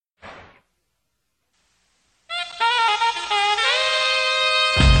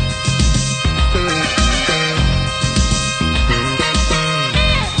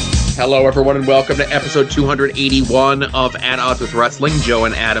Hello, everyone, and welcome to episode 281 of At Odds with Wrestling. Joe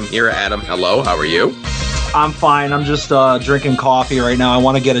and Adam here. Adam, hello. How are you? I'm fine. I'm just drinking coffee right now. I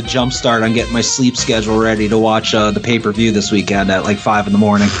want to get a jump start on getting my sleep schedule ready to watch the pay-per-view this weekend at like 5 in the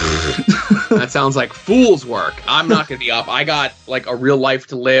morning. That sounds like fool's work. I'm not going to be up. I got like a real life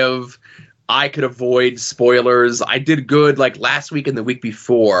to live. I could avoid spoilers. I did good like last week and the week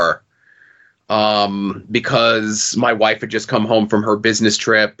before because my wife had just come home from her business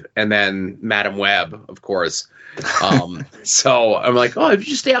trip, and then Madam Web, of course. So I'm like, oh, if you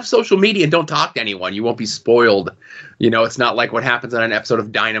just stay off social media and don't talk to anyone, you won't be spoiled. You know, it's not like what happens on an episode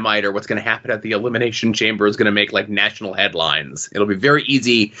of Dynamite or what's going to happen at the Elimination Chamber is going to make like national headlines. It'll be very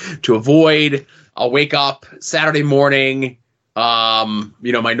easy to avoid. I'll wake up Saturday morning,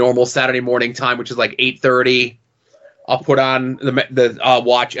 my normal Saturday morning time, which is like 8:30. I'll put on the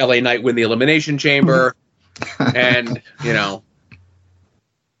watch LA Knight win the Elimination Chamber, and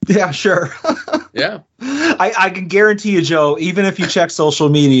Yeah, sure. Yeah. I can guarantee you, Joe, even if you check social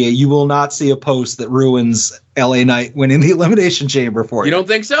media, you will not see a post that ruins LA Knight winning the Elimination Chamber for you. You don't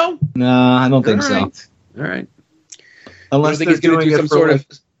think so? No, I don't think so. All right. Unless you don't think he's going to do some sort of.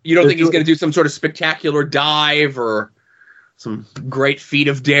 You don't think he's going to do some sort of spectacular dive or some great feat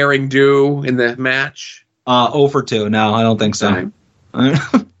of daring do in the match? 0 for 2. No, I don't think so. Right.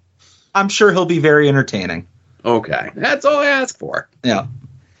 I'm sure he'll be very entertaining. Okay. That's all I ask for. Yeah.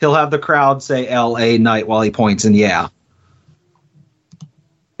 He'll have the crowd say L.A. Knight while he points, and yeah.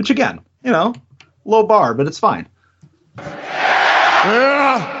 Which, again, low bar, but it's fine.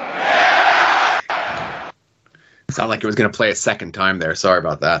 Sound like it was going to play a second time there. Sorry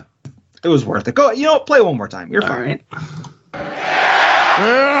about that. It was worth it. Go, play one more time. You're fine.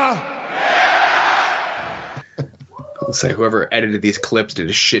 Right. I'll say whoever edited these clips did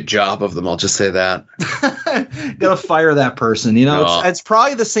a shit job of them. I'll just say that. Gotta fire that person. It's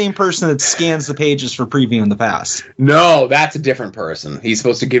probably the same person that scans the pages for preview in the past. No, that's a different person. He's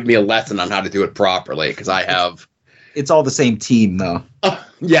supposed to give me a lesson on how to do it properly because I have. It's all the same team, though.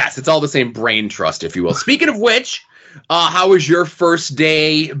 Yes, it's all the same brain trust, if you will. Speaking of which, how was your first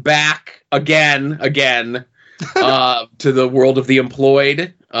day back again to the world of the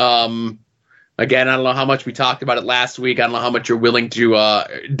employed? Again, I don't know how much we talked about it last week. I don't know how much you're willing to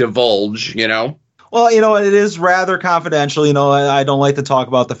divulge, Well, it is rather confidential. I don't like to talk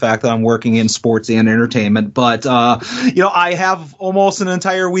about the fact that I'm working in sports and entertainment. But, I have almost an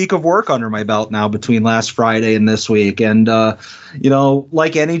entire week of work under my belt now between last Friday and this week. And,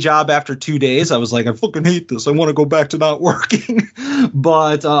 like any job after 2 days, I was like, I fucking hate this. I want to go back to not working.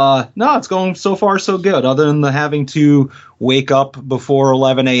 But, no, it's going so far so good. Other than the having to wake up before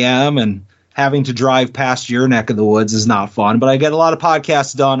 11 a.m. and having to drive past your neck of the woods is not fun, but I get a lot of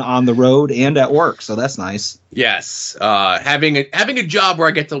podcasts done on the road and at work, so that's nice. Yes, having a job where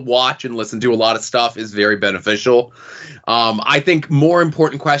I get to watch and listen to a lot of stuff is very beneficial. I think more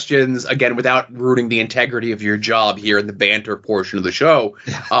important questions, again, without ruining the integrity of your job here in the banter portion of the show,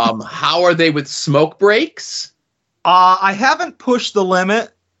 how are they with smoke breaks? I haven't pushed the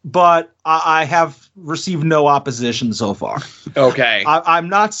limit, but I have received no opposition so far. Okay. I'm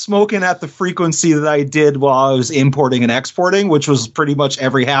not smoking at the frequency that I did while I was importing and exporting, which was pretty much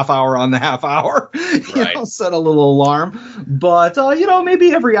every half hour on the half hour. Right. Set a little alarm. But,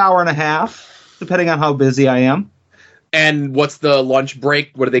 maybe every hour and a half, depending on how busy I am. And what's the lunch break?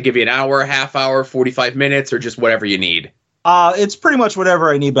 What do they give you, an hour, half hour, 45 minutes, or just whatever you need? It's pretty much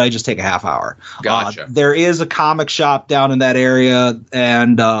whatever I need, but I just take a half hour. Gotcha. There is a comic shop down in that area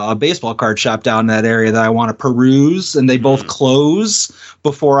and a baseball card shop down in that area that I want to peruse, and they both close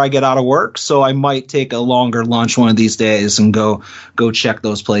before I get out of work. So I might take a longer lunch one of these days and go check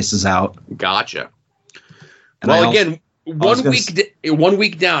those places out. Gotcha. And well, again, 1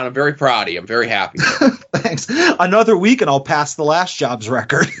 week down. I'm very proud of you. I'm very happy. Thanks. Another week and I'll pass the last job's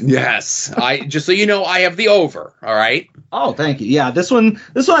record. Yes. Just so you know, I have the over. All right. Oh, thank you. Yeah, this one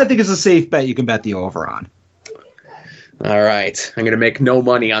I think is a safe bet you can bet the over on. All right. I'm going to make no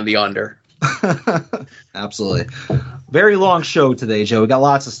money on the under. Absolutely. Very long show today, Joe. We got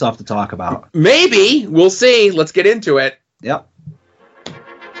lots of stuff to talk about. Maybe. We'll see. Let's get into it. Yep. And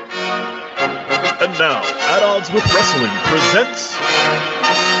now, At Odds with Wrestling presents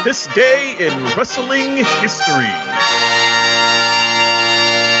This Day in Wrestling History.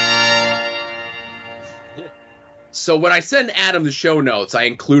 So when I send Adam the show notes, I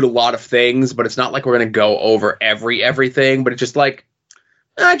include a lot of things, but it's not like we're going to go over everything, but it's just like,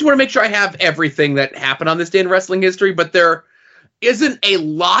 I just want to make sure I have everything that happened on this day in wrestling history, but there isn't a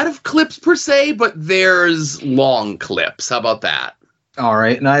lot of clips per se, but there's long clips. How about that? All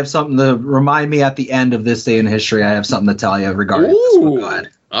right, and I have something to remind me at the end of this day in history. I have something to tell you regarding this one. Go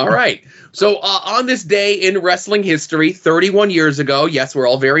ahead. All right. So on this day in wrestling history, 31 years ago, yes, we're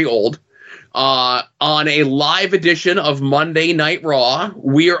all very old, on a live edition of Monday Night Raw,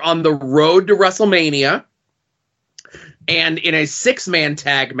 we are on the road to WrestleMania, and in a 6-man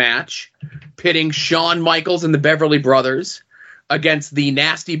tag match, pitting Shawn Michaels and the Beverly Brothers against the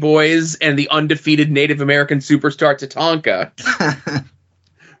Nasty Boys and the undefeated Native American superstar Tatanka.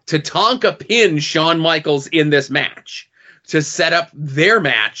 Tatanka pinned Shawn Michaels in this match to set up their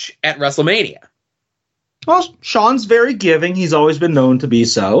match at WrestleMania. Well, Shawn's very giving. He's always been known to be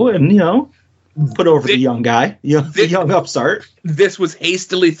so, and, put over the young guy, the young upstart. This was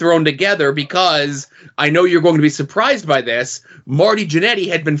hastily thrown together because I know you're going to be surprised by this. Marty Jannetty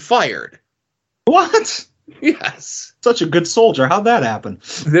had been fired. What? Yes. Such a good soldier. How'd that happen?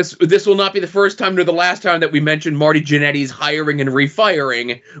 This will not be the first time nor the last time that we mentioned Marty Jannetty's hiring and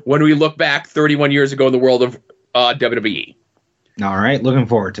refiring when we look back 31 years ago in the world of WWE. All right, looking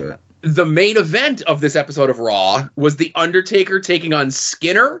forward to it. The main event of this episode of Raw was The Undertaker taking on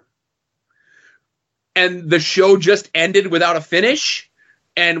Skinner, and the show just ended without a finish.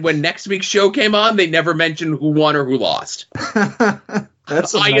 And when next week's show came on, they never mentioned who won or who lost. I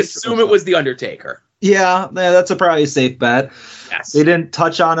assume it was The Undertaker. Yeah, that's probably a safe bet. Yes. They didn't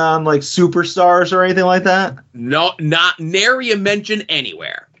touch on like superstars or anything like that? No, not nary a mention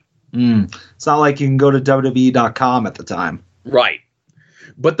anywhere. It's not like you can go to WWE.com at the time. Right.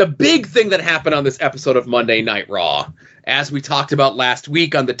 But the big thing that happened on this episode of Monday Night Raw, as we talked about last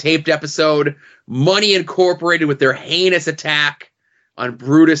week on the taped episode, Money Incorporated with their heinous attack on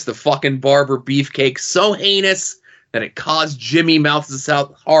Brutus the fucking Barber Beefcake, so heinous that it caused Jimmy Mouth of the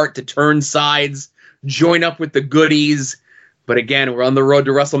South Heart to turn sides, join up with the goodies. But again, we're on the road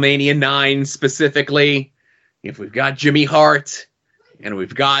to WrestleMania 9 specifically. If we've got Jimmy Hart and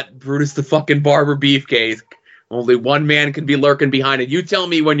we've got Brutus the fucking Barber Beefcake, only one man can be lurking behind it. You tell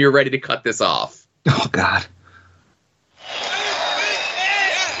me when you're ready to cut this off. Oh, God.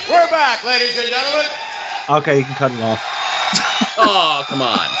 We're back, ladies and gentlemen. Okay, you can cut it off. Oh, come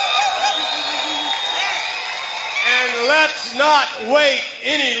on. And let's not wait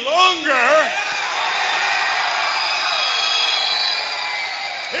any longer.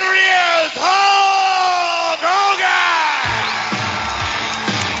 Here he is, Hulk Hogan!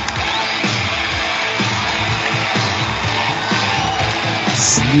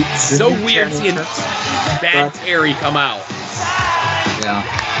 So weird seeing Bad Terry come out. Yeah.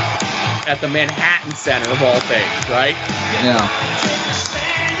 At the Manhattan Center of all things, right? Yeah.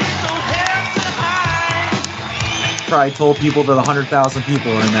 Probably told people that 100,000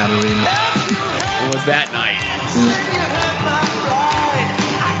 people are in that arena. It was that night.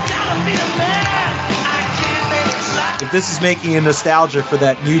 If this is making a nostalgia for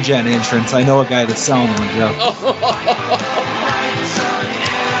that New Gen entrance, I know a guy that's selling one, Joe.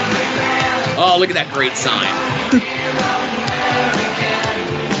 Oh, look at that great sign.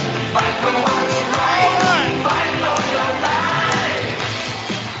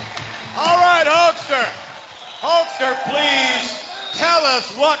 All right, Hulkster. Hulkster, please tell us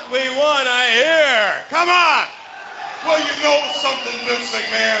what we want to hear. Come on. Well, you know something, Vince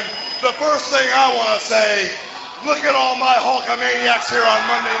McMahon. The first thing I want to say, look at all my Hulkamaniacs here on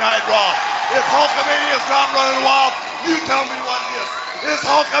Monday Night Raw. If Hulkamania's not running wild, you tell me what is. Is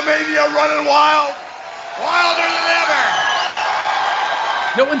Hulkamania running wild? Wilder than ever.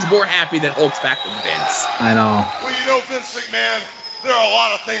 No one's more happy than Hulk's back than Vince. I know. Well, you know, Vince McMahon, there are a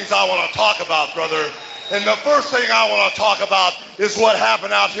lot of things I want to talk about, brother. And the first thing I want to talk about is what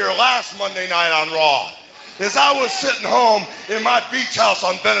happened out here last Monday night on Raw. As I was sitting home in my beach house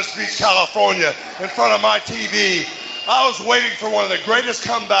on Venice Beach, California, in front of my TV, I was waiting for one of the greatest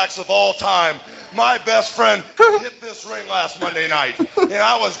comebacks of all time. My best friend hit this ring last Monday night, and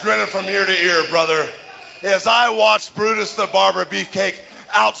I was grinning from ear to ear, brother, as I watched Brutus the Barber Beefcake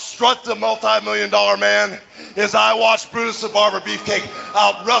outstrut the multi-million-dollar man, as I watched Brutus the Barber Beefcake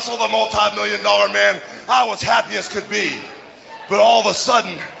out-wrestle the multi-million-dollar man. I was happy as could be. But all of a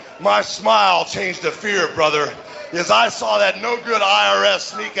sudden, my smile changed to fear, brother, as I saw that no-good IRS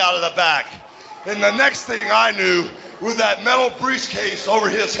sneak out of the back. And the next thing I knew, with that metal briefcase over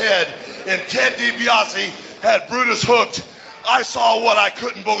his head, and Ted DiBiase had Brutus hooked, I saw what I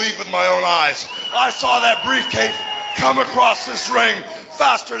couldn't believe with my own eyes. I saw that briefcase come across this ring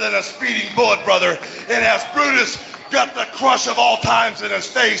faster than a speeding bullet, brother. And as Brutus got the crush of all times in his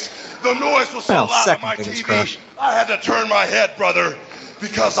face, the noise was so loud on my TV, I had to turn my head, brother,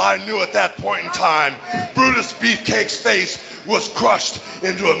 because I knew at that point in time, Brutus Beefcake's face was crushed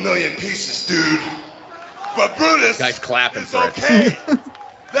into a million pieces, dude. But Brutus Guy's clapping is for okay.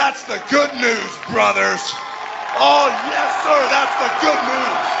 That's the good news, brothers. Oh, yes, sir. That's the good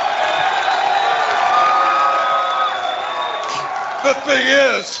news. The thing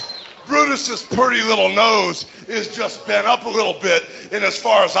is, Brutus's pretty little nose is just bent up a little bit, and as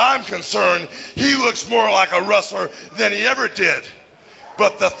far as I'm concerned, he looks more like a wrestler than he ever did.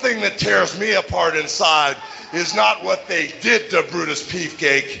 But the thing that tears me apart inside is not what they did to Brutus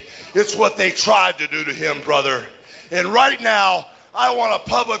Beefcake. It's what they tried to do to him, brother. And right now, I want to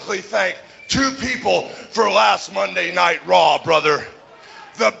publicly thank two people for last Monday Night Raw, brother.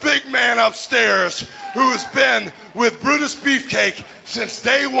 The big man upstairs who has been with Brutus Beefcake since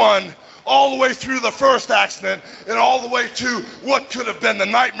day one, all the way through the first accident and all the way to what could have been the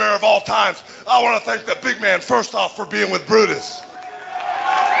nightmare of all times. I want to thank the big man first off for being with Brutus.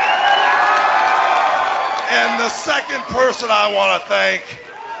 And the second person I want to thank,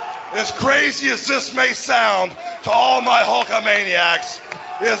 as crazy as this may sound to all my Hulkamaniacs,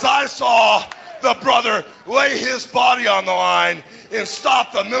 is I saw the brother lay his body on the line and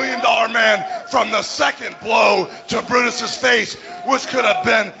stop the $1 Million Man from the second blow to Brutus's face, which could have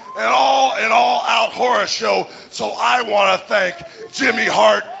been an all-out horror show. So I want to thank Jimmy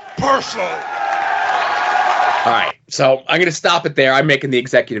Hart personally. All right, so I'm going to stop it there. I'm making the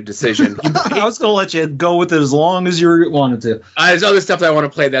executive decision. I was going to let you go with it as long as you wanted to. There's other stuff that I want to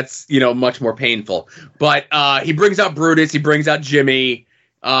play that's, much more painful. But he brings out Brutus. He brings out Jimmy.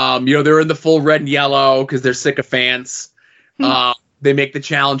 They're in the full red and yellow because they're sycophants. They make the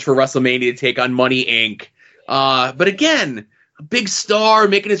challenge for WrestleMania to take on Money Inc. But again, a big star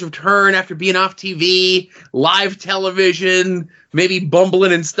making his return after being off TV, live television, maybe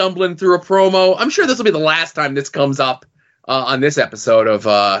bumbling and stumbling through a promo. I'm sure this will be the last time this comes up on this episode of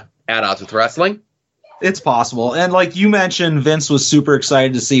At Odds with Wrestling. It's possible. And like you mentioned, Vince was super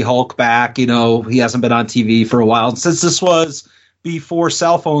excited to see Hulk back. He hasn't been on TV for a while. And since this was before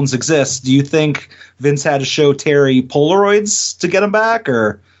cell phones exist, do you think Vince had to show Terry Polaroids to get him back?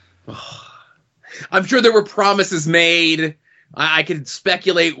 Or I'm sure there were promises made. I could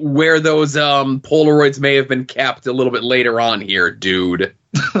speculate where those Polaroids may have been kept a little bit later on here, dude.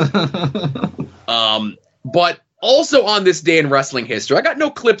 But also on this day in wrestling history, I got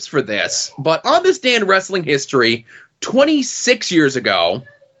no clips for this, but on this day in wrestling history, 26 years ago,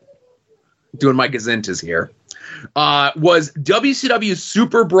 doing my gazintas here, was WCW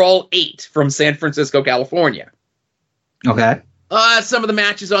Super Brawl 8 from San Francisco, California. Okay. Some of the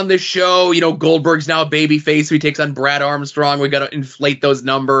matches on this show, Goldberg's now a babyface, so he takes on Brad Armstrong. We got to inflate those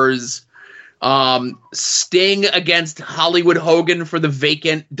numbers. Sting against Hollywood Hogan for the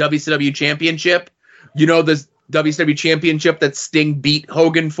vacant WCW Championship. The WCW Championship that Sting beat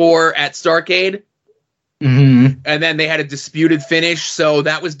Hogan for at Starrcade? Mm-hmm. And then they had a disputed finish, so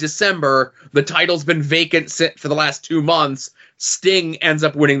that was December. The title's been vacant for the last 2 months. Sting ends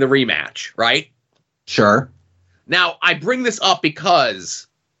up winning the rematch, right? Sure. Now, I bring this up because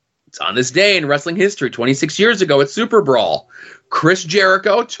it's on this day in wrestling history, 26 years ago at Super Brawl. Chris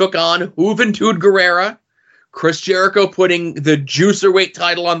Jericho took on Juventud Guerrera. Chris Jericho putting the Juicerweight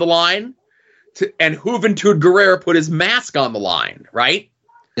title on the line, and Juventud Guerrera put his mask on the line, right?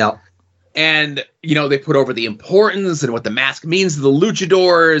 Yeah. And, they put over the importance and what the mask means to the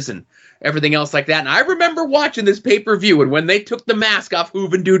luchadors and everything else like that. And I remember watching this pay-per-view, and when they took the mask off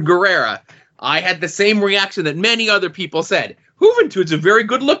Juventud Guerrera, I had the same reaction that many other people said. Juventud's a very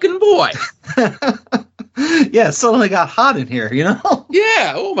good-looking boy. Yeah, it suddenly got hot in here,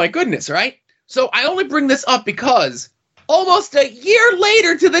 Yeah, oh my goodness, right? So I only bring this up because almost a year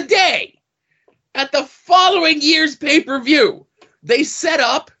later to the day, at the following year's pay-per-view, they set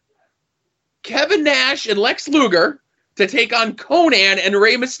up Kevin Nash and Lex Luger to take on Conan and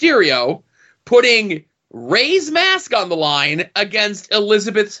Rey Mysterio, putting Rey's mask on the line against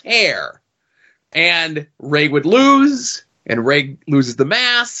Elizabeth's hair. And Rey would lose, and Rey loses the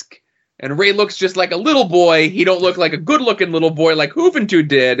mask, and Rey looks just like a little boy. He don't look like a good-looking little boy like Juventud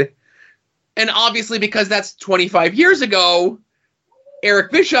did. And obviously, because that's 25 years ago,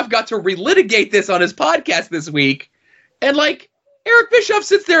 Eric Bischoff got to relitigate this on his podcast this week. And, Eric Bischoff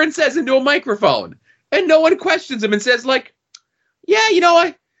sits there and says into a microphone, and no one questions him and says, yeah,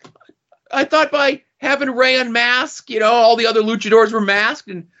 I thought by having Rey unmask, all the other luchadors were masked,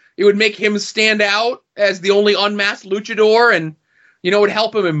 and it would make him stand out as the only unmasked luchador, and, it would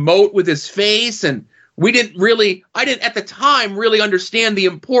help him emote with his face, and I didn't at the time really understand the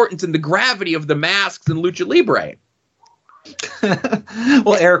importance and the gravity of the masks in Lucha Libre.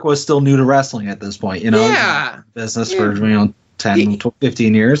 Well, Eric was still new to wrestling at this point, Yeah. Business for 10,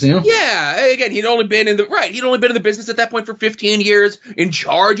 15 years, Yeah, again, he'd only been in the business at that point for 15 years, in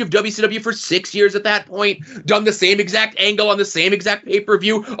charge of WCW for 6 years at that point, done the same exact angle on the same exact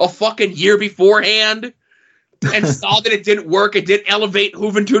pay-per-view a fucking year beforehand. and saw that it didn't work. It didn't elevate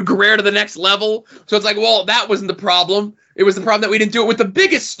Juventud Guerrera to the next level. So it's like, well, that wasn't the problem. It was the problem that we didn't do it with the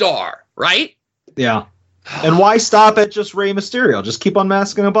biggest star, right? Yeah. And why stop at just Rey Mysterio? Just keep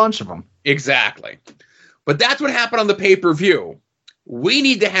unmasking a bunch of them. Exactly. But that's what happened on the pay-per-view. We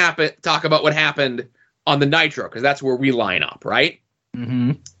need to talk about what happened on the Nitro, because that's where we line up, right?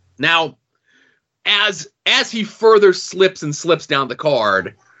 Mm-hmm. Now, as he further slips down the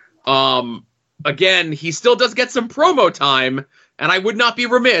card, again, he still does get some promo time, and I would not be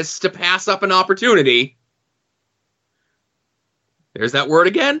remiss to pass up an opportunity. There's that word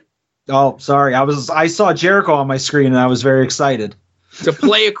again. Oh, sorry. I saw Jericho on my screen, and I was very excited. To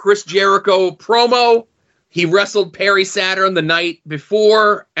play a Chris Jericho promo. He wrestled Perry Saturn the night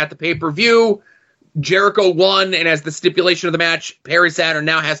before at the pay-per-view. Jericho won, and as the stipulation of the match, Perry Saturn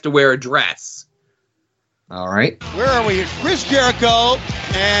now has to wear a dress. All right. Where are we? Chris Jericho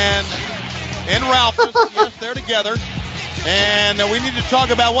and Ralphus. Yes, they're together. And we need to talk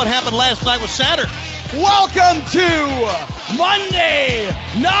about what happened last night with Saturn. Welcome to Monday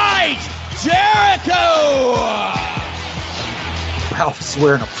Night Jericho! Ralph's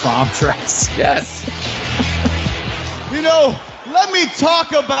wearing a prom dress. Yes. You know, let me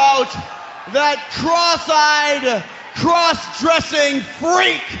talk about that cross-eyed, cross-dressing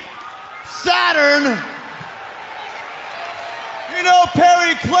freak, Saturn. You know,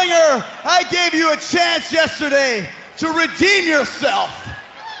 Perry Klinger, I gave you a chance yesterday to redeem yourself,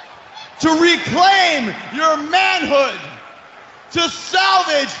 to reclaim your manhood, to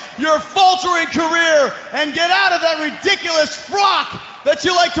salvage your faltering career and get out of that ridiculous frock that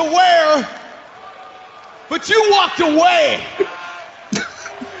you like to wear. But you walked away.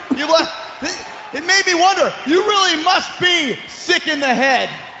 It made me wonder, you really must be sick in the head.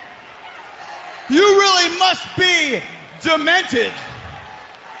 You really must be demented.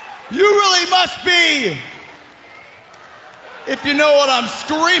 You really must be, if you know what I'm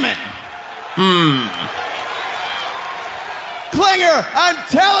screaming. Klinger, I'm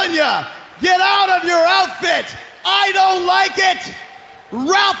telling you, get out of your outfit. I don't like it.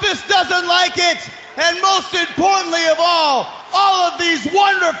 Ralphus doesn't like it. And most importantly of all of these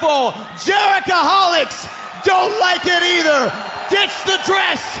wonderful Jerichoholics don't like it either. Ditch the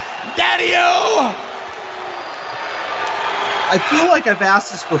dress, Daddy-o. I feel like I've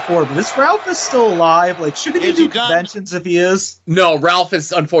asked this before, but is Ralphus still alive? Like, shouldn't he do conventions if he is? No,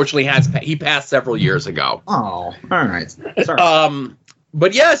 Ralphus unfortunately he passed several years ago. Oh, all right. Sorry.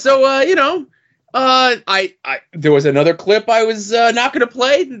 But yeah, so I there was another clip I was not going to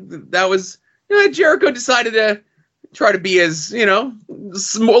play. That was Jericho decided to try to be as a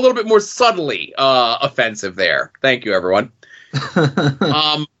little bit more subtly offensive there. Thank you, everyone.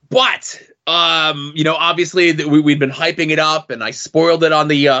 But obviously we'd been hyping it up, and I spoiled it on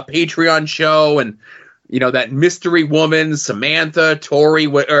the Patreon show, and that mystery woman Samantha, Tori,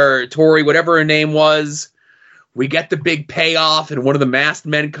 whatever her name was. We get the big payoff, and one of the masked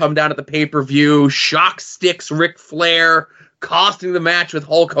men come down at the pay-per-view, shock sticks Ric Flair, costing the match with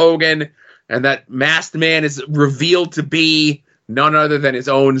Hulk Hogan, and that masked man is revealed to be none other than his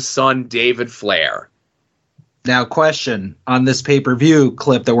own son, David Flair. Now, question on this pay-per-view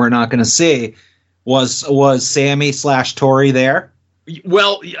clip that we're not going to see, was Sammy/Tori there?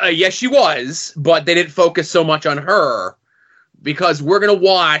 Well, yes, she was, but they didn't focus so much on her, because we're going to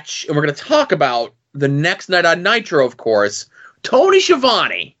watch, and we're going to talk about the next night on Nitro, of course. Tony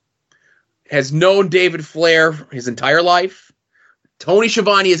Schiavone has known David Flair his entire life. Tony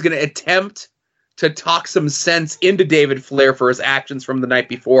Schiavone is going to attempt to talk some sense into David Flair for his actions from the night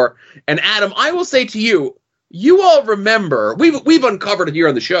before. And Adam, I will say to you, you all remember, we've uncovered it here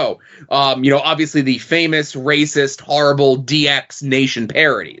on the show, obviously the famous, racist, horrible DX Nation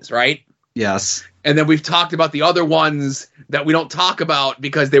parodies, right? Yes. And then we've talked about the other ones that we don't talk about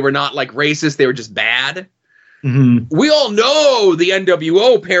because they were not like racist, they were just bad. Mm-hmm. We all know the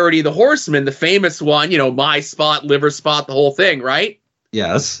NWO parody, The Horseman, the famous one, My Spot, Liver Spot, the whole thing, right?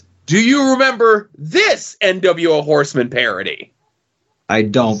 Yes. Do you remember this NWO Horseman parody? I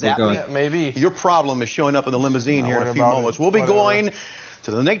don't. Maybe. Your problem is showing up in the limousine here in a few moments. We'll be going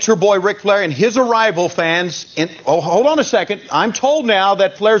to the Nature Boy Ric Flair and his arrival, fans. Hold on a second. I'm told now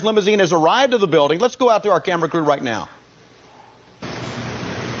that Flair's limousine has arrived at the building. Let's go out to our camera crew right now.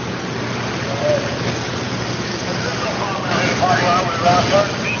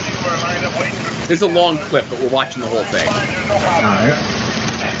 It's a long clip, but we're watching the whole thing. All right.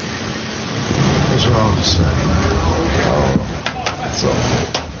 What's wrong with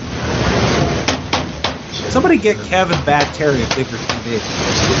Somebody get Kevin Bad Terry a bigger TV.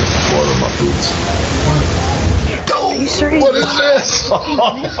 What is this?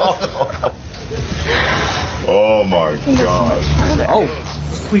 Oh my God. Oh,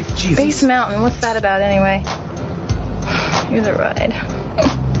 sweet Jesus. Space Mountain, what's that about anyway? You're the ride.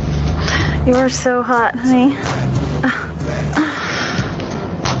 You are so hot, honey.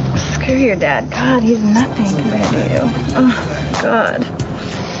 Screw your dad. God, he's nothing compared to you. Oh, God.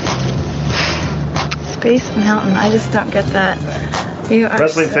 Space Mountain, I just don't get that. You are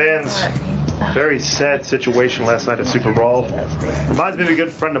Wrestling so fans, hot. very sad situation last night at Super Brawl. Reminds me of a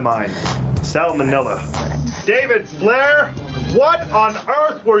good friend of mine, Sal Manila. David Flair, what on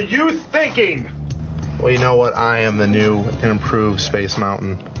earth were you thinking? Well, you know what? I am the new and improved Space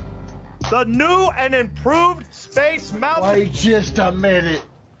Mountain. The new and improved Space Mountain? Wait just a minute.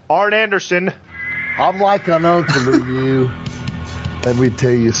 Arn Anderson. I'm like an uncle to you. Let me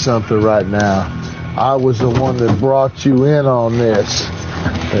tell you something right now. I was the one that brought you in on this.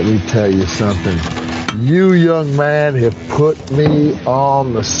 Let me tell you something. You, young man, have put me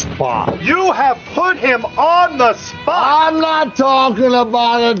on the spot. You have put him on the spot. I'm not talking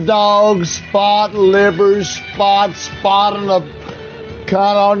about a dog spot, liver spot, on a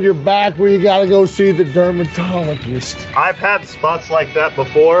kind on your back where you got to go see the dermatologist. I've had spots like that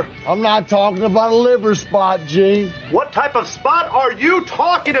before. I'm not talking about a liver spot, Gene. What type of spot are you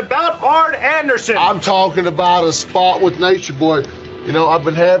talking about, Arn Anderson? I'm talking about a spot with Nature Boy. You know, I've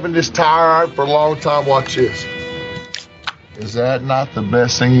been having this tire out for a long time. Watch this. Is that not the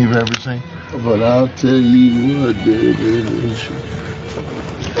best thing you've ever seen? But I'll tell you what, dude.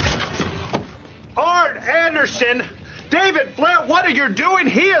 Arn Anderson, David Flair, what are you doing?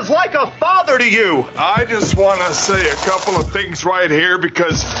 He is like a father to you. I just want to say a couple of things right here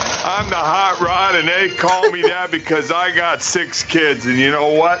because I'm the hot rod and they call me that because I got 6 kids. And you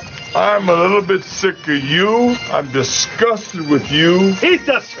know what? I'm a little bit sick of you. I'm disgusted with you. He's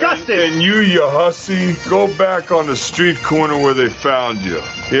disgusted. And you hussy, go back on the street corner where they found you.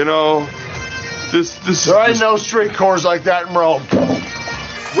 You know, There ain't no street corners like that in Rome.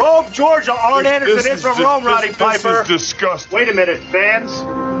 Rome, Georgia. Arn Anderson is from Rome, Roddy Piper. This is disgusting. Wait a minute, fans.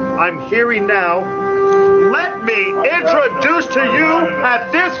 I'm hearing now. Let me introduce to you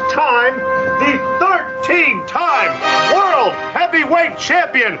at this time the 13-time World Heavyweight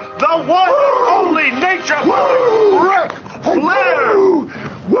Champion, the one and only Nature Boy, Ric Flair.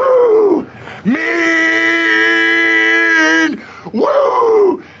 Woo! Mean!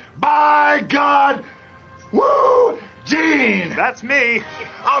 Woo! By God! Woo! Gene! That's me.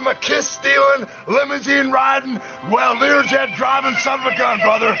 I'm a kiss-stealing, limousine-riding, Learjet driving son of a gun,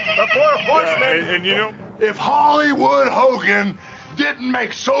 brother. The 4 horsemen. And you know, If Hollywood Hogan didn't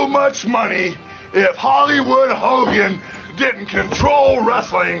make so much money, if Hollywood Hogan didn't control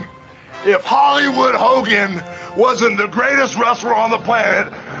wrestling, if Hollywood Hogan wasn't the greatest wrestler on the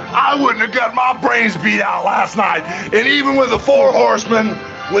planet, I wouldn't have got my brains beat out last night. And even with the 4 horsemen,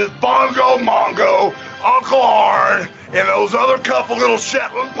 with Bongo Mongo, Uncle Arn, and those other couple little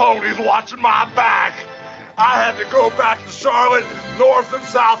Shetland ponies watching my back, I had to go back to Charlotte, North and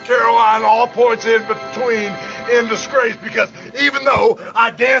South Carolina, all points in between, in disgrace, because even though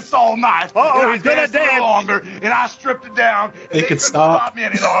I danced all night, and I danced a little longer, and I stripped it down, and they couldn't stop me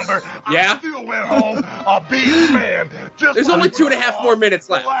any longer, I still went home a beaten man. There's only 2.5 more minutes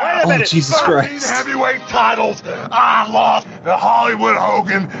left. Wait a minute. Jesus 13 Christ. heavyweight titles, I lost to Hollywood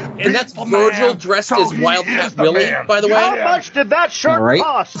Hogan. And that's Virgil dressed as Wildcat Willie, by the way. How much did that shirt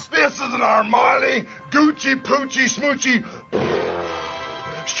cost? This is an Armani, Gucci, Poochie, Smoochie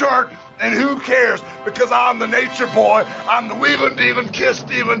shirt, and who cares? Because I'm the Nature Boy. I'm the wheeling, dealing, kiss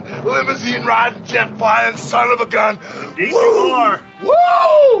stealing, limousine riding, jet flying son of a gun. Indeed you are. Woo!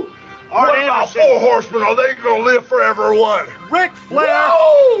 Arn What about Anderson. 4 horsemen? Are they going to live forever or what? Ric Flair,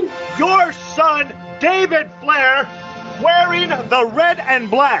 Woo! your son, David Flair, wearing the red and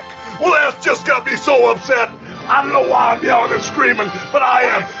black. Well, that's just got me so upset. I don't know why I'm yelling and screaming, but I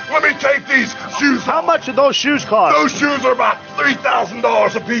am. Let me take these shoes. How much did those shoes cost? Those shoes are about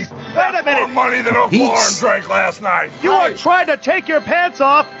 $3,000 a piece. That's more money than Uncle Arn drank last night. You are trying to take your pants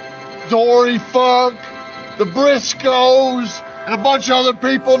off. Dory Funk, the Briscoes, and a bunch of other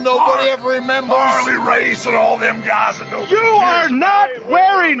people nobody ever remembers. Harley Race and all them guys that know. You are not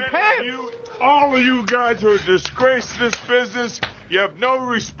wearing pants. all of you guys are a disgrace to this business. You have no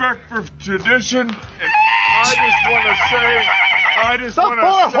respect for tradition. And I just want to say, The 4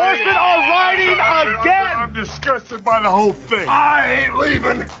 horsemen are riding again. I'm disgusted by the whole thing. I ain't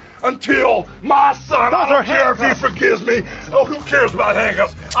leaving until my son, I don't care if he forgives me. Oh, who cares about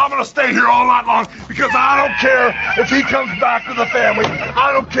handcuffs? I'm going to stay here all night long because I don't care if he comes back to the family.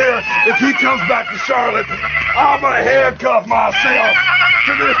 I don't care if he comes back to Charlotte. I'm going to handcuff myself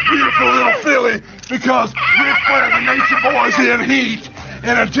to this beautiful little filly because Ric Flair, the Nature Boy's in heat.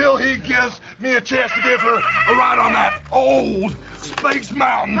 And until he gives me a chance to give her a ride on that old Space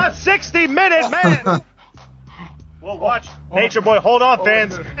Mountain. A 60-minute, man. Well, watch. Nature Boy, hold on,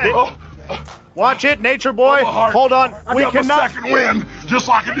 fans. Watch it, Nature Boy. Hold on. We cannot. Second wind, just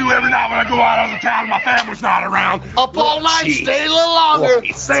like I do every night when I go out of the town and my family's not around. Up all night, stay a little longer.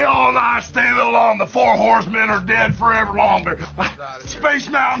 Stay all night, stay a little longer. The 4 horsemen are dead forever longer. Space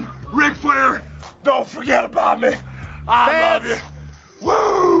Mountain, Ric Flair, don't forget about me. I love you.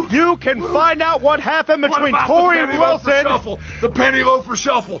 Woo! You can find out what happened between Tori Wilson. The penny loafer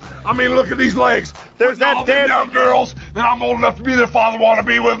shuffle. I mean, look at these legs. There's that dance. Young girls that I'm old enough to be their father want to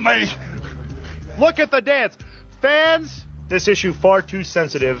be with me. Look at the dance. Fans, this issue far too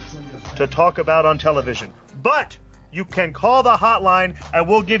sensitive to talk about on television. But you can call the hotline and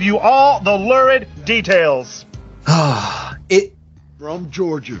we'll give you all the lurid details. From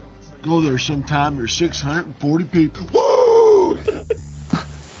Georgia. Go there sometime. There's 640 people. Woo!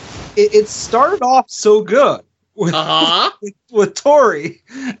 It started off so good with Tori,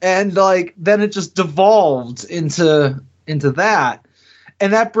 and then it just devolved into that.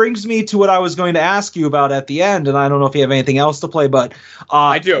 And that brings me to what I was going to ask you about at the end, and I don't know if you have anything else to play, but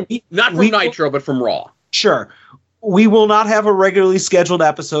I do. Not from Nitro, but from Raw. Sure. We will not have a regularly scheduled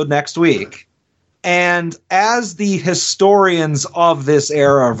episode next week. And as the historians of this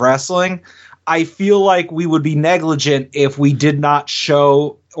era of wrestling, I feel like we would be negligent if we did not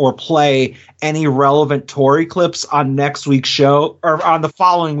show or play any relevant Tori clips on next week's show, or on the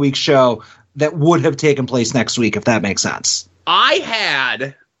following week's show, that would have taken place next week, if that makes sense. I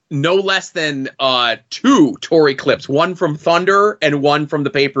had no less than 2 Tori clips, one from Thunder and one from the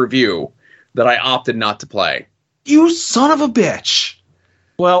pay-per-view, that I opted not to play. You son of a bitch.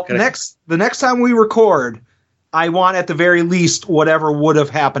 Well, the next time we record, I want at the very least whatever would have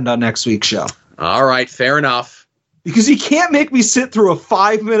happened on next week's show. All right, fair enough. Because you can't make me sit through a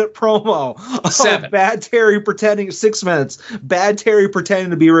 5-minute promo of Bad Terry pretending 6 minutes, Bad Terry pretending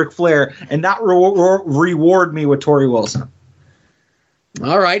to be Ric Flair, and not reward me with Tori Wilson.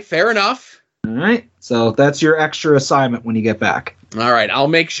 All right, fair enough. All right, so that's your extra assignment when you get back. All right, I'll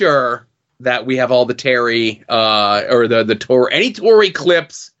make sure that we have all the Terry or the Tori, any Tori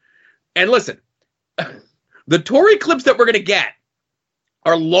clips. And listen, the Tori clips that we're going to get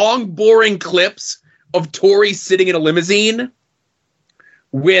are long, boring clips of Tori sitting in a limousine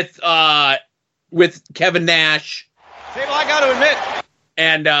with Kevin Nash. Sable, I got to admit.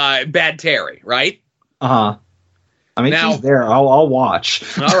 And Bad Terry, right? Uh-huh. I mean, she's there. I'll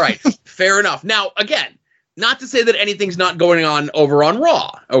watch. All right. Fair enough. Now, again, not to say that anything's not going on over on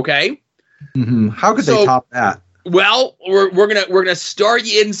Raw, okay? Mm-hmm. How could they top that? Well, we're gonna start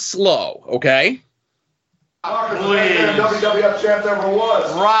you in slow, okay? Please. WWF champ ever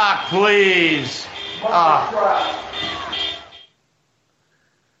was. Rock, please. Sable,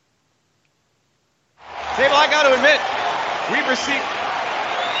 I got to admit, we've received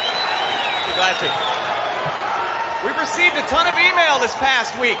a ton of email this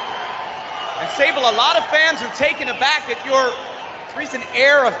past week. And Sable, a lot of fans are taken aback at your recent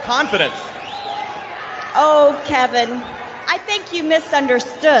air of confidence. Oh, Kevin, I think you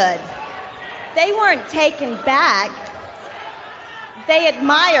misunderstood. They weren't taken back. They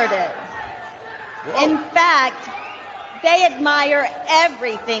admired it. Whoa. In fact, they admire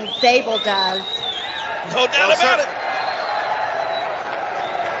everything Sable does. No doubt about it.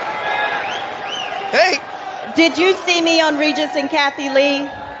 Hey. Did you see me on Regis and Kathy Lee?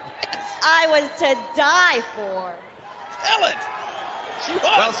 I was to die for. Tell it.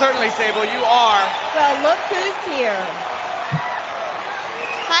 Well, certainly, Sable, you are. Well, look who's here.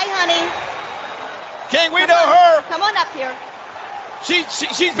 Hi, honey. King, we know her. Come on up here.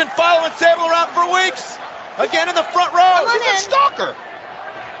 She's been following Sable around for weeks. Again in the front row. She's a stalker.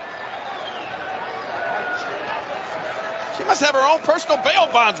 She must have her own personal bail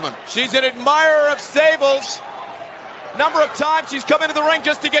bondsman. She's an admirer of Sable's. Number of times she's come into the ring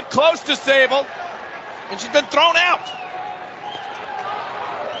just to get close to Sable, and she's been thrown out.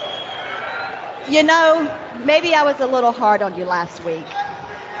 You know, maybe I was a little hard on you last week.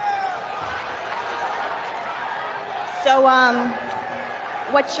 So,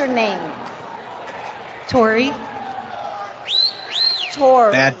 what's your name? Tori.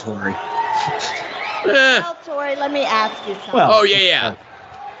 Tori. Bad Tori. Well, Tori, let me ask you something. Oh, yeah.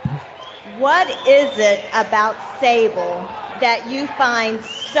 What is it about Sable that you find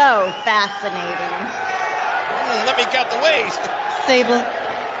so fascinating? Let me count the waist. Sable,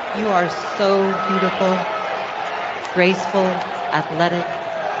 you are so beautiful, graceful, athletic,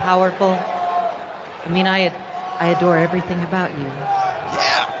 powerful. I mean, I adore everything about you.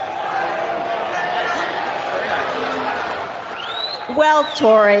 Yeah. Well,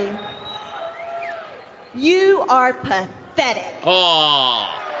 Tori, you are pathetic. Oh,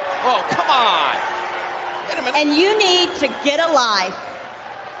 come on. Wait a minute. And you need to get a life.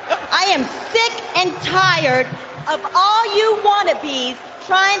 I am sick and tired of all you wannabes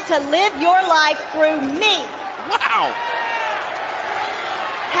trying to live your life through me. Wow.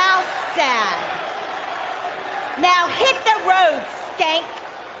 How sad. Now hit the road, skank.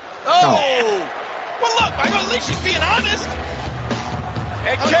 Oh. Well, look, Michael, at least she's being honest.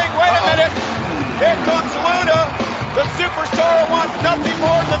 And King, wait a minute. Here comes Luna. The superstar wants nothing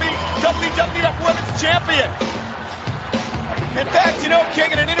more than the WWF Women's Champion. In fact, you know,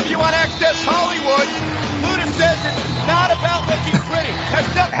 King, in an interview on Access Hollywood, Luna says it's not about looking pretty.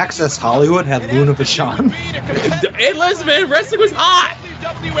 Access Hollywood had Luna Vachon. Hey, listen, man, wrestling was hot.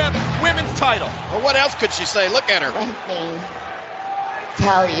 WWF Women's title. Well, what else could she say? Look at her. Let me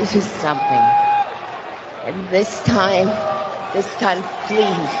tell you something. And this time,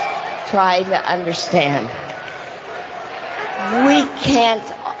 please try to understand. We can't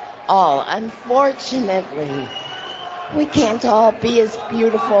all, unfortunately, we can't all be as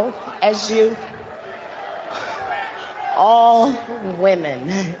beautiful as you. All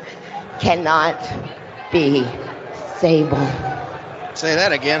women cannot be Sable. Say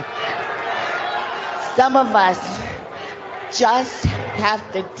that again. Some of us just have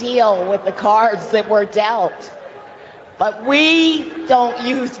to deal with the cards that we're dealt. But we don't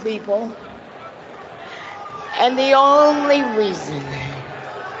use people. And the only reason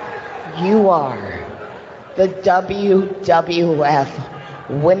you are the WWF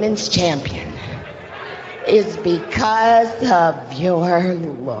Women's Champion is because of your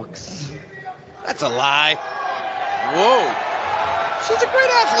looks. That's a lie. Whoa. She's a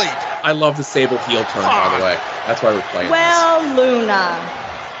great athlete. I love the Sable heel turn, by the way. That's why we're playing Well, Luna,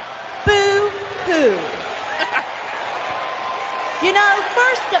 boo-hoo. You know,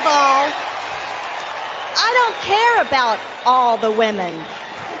 first of all, I don't care about all the women.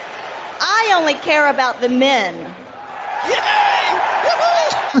 I only care about the men. Yay!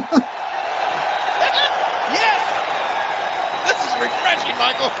 Yes! This is refreshing,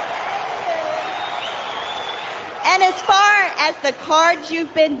 Michael. And as far as the cards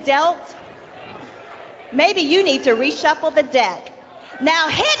you've been dealt, maybe you need to reshuffle the deck. Now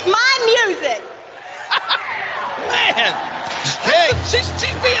hit my music! Man! Hey, she's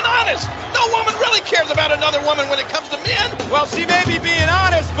being honest. No woman really cares about another woman when it comes to men. Well, she may be being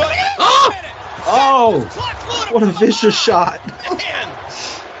honest, but... Oh! What a vicious shot. Man!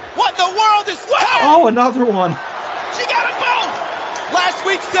 What in the world is... Oh, another one. She got them both! Last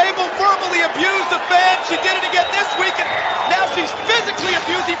week, Sable verbally abused the fan. She did it again this week, and now she's physically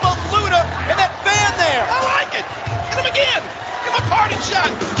abusing both Luna and that fan there. I like it. Hit him again. Give him a party shot.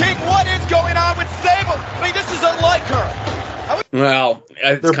 King, what is going on with Sable? I mean, this is unlike her. Well,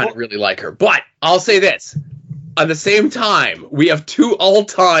 it's kind of really like her. But I'll say this. At the same time, we have two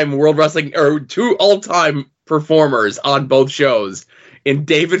all-time World Wrestling, or two all-time performers on both shows in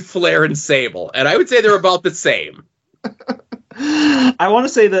David Flair and Sable. And I would say they're about the same. I want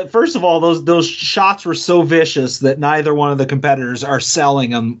to say that, first of all, those shots were so vicious that neither one of the competitors are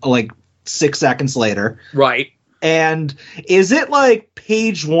selling them like 6 seconds later. Right. And is it like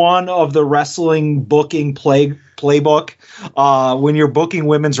page 1 of the wrestling booking playbook when you're booking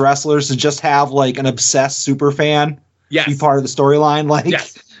women's wrestlers to just have like an obsessed super fan be part of the storyline? Like,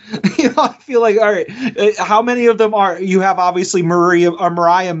 you know, I feel like, all right, how many of them are you have? Obviously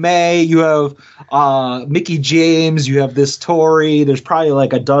Mariah May, you have Mickie James, you have this Tori. There's probably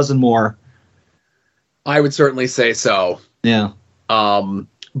like a dozen more. I would certainly say so. Yeah.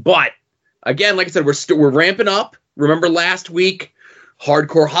 But again, like I said, we're ramping up. Remember last week,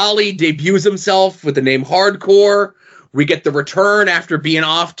 Hardcore Holly debuts himself with the name Hardcore. We get the return after being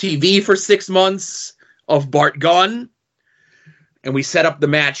off TV for 6 months of Bart Gunn. And we set up the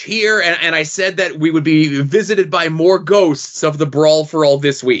match here, and I said that we would be visited by more ghosts of the Brawl for All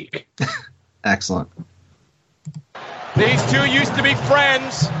this week. Excellent. These two used to be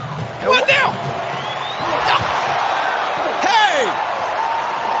friends. What now? Hey!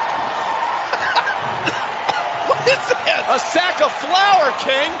 What is this? A sack of flour,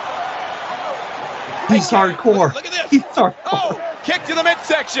 King. He's hardcore. Look at this. He's hardcore. Oh, kick to the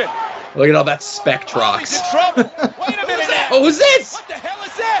midsection. Look at all that Spectrox. He's in trouble. Wait a minute now. Oh, who's this? What the hell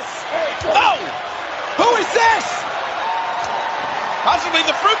is this? Oh! Who is this? Possibly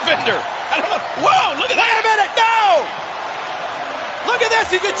the fruit vendor. I don't know. Whoa, look at that. Wait a minute. No! Look at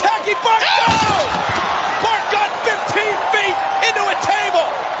this. He's attacking Bart Gunn. No! Bart Gunn 15 feet into a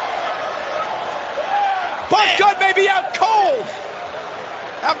table. Bart Gunn may be out cold.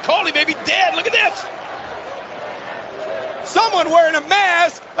 Out cold. He may be dead. Look at this. Someone wearing a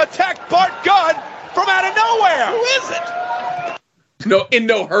mask attacked Bart Gunn from out of nowhere. Who is it? No, in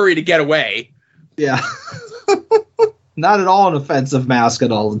no hurry to get away. Yeah. Not at all an offensive mask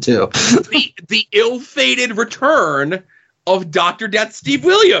at all, too. the ill-fated return of Dr. Death Steve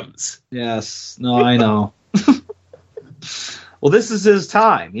Williams. Yes. No, I know. Well, this is his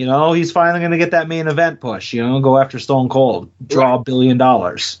time. You know, he's finally going to get that main event push. You know, go after Stone Cold, draw $1 billion.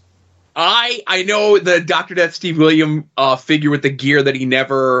 I know the Dr. Death Steve Williams figure with the gear that he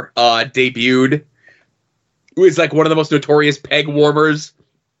never debuted. It was like one of the most notorious peg warmers.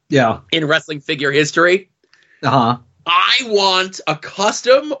 Yeah. In wrestling figure history. Uh-huh. I want a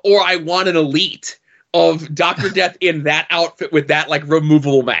custom or I want an elite of Dr. Death in that outfit with that like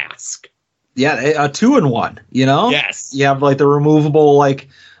removable mask. Yeah, a 2-in-1, you know? Yes. You have like the removable, like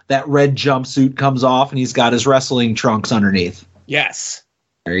that red jumpsuit comes off and he's got his wrestling trunks underneath. Yes.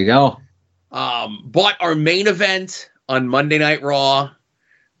 There you go. But our main event on Monday Night Raw,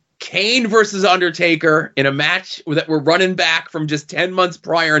 Kane versus Undertaker in a match that we're running back from just 10 months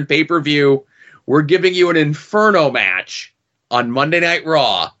prior in pay-per-view. We're giving you an Inferno match on Monday Night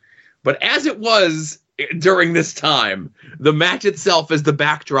Raw. But as it was during this time, the match itself is the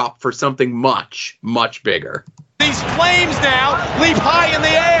backdrop for something much, much bigger. These flames now leap high in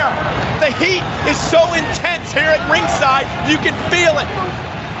the air. The heat is so intense here at ringside, you can feel it.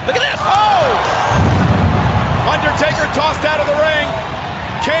 Look at this. Oh! Undertaker tossed out of the ring.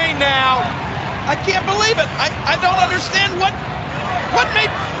 Kane now. I can't believe it. I don't understand what made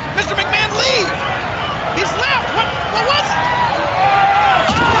Mr. McMahon leave. He's left. What was it?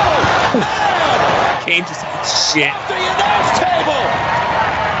 Oh! Kane just shit. The announce table.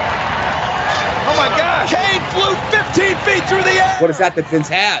 Oh my God. Kane flew 15 feet through the air. What is that Vince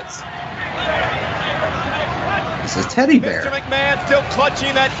has? It's a teddy bear. Mr. McMahon still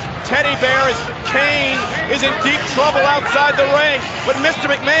clutching that teddy bear as Kane is in deep trouble outside the ring. But Mr.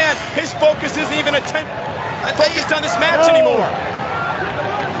 McMahon, his focus isn't even focused on this match anymore.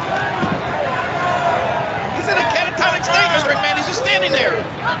 He's in a catatonic state, Mr. McMahon. He's just standing there.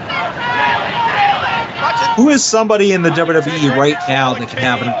 Who is somebody in the WWE right now that can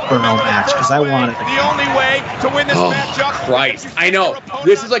have an Inferno match? Because I want it. The only way to win this matchup. Christ. I know.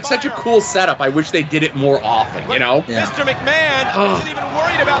 This is like such a cool setup. I wish they did it more often, you know? Yeah. Mr. McMahon isn't even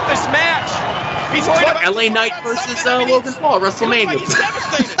worried about this match. He's worried about LA Knight versus Logan Paul, WrestleMania.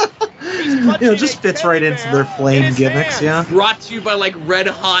 You know, just fits right into their flame gimmicks, yeah. Brought to you by like Red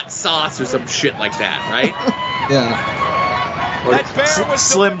Hot Sauce or some shit like that, right? Yeah. Or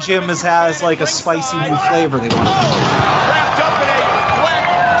Slim Jim has like a spicy new flavor they want. Wrapped up in a black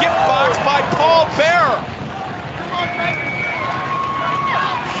gift box by Paul Bearer.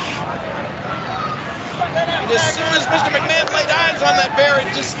 And as soon as Mr. McMahon laid eyes on that bear, it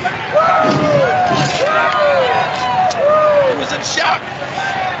just... He was in shock.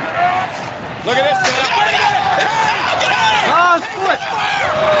 Look at this now. Ah, his foot!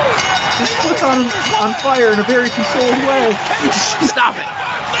 His foot's on fire in a very controlled way. Stop it!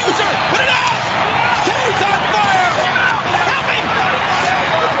 Loser! Put it out! Kane's on fire! Help me!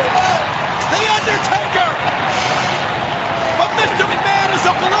 The Undertaker! But Mr. McMahon is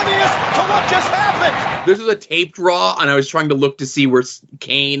oblivious to what just happened! This is a taped Raw, and I was trying to look to see where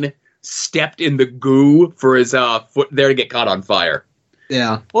Kane stepped in the goo for his foot there to get caught on fire.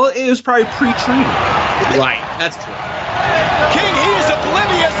 Yeah. Well, it was probably pre-treated. Right, that's true. King, he is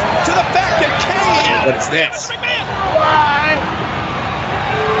oblivious to the fact that Kane... What is this? Why?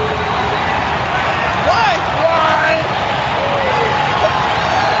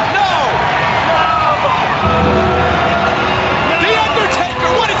 No! The Undertaker,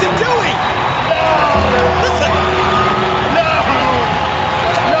 what is he doing? Listen!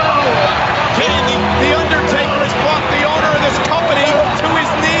 Kane, the Undertaker has brought the owner of this company to his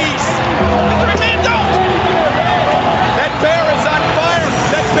knees. Mr. McMahon, don't! That bear is on fire.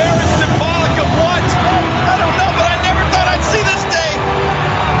 That bear is symbolic of what? I don't know, but I never thought I'd see this day.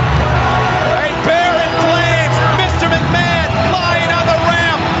 A bear in flames. Mr. McMahon lying on the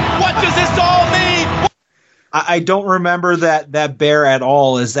ramp. What does this all mean? I don't remember that bear at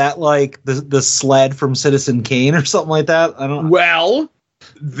all. Is that like the sled from Citizen Kane or something like that? I don't. Well,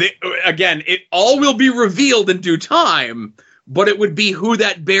 again, it all will be revealed in due time. But it would be who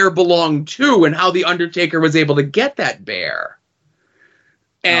that bear belonged to and how the Undertaker was able to get that bear.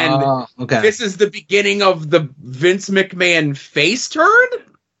 And This is the beginning of the Vince McMahon face turn?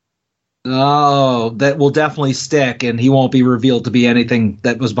 Oh, that will definitely stick, and he won't be revealed to be anything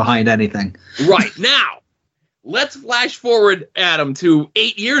that was behind anything. Right. Now, let's flash forward, Adam, to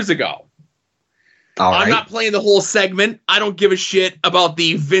 8 years ago. I'm not playing the whole segment. I don't give a shit about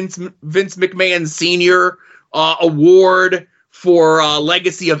the Vince McMahon Sr. award for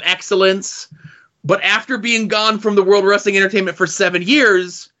Legacy of Excellence. But after being gone from the World Wrestling Entertainment for 7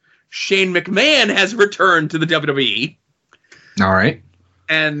 years, Shane McMahon has returned to the WWE. All right.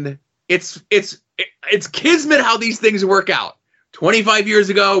 And it's kismet how these things work out. 25 years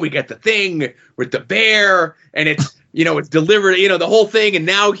ago, we get the thing with the bear, and it's, it's delivered, the whole thing, and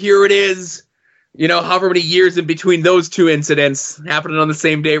now here it is, however many years in between those two incidents happening on the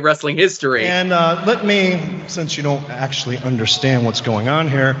same day, wrestling history. And let me, since you don't actually understand what's going on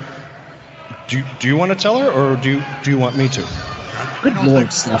here, do you want to tell her, or do you want me to? Good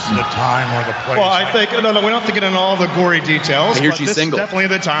Lord, Stephanie. The time or the place. Well, I think, no, we don't have to get into all the gory details. I hear but she's this single. is definitely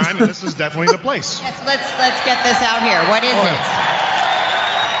the time, and this is definitely the place. Yes, let's get this out here. What is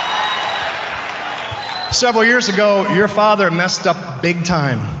it? Several years ago, your father messed up big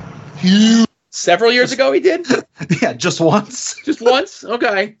time. Several years ago he did? Yeah, just once. Just once?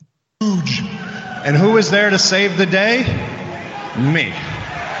 Okay. Huge. And who was there to save the day? Me.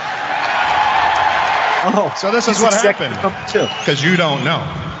 Oh, so this is what happened, because you don't know.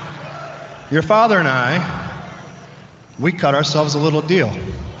 Your father and I, we cut ourselves a little deal.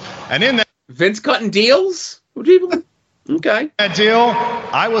 And in that... Vince cutting deals? Okay. That deal,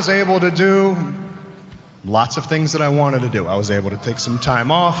 I was able to do lots of things that I wanted to do. I was able to take some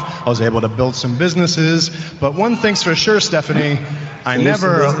time off. I was able to build some businesses. But one thing's for sure, Stephanie, I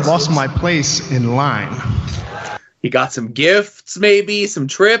never lost my place in line. You got some gifts, maybe, some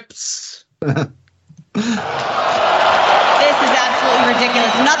trips. This is absolutely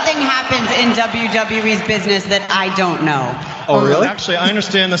ridiculous. Nothing happens in WWE's business that I don't know. Oh, really? Actually, I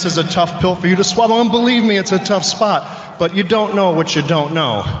understand this is a tough pill for you to swallow, and believe me, it's a tough spot. But you don't know what you don't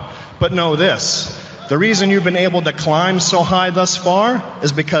know. But know this. The reason you've been able to climb so high thus far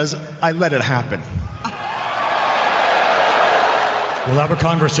is because I let it happen. We'll have a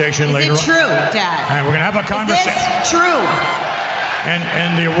conversation later. Is it true, Dad? And we're going to have a conversation. Is this true?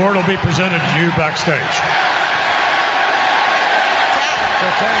 And the award will be presented to you backstage.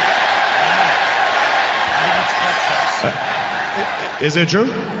 Is it true?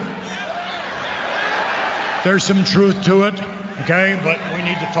 There's some truth to it, okay? But we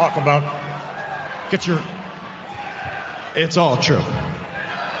need to talk about... It's all true.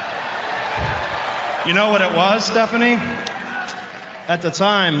 You know what it was, Stephanie? At the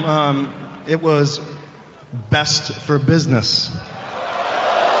time, it was best for business.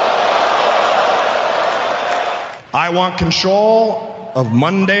 I want control of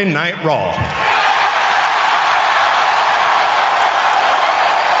Monday Night Raw.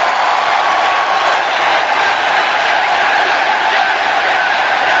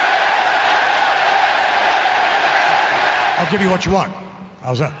 I'll give you what you want.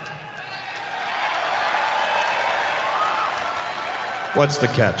 How's that? What's the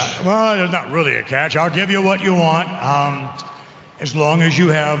catch? Well, there's not really a catch. I'll give you what you want, as long as you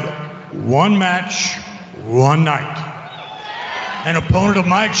have one match, one night. An opponent of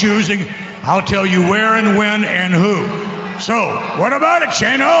my choosing, I'll tell you where and when and who. So, what about it,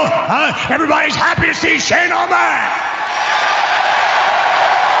 Shane-O? Huh? Everybody's happy to see Shane-O back.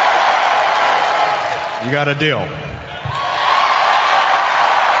 You got a deal.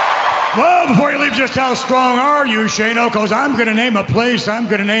 Well, before you leave, just how strong are you, Shane-O? Because I'm going to name a place, I'm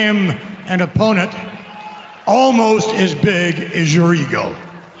going to name an opponent almost as big as your ego.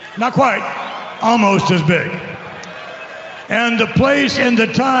 Not quite, almost as big. And the place and the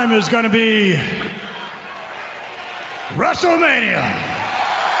time is going to be WrestleMania.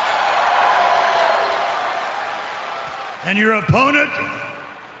 And your opponent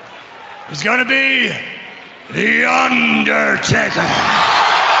is going to be The Undertaker.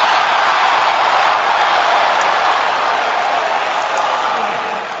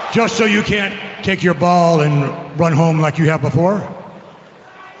 Just so you can't take your ball and run home like you have before,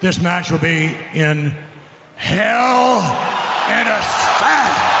 this match will be in Hell in a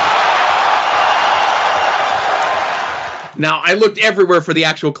Cell. Now, I looked everywhere for the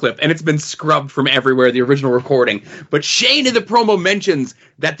actual clip, and it's been scrubbed from everywhere, the original recording. But Shane in the promo mentions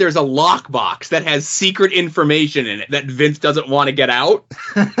that there's a lockbox that has secret information in it that Vince doesn't want to get out.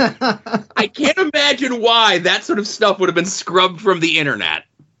 I can't imagine why that sort of stuff would have been scrubbed from the internet.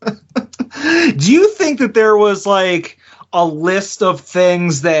 Do you think that there was like a list of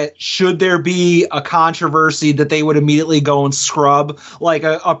things that, should there be a controversy, that they would immediately go and scrub, like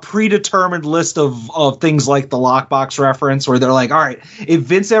a predetermined list of things like the lockbox reference, where they're like, all right, if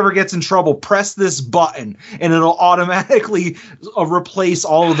Vince ever gets in trouble, press this button and it'll automatically replace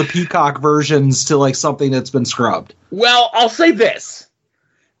all of the Peacock versions to like something that's been scrubbed? Well, I'll say this.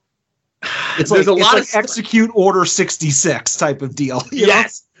 It's like, execute order 66 type of deal.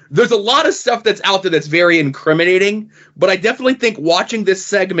 Yes. there's a lot of stuff that's out there that's very incriminating, but I definitely think watching this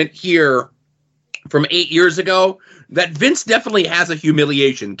segment here from 8 years ago, that Vince definitely has a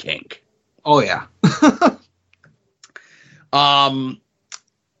humiliation kink. Oh, yeah.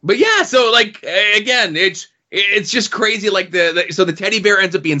 But yeah, so like, again, it's just crazy. Like so the teddy bear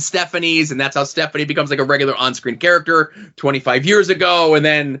ends up being Stephanie's, and that's how Stephanie becomes like a regular on-screen character 25 years ago. And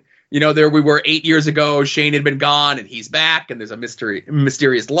then, there we were 8 years ago, Shane had been gone and he's back, and there's a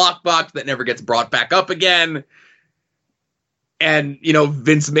mysterious lockbox that never gets brought back up again. And,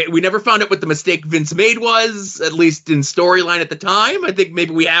 we never found out what the mistake Vince made was, at least in storyline at the time. I think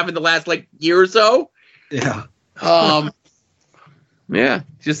maybe we have in the last like year or so. Yeah. Yeah,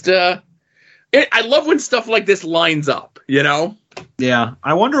 just I love when stuff like this lines up, Yeah,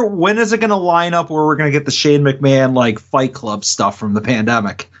 I wonder when is it going to line up where we're going to get the Shane McMahon like Fight Club stuff from the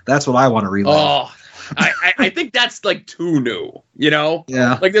pandemic. That's what I want to relive. Oh, I think that's like too new,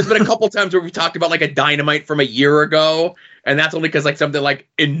 Yeah. Like there's been a couple times where we talked about like a Dynamite from a year ago, and that's only because like something like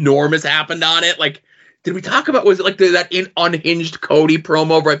enormous happened on it. Like, did we talk about, was it like that unhinged Cody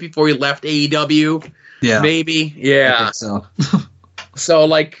promo right before he left AEW? Yeah, maybe. Yeah, I think so. So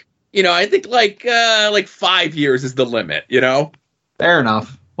like, I think like 5 years is the limit, Fair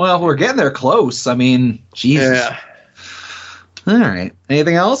enough. Well, we're getting there close. I mean, Jesus. Yeah. All right.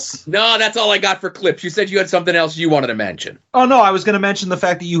 Anything else? No, that's all I got for clips. You said you had something else you wanted to mention. Oh, no, I was going to mention the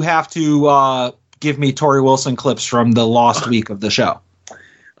fact that you have to give me Tori Wilson clips from the lost week of the show.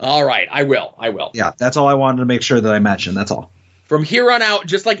 All right, I will. Yeah, that's all I wanted to make sure that I mentioned. That's all. From here on out,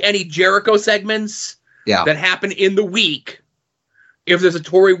 just like any Jericho segments that happen in the week, if there's a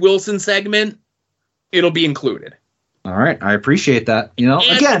Tori Wilson segment, it'll be included. All right, I appreciate that. And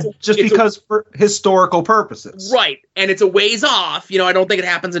again, because for historical purposes. Right, and it's a ways off. I don't think it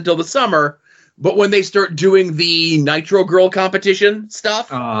happens until the summer. But when they start doing the Nitro Girl competition stuff.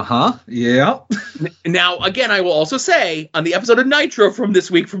 Yeah. Now, again, I will also say, on the episode of Nitro from this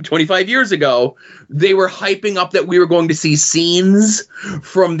week from 25 years ago, they were hyping up that we were going to see scenes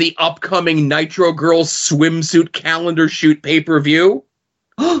from the upcoming Nitro Girl swimsuit calendar shoot pay-per-view.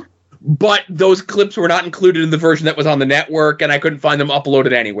 But those clips were not included in the version that was on the network, and I couldn't find them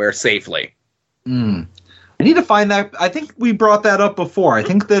uploaded anywhere safely. I need to find that. I think we brought that up before. I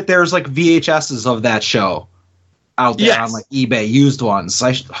think that there's like VHSs of that show out there on like eBay, used ones.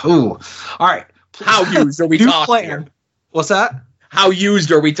 All right. How used are we talking? Here? What's that? How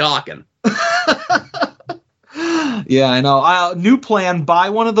used are we talking? Yeah, I know. New plan: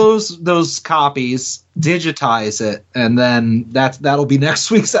 buy one of those copies, digitize it, and then that'll be next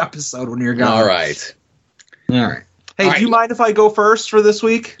week's episode when you're gone. All right. Hey, do you mind if I go first for this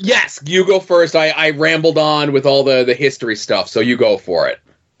week? Yes, you go first. I rambled on with all the history stuff, so you go for it.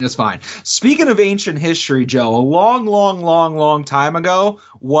 It's fine. Speaking of ancient history, Joe, a long time ago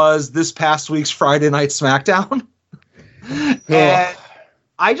was this past week's Friday Night SmackDown. And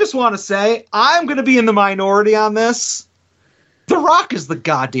I just want to say, I'm going to be in the minority on this. The Rock is the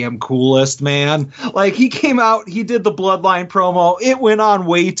goddamn coolest, man. Like, he came out, he did the Bloodline promo. It went on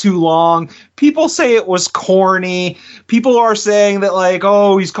way too long. People say it was corny. People are saying that, like,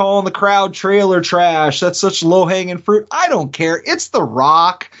 oh, he's calling the crowd trailer trash. That's such low-hanging fruit. I don't care. It's The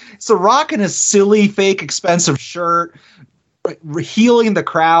Rock. It's The Rock in his silly, fake, expensive shirt, healing the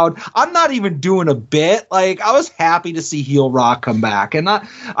crowd. I'm not even doing a bit. Like, I was happy to see heel Rock come back. And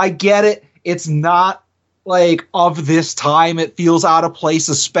I get it. It's not like of this time. It feels out of place,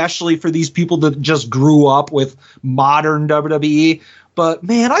 especially for these people that just grew up with modern WWE. But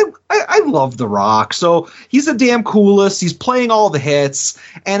man, I love The Rock. So he's the damn coolest. He's playing all the hits.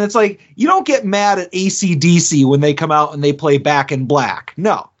 And it's like, you don't get mad at AC/DC when they come out and they play Back in Black.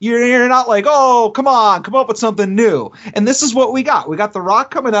 No, you're not like, oh, come on, come up with something new. And this is what we got. We got The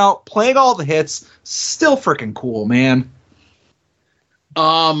Rock coming out, playing all the hits. Still freaking cool, man.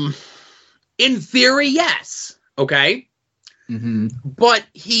 In theory, yes. Okay. Mm-hmm. But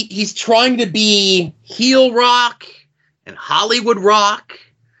he's trying to be heel Rock and Hollywood Rock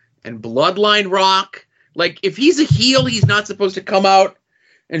and Bloodline Rock. Like, if he's a heel, he's not supposed to come out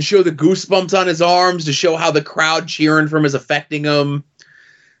and show the goosebumps on his arms to show how the crowd cheering for him is affecting him.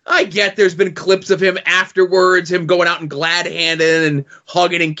 I get there's been clips of him afterwards, him going out and glad-handed and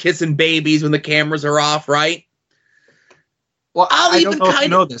hugging and kissing babies when the cameras are off, right? Well, I don't know if you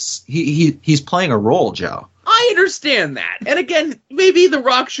know this. He's playing a role, Joe. I understand that. And again, maybe The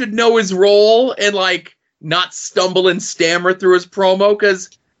Rock should know his role and, like, not stumble and stammer through his promo, because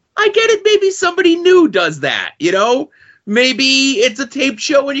I get it. Maybe somebody new does that, you know? Maybe it's a tape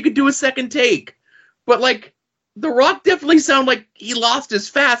show and you could do a second take. But, like, The Rock definitely sounded like he lost his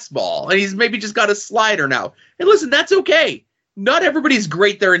fastball and he's maybe just got a slider now. And listen, that's okay. not everybody's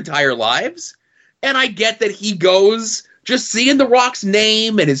great their entire lives. And I get that he goes just seeing The Rock's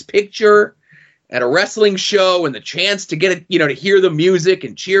name and his picture at a wrestling show and the chance to get to hear the music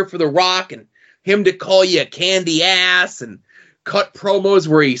and cheer for The Rock and him to call you a candy ass and cut promos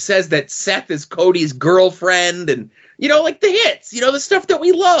where he says that Seth is Cody's girlfriend and, like the hits, the stuff that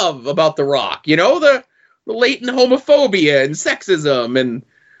we love about The Rock, the latent homophobia and sexism and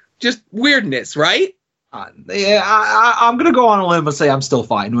just weirdness, right? I'm going to go on a limb and say I'm still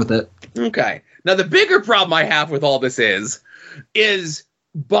fine with it. Okay. Now, the bigger problem I have with all this is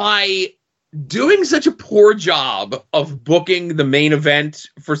by doing such a poor job of booking the main event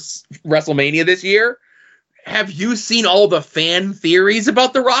for WrestleMania this year, have you seen all the fan theories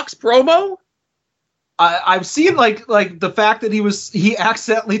about The Rock's promo? I've seen like the fact that he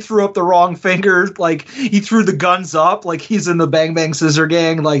accidentally threw up the wrong finger, like he threw the guns up, like he's in the Bang Bang Scissor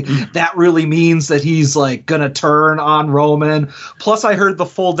Gang, like that really means that he's like gonna turn on Roman. Plus, I heard the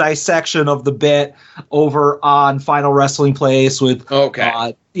full dissection of the bit over on Final Wrestling Place with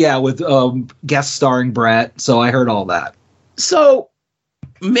guest starring Brett. So I heard all that. So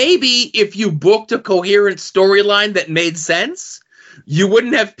maybe if you booked a coherent storyline that made sense, you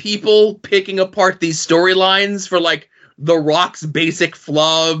wouldn't have people picking apart these storylines for like The Rock's basic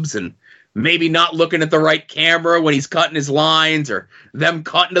flubs and maybe not looking at the right camera when he's cutting his lines, or them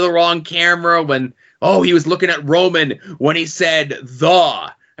cutting to the wrong camera when, he was looking at Roman when he said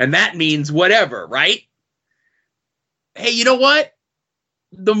the, and that means whatever, right? Hey, you know what?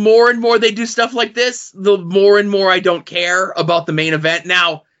 The more and more they do stuff like this, the more and more I don't care about the main event.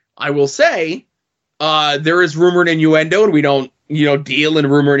 Now, I will say, there is rumor and innuendo, and we don't, deal in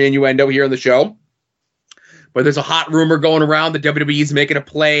rumor and innuendo here on the show. But there's a hot rumor going around that WWE's making a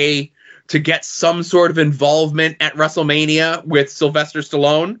play to get some sort of involvement at WrestleMania with Sylvester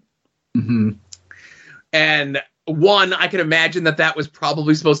Stallone. Mm-hmm. And I can imagine that was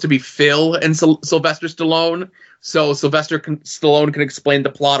probably supposed to be Phil and Sylvester Stallone. So Sylvester Stallone can explain the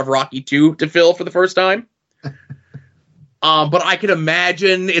plot of Rocky 2 to Phil for the first time. But I can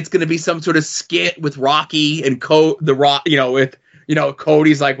imagine it's going to be some sort of skit with Rocky and The Rock,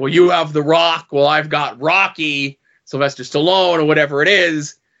 Cody's like, well, you have The Rock. Well, I've got Rocky, Sylvester Stallone, or whatever it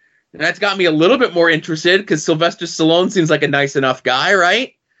is. And that's got me a little bit more interested because Sylvester Stallone seems like a nice enough guy,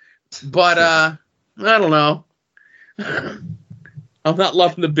 right? But, I don't know. I'm not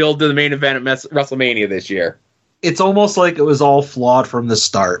loving the build to the main event at WrestleMania this year. It's almost like it was all flawed from the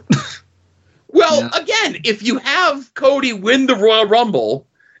start. Well, again, if you have Cody win the Royal Rumble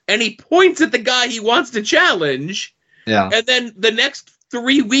and he points at the guy he wants to challenge, and then the next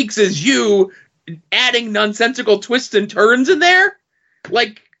 3 weeks is you adding nonsensical twists and turns in there,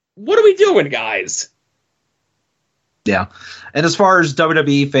 like, what are we doing, guys? Yeah. And as far as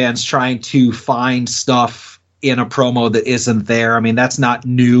WWE fans trying to find stuff in a promo that isn't there, I mean, that's not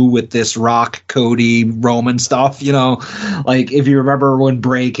new with this Rock, Cody, Roman stuff, like if you remember when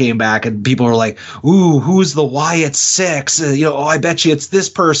Bray came back and people were like, ooh, who's the Wyatt Six? I bet you it's this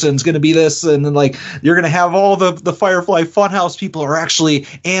person's going to be this. And then like, you're going to have all the Firefly Funhouse people are actually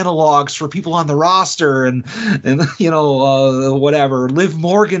analogs for people on the roster and whatever. Liv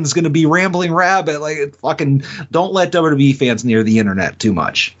Morgan's going to be Rambling Rabbit. Like, fucking don't let WWE fans near the internet too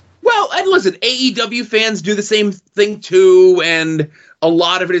much. Well, and listen, AEW fans do the same thing too, and a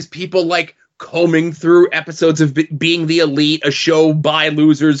lot of it is people like combing through episodes of Being the Elite, a show by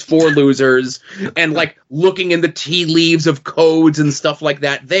losers for losers, and like looking in the tea leaves of codes and stuff like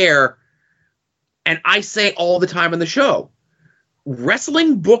that there. And I say all the time on the show,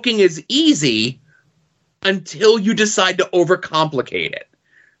 wrestling booking is easy until you decide to overcomplicate it.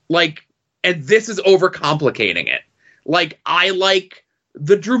 Like, and this is overcomplicating it. Like, I like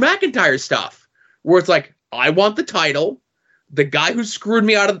the Drew McIntyre stuff, where it's like, I want the title. The guy who screwed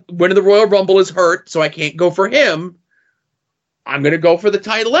me out of winning the Royal Rumble is hurt, so I can't go for him. I'm going to go for the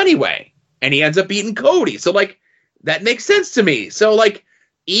title anyway. And he ends up beating Cody. So, like, that makes sense to me. So, like,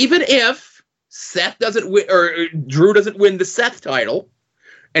 even if Seth doesn't win, or Drew doesn't win the Seth title,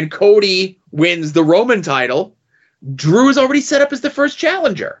 and Cody wins the Roman title, Drew is already set up as the first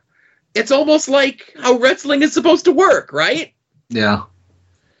challenger. It's almost like how wrestling is supposed to work, right? Yeah.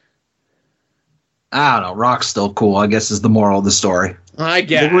 I don't know. Rock's still cool, I guess, is the moral of the story. I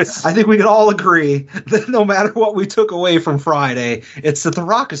guess. I think we can all agree that no matter what we took away from Friday, it's that The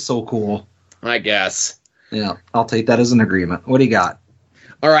Rock is so cool. I guess. Yeah, I'll take that as an agreement. What do you got?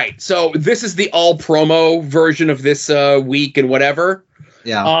 All right, so this is the all-promo version of this week and whatever.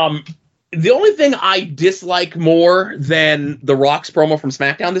 Yeah. The only thing I dislike more than The Rock's promo from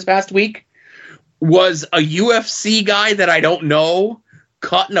SmackDown this past week was a UFC guy that I don't know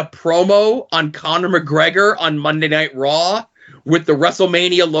cutting a promo on Conor McGregor on Monday Night Raw with the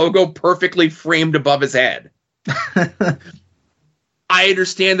WrestleMania logo perfectly framed above his head. I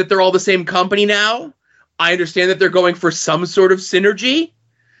understand that they're all the same company now. I understand that they're going for some sort of synergy,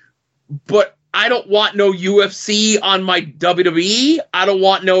 but I don't want no UFC on my WWE. I don't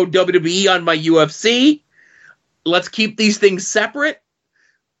want no WWE on my UFC. Let's keep these things separate.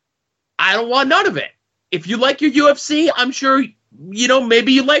 I don't want none of it. If you like your UFC, I'm sure,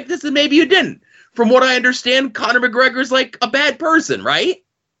 maybe you like this and maybe you didn't. From what I understand, Conor McGregor's like a bad person, right?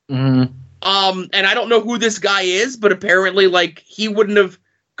 Mm-hmm. And I don't know who this guy is, but apparently, like, he wouldn't have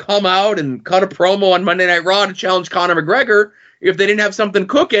come out and cut a promo on Monday Night Raw to challenge Conor McGregor if they didn't have something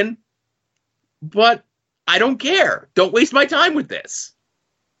cooking. But I don't care. Don't waste my time with this.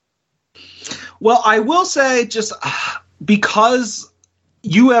 Well, I will say, just because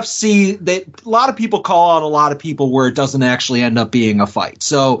UFC, a lot of people call out a lot of people where it doesn't actually end up being a fight.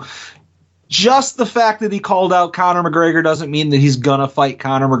 So just the fact that he called out Conor McGregor doesn't mean that he's going to fight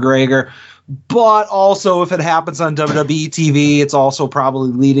Conor McGregor. But also, if it happens on WWE TV, it's also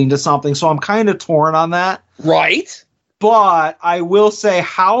probably leading to something. So I'm kind of torn on that. Right. But I will say,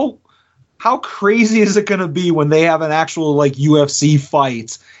 how crazy is it going to be when they have an actual like UFC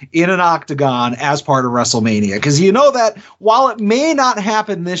fight in an octagon as part of WrestleMania? Because you know that while it may not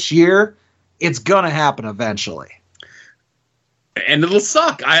happen this year, it's going to happen eventually. And it'll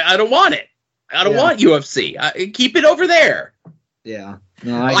suck. I don't want it. I don't want UFC. Keep it over there. Yeah.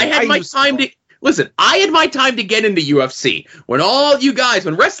 No, I had my time to listen. I had my time to get into UFC when all you guys,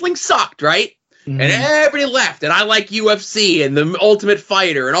 when wrestling sucked, right? Mm-hmm. And everybody left, and I like UFC and the Ultimate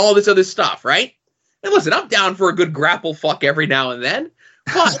Fighter and all this other stuff, right? And listen, I'm down for a good grapple fuck every now and then,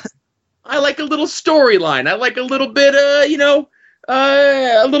 but I like a little storyline. I like a little bit, a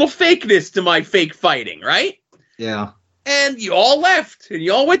little fakeness to my fake fighting, right? Yeah. And you all left, and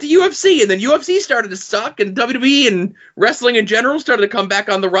you all went to UFC, and then UFC started to suck, and WWE and wrestling in general started to come back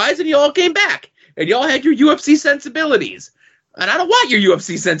on the rise, and you all came back, and you all had your UFC sensibilities. And I don't want your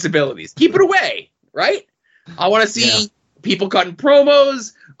UFC sensibilities. Keep it away, right? I want to see people cutting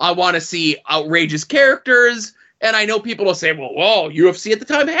promos. I want to see outrageous characters, and I know people will say, well, UFC at the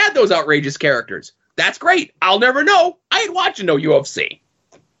time had those outrageous characters. That's great. I'll never know. I ain't watching no UFC.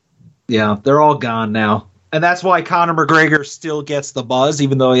 Yeah, they're all gone now. And that's why Conor McGregor still gets the buzz,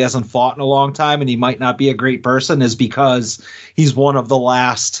 even though he hasn't fought in a long time and he might not be a great person, is because he's one of the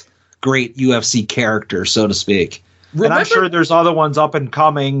last great UFC characters, so to speak. And I'm sure there's other ones up and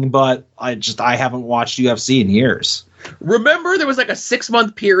coming, but I haven't watched UFC in years. Remember there was like a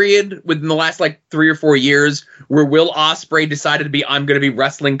 6-month period within the last like 3 or 4 years where Will Ospreay decided I'm going to be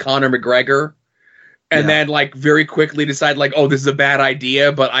wrestling Conor McGregor. And then like very quickly decided like, oh, this is a bad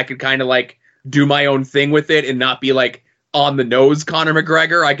idea, but I could kind of like do my own thing with it and not be like on the nose Conor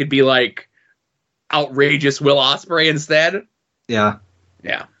McGregor. I could be like outrageous Will Ospreay instead. Yeah.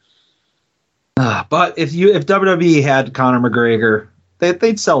 Yeah. But if WWE had Conor McGregor,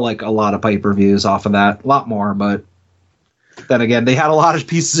 they'd sell like a lot of pay-per-views off of that, a lot more. But then again, they had a lot of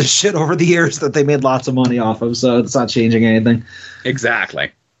pieces of shit over the years that they made lots of money off of, so it's not changing anything.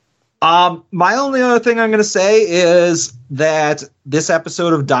 Exactly. My only other thing I'm going to say is that this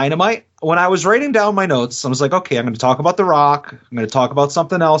episode of Dynamite, when I was writing down my notes, I was like, okay, I'm going to talk about The Rock. I'm going to talk about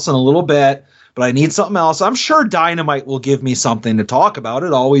something else in a little bit, but I need something else. I'm sure Dynamite will give me something to talk about.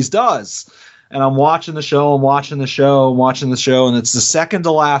 It always does. And I'm watching the show, and it's the second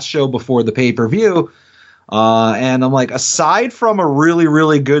to last show before the pay-per-view. And I'm like, aside from a really,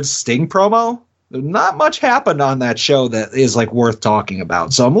 really good Sting promo, not much happened on that show that is like worth talking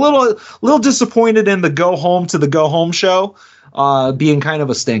about. So I'm a little disappointed in the go home show being kind of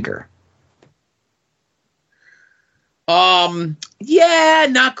a stinker. Yeah,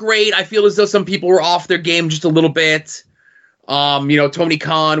 not great. I feel as though some people were off their game just a little bit. Tony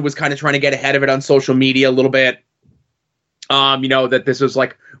Khan was kind of trying to get ahead of it on social media a little bit. That this was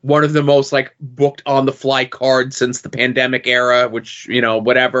like one of the most like booked on the fly cards since the pandemic era, which,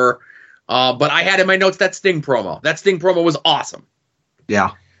 whatever. But I had in my notes that Sting promo. That Sting promo was awesome.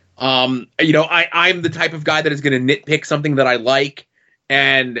 Yeah. I'm the type of guy that is going to nitpick something that I like.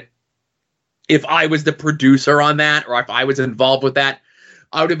 And if I was the producer on that, or if I was involved with that,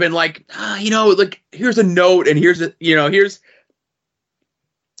 I would have been like, here's a note, and here's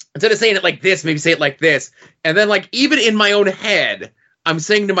instead of saying it like this, maybe say it like this. And then like, even in my own head, I'm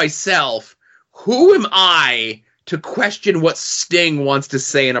saying to myself, who am I to question what Sting wants to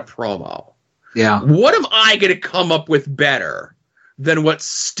say in a promo? Yeah. What am I going to come up with better than what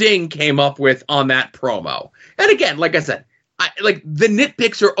Sting came up with on that promo? And again, like I said, the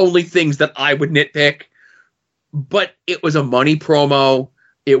nitpicks are only things that I would nitpick, but it was a money promo.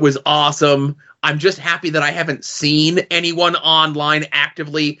 It was awesome. I'm just happy that I haven't seen anyone online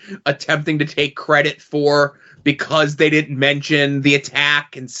actively attempting to take credit for because they didn't mention the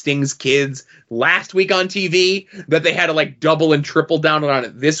attack and Sting's kids last week on TV, that they had to like double and triple down on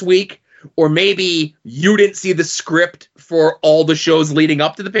it this week. Or maybe you didn't see the script for all the shows leading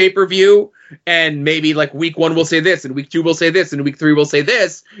up to the pay-per-view, and maybe like week 1 will say this, and week 2 will say this, and week 3 will say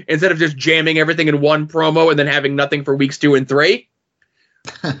this, instead of just jamming everything in one promo and then having nothing for weeks 2 and 3.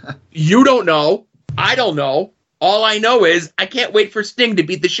 You don't know. I don't know. All I know is I can't wait for Sting to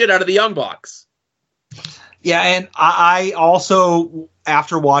beat the shit out of the Young Bucks. Yeah, and I also,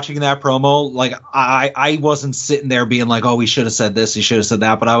 after watching that promo, like I wasn't sitting there being like, oh, we should have said this, he should have said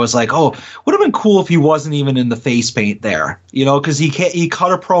that, but I was like, oh, would have been cool if he wasn't even in the face paint there, you know, because he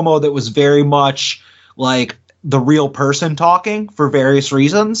cut a promo that was very much like the real person talking for various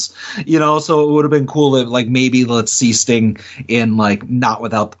reasons, you know, so it would have been cool if like maybe let's see Sting in like not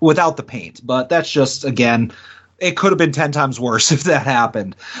without the paint, but that's just, again, it could have been 10 times worse if that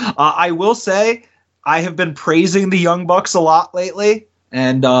happened. I will say I have been praising the Young Bucks a lot lately,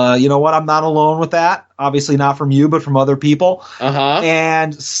 and you know what? I'm not alone with that. Obviously not from you, but from other people.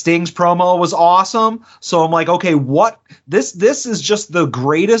 And Sting's promo was awesome. So I'm like, okay, what? This is just the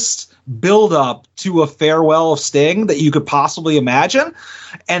greatest build-up to a farewell of Sting that you could possibly imagine.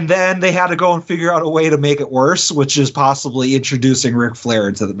 And then they had to go and figure out a way to make it worse, which is possibly introducing Ric Flair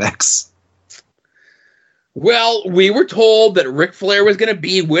into the mix. Well, we were told that Ric Flair was going to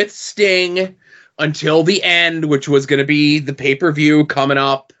be with Sting until the end, which was going to be the pay-per-view coming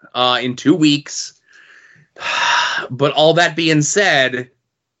up in 2 weeks. But all that being said,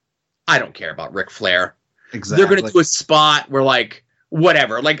 I don't care about Ric Flair. Exactly. They're going to do a spot where, like,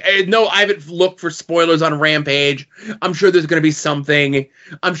 whatever. Like, no, I haven't looked for spoilers on Rampage. I'm sure there's going to be something.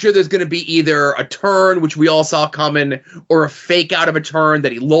 I'm sure there's going to be either a turn, which we all saw coming, or a fake out of a turn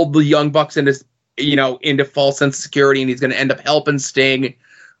that he lulled the Young Bucks into, you know, into false sense of security, and he's going to end up helping Sting.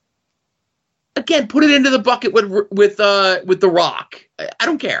 Again, put it into the bucket with The Rock. I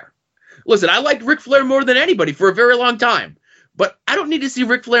don't care. Listen, I liked Ric Flair more than anybody for a very long time, but I don't need to see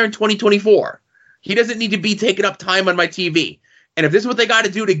Ric Flair in 2024. He doesn't need to be taking up time on my TV. And if this is what they got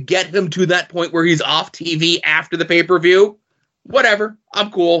to do to get him to that point where he's off TV after the pay-per-view, whatever. I'm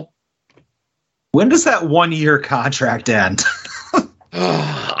cool. When does that 1-year contract end?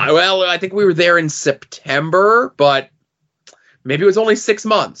 Well, I think we were there in September, but maybe it was only 6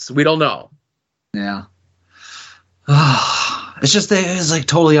 months. We don't know. Yeah. It's just, it's like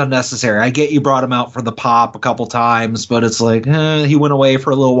totally unnecessary. I get you brought him out for the pop a couple times, but it's like, he went away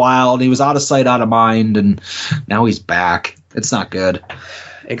for a little while and he was out of sight, out of mind, and now he's back. It's not good.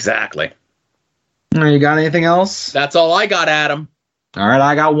 Exactly. You got anything else? That's all I got, Adam. All right,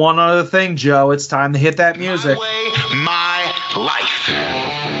 I got one other thing, Joe. It's time to hit that music. My life.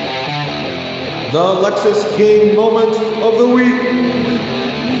 The Lexus King moment of the week.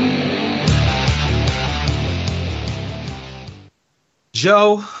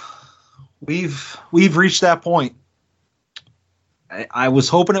 Joe, we've reached that point. I was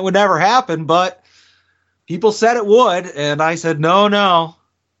hoping it would never happen, but people said it would, and I said, no, not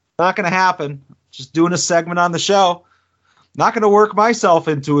going to happen. Just doing a segment on the show. Not going to work myself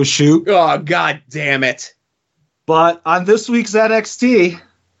into a shoot. Oh, God damn it. But on this week's NXT,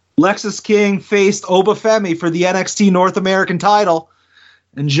 Lexus King faced Obafemi for the NXT North American title.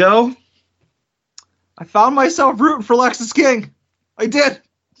 And Joe, I found myself rooting for Lexus King. I did.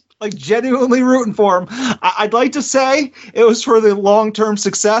 Like, genuinely rooting for him. I'd like to say it was for the long-term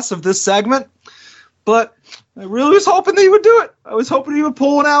success of this segment, but I really was hoping that he would do it. I was hoping he would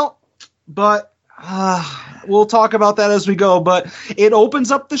pull it out, but we'll talk about that as we go. But it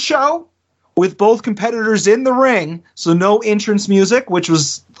opens up the show with both competitors in the ring, so no entrance music, which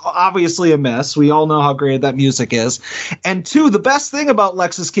was obviously a miss. We all know how great that music is. And 2, the best thing about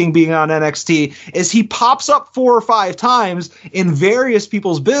Lexus King being on NXT is he pops up 4 or 5 times in various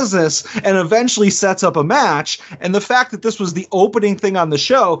people's business and eventually sets up a match. And the fact that this was the opening thing on the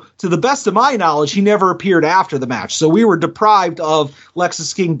show, to the best of my knowledge, he never appeared after the match. So we were deprived of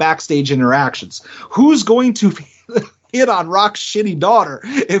Lexus King backstage interactions. Who's going to hit on Rock's shitty daughter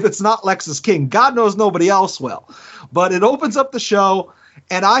if it's not Lexus King? God knows nobody else will. But it opens up the show,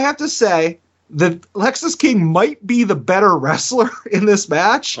 and I have to say that Lexus King might be the better wrestler in this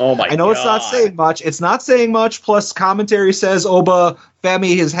match. Oh my God. I know it's not saying much. It's not saying much, plus commentary says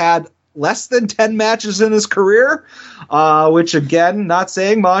Obafemi has had less than 10 matches in his career, which, again, not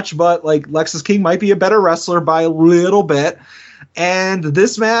saying much, but like Lexus King might be a better wrestler by a little bit. And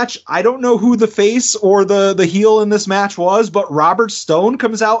this match, I don't know who the face or the heel in this match was, but Robert Stone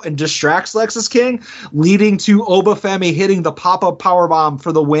comes out and distracts Lexis King, leading to Obafemi hitting the pop-up powerbomb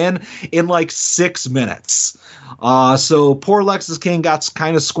for the win in like 6 minutes. So poor Lexis King got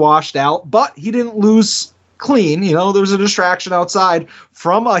kind of squashed out, but he didn't lose clean. You know, there was a distraction outside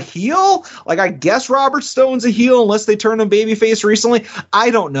from a heel. Like, I guess Robert Stone's a heel unless they turned him babyface recently.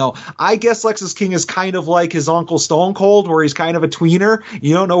 I don't know. I guess Lexis King is kind of like his uncle Stone Cold, where he's kind of a tweener.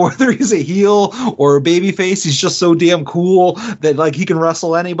 You don't know whether he's a heel or a babyface. He's just so damn cool that, like, he can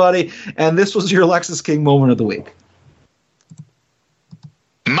wrestle anybody. And this was your Lexis King moment of the week.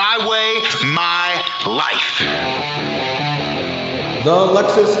 My way, my life. The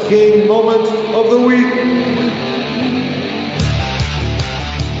Lexis King moment of the week.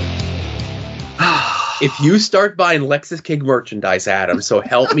 If you start buying Lexis King merchandise, Adam, so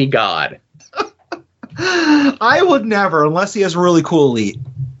help me God. I would never, unless he has a really cool elite.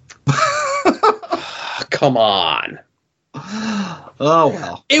 Come on. Oh,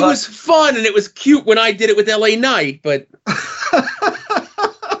 well. It was fun and it was cute when I did it with LA Knight, but...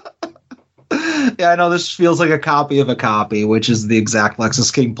 Yeah, I know this feels like a copy of a copy, which is the exact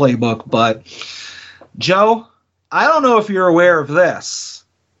Lexis King playbook. But, Joe, I don't know if you're aware of this.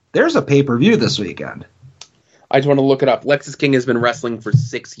 There's a pay-per-view this weekend. I just want to look it up. Lexis King has been wrestling for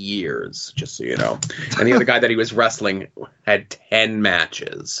 6 years, just so you know. And the other guy that he was wrestling had 10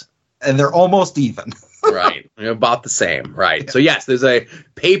 matches. And they're almost even. Right. About the same. Right. So, yes, there's a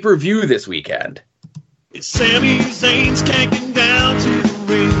pay-per-view this weekend. It's Sami Zayn's canking down to the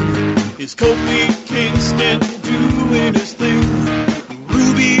ring. Is Kofi Kingston doing his thing?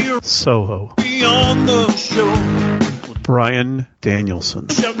 Ruby Soho. on the show. Bryan Danielson.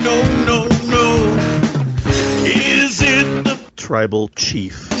 No. Is it the Tribal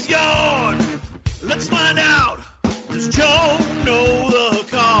Chief? yard? Let's find out. Does Joe know the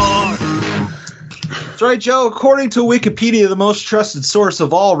card? That's right, Joe. According to Wikipedia, the most trusted source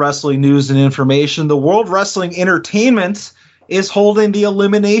of all wrestling news and information, the World Wrestling Entertainment is holding the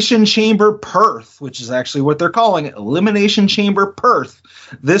Elimination Chamber Perth, which is actually what they're calling it, Elimination Chamber Perth,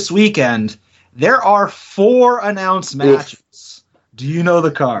 this weekend. There are 4 announced matches. Oof. Do you know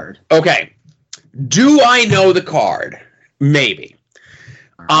the card? Okay. Do I know the card? Maybe.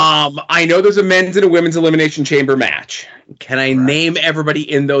 I know there's a men's and a women's Elimination Chamber match. Can I name everybody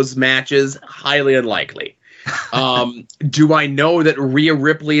in those matches? Highly unlikely. Do I know that Rhea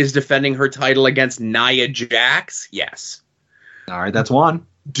Ripley is defending her title against Nia Jax? Yes. All right, that's one.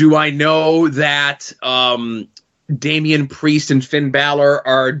 Do I know that Damian Priest and Finn Balor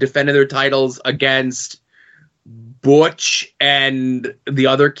are defending their titles against Butch and the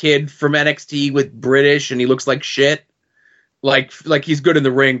other kid from NXT with British, and he looks like shit? Like he's good in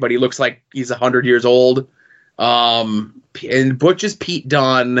the ring, but he looks like he's 100 years old. And Butch is Pete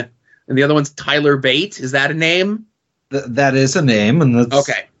Dunne, and the other one's Tyler Bate. Is that a name? That is a name, and that's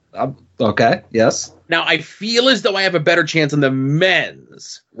okay. Okay, yes. Now, I feel as though I have a better chance in the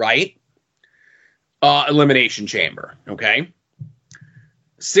men's, right? Elimination Chamber, okay?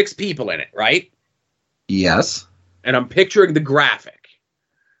 6 people in it, right? Yes. And I'm picturing the graphic.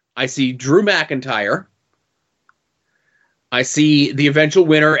 I see Drew McIntyre. I see the eventual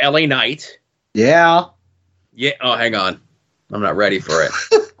winner, LA Knight. Yeah. Yeah. Oh, hang on. I'm not ready for it.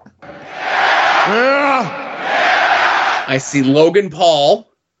 I see Logan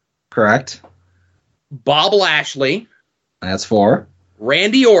Paul. Correct. Bob Lashley. That's 4.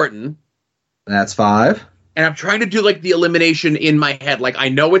 Randy Orton. That's 5. And I'm trying to do like the elimination in my head. Like, I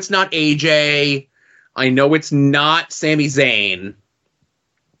know it's not AJ. I know it's not Sami Zayn.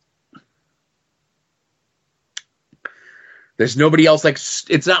 There's nobody else like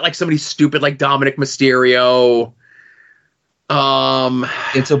it's not like somebody stupid like Dominic Mysterio.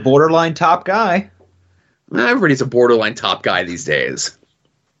 It's a borderline top guy. Everybody's a borderline top guy these days.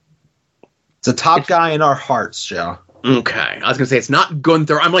 It's a top guy in our hearts, Joe. Okay. I was gonna say it's not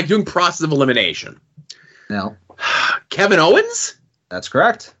Gunther. I'm like doing process of elimination. No. Kevin Owens? That's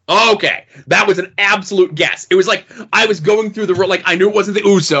correct. Okay. That was an absolute guess. It was like I was going through like I knew it wasn't the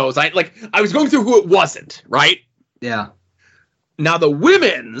Usos. I was going through who it wasn't, right? Yeah. Now, the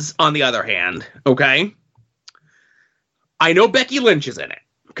women's, on the other hand, okay, I know Becky Lynch is in it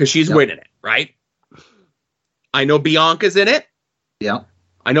because she's winning it, right? I know Bianca's in it. Yeah.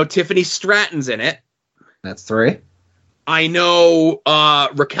 I know Tiffany Stratton's in it. That's 3. I know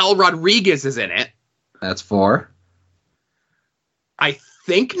Raquel Rodriguez is in it. That's 4. I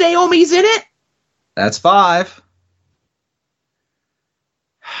think Naomi's in it. That's 5.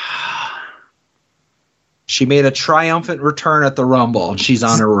 She made a triumphant return at the Rumble, and she's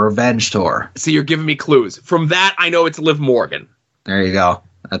on her revenge tour. So you're giving me clues. From that, I know it's Liv Morgan. There you go.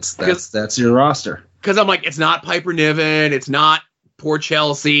 That's your roster. Because I'm like, it's not Piper Niven, it's not poor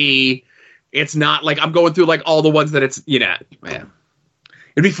Chelsea, it's not like I'm going through like all the ones that it's man.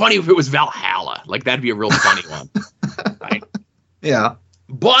 It'd be funny if it was Valhalla. Like that'd be a real funny one. Right? Yeah.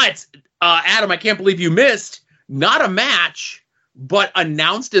 But Adam, I can't believe you missed not a match, but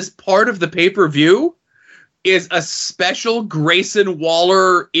announced as part of the pay-per-view is a special Grayson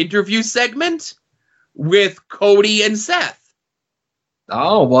Waller interview segment with Cody and Seth.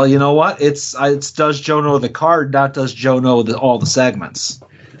 Oh, well, you know what? It's does Joe know the card, not does Joe know all the segments.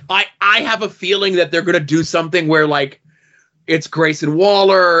 I have a feeling that they're going to do something where, like, it's Grayson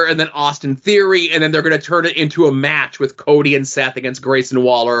Waller and then Austin Theory, and then they're going to turn it into a match with Cody and Seth against Grayson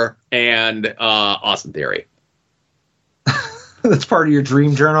Waller and Austin Theory. That's part of your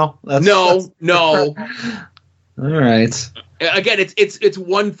dream journal? No. All right. Again, it's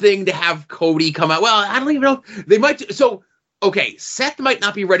one thing to have Cody come out. Well, I don't even know. They might. So, okay, Seth might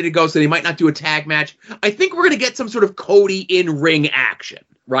not be ready to go, so they might not do a tag match. I think we're going to get some sort of Cody in-ring action,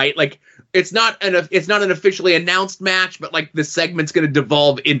 right? Like, it's not an officially announced match, but, like, the segment's going to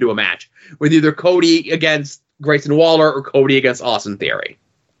devolve into a match with either Cody against Grayson Waller or Cody against Austin Theory.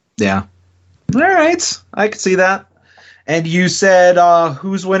 Yeah. All right. I can see that. And you said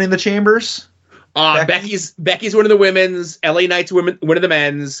who's winning the Chambers? Becky's winning the women's. LA Knight's winning the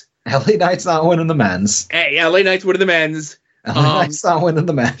men's. LA Knight's not winning the men's. Hey, LA Knight's winning the men's. LA Knight's not winning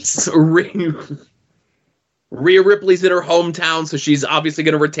the men's. Rhea Ripley's in her hometown, so she's obviously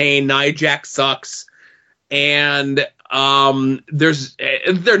going to retain. Nia Jax sucks. And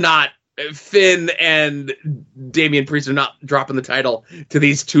they're not. Finn and Damian Priest are not dropping the title to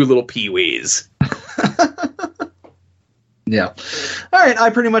these two little peewees. Yeah. All right. I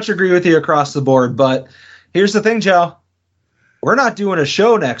pretty much agree with you across the board. But here's the thing, Joe. We're not doing a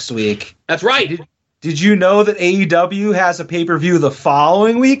show next week. That's right. Did you know that AEW has a pay-per-view the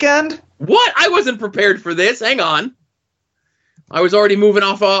following weekend? What? I wasn't prepared for this. Hang on. I was already moving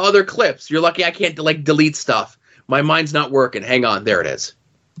off other clips. You're lucky I can't delete stuff. My mind's not working. Hang on. There it is.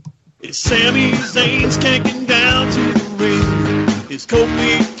 It's Sami Zayn's kicking down to the ring. It's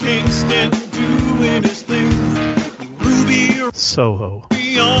Kofi Kingston doing his thing. Soho.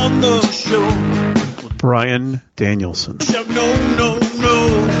 On the show. Bryan Danielson. No.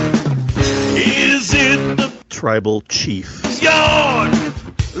 Is it the Tribal Chief? yard?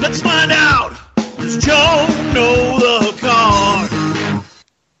 Let's find out. Does Joe know the card?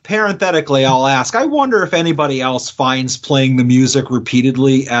 Parenthetically, I'll ask, I wonder if anybody else finds playing the music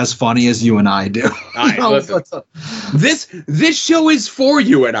repeatedly as funny as you and I do. All right, listen. This show is for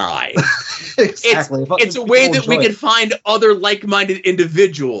you and I. Exactly. It's a way that we can find other like-minded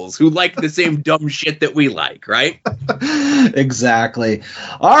individuals who like the same dumb shit that we like, right? Exactly.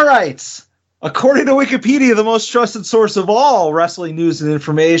 All right. According to Wikipedia, the most trusted source of all wrestling news and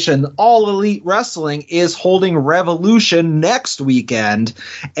information, All Elite Wrestling is holding Revolution next weekend,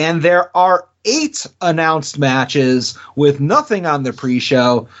 and there are 8 announced matches with nothing on the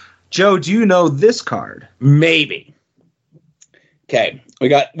pre-show. Joe, do you know this card? Maybe. Okay,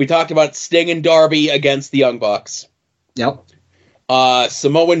 we talked about Sting and Darby against the Young Bucks. Yep.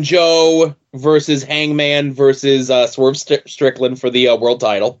 Samoan Joe versus Hangman versus Swerve Strickland for the world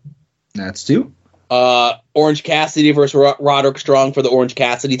title. That's 2. Orange Cassidy versus Roderick Strong for the Orange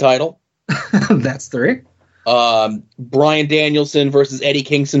Cassidy title. That's 3. Bryan Danielson versus Eddie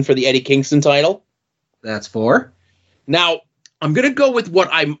Kingston for the Eddie Kingston title. That's 4. Now, I'm going to go with what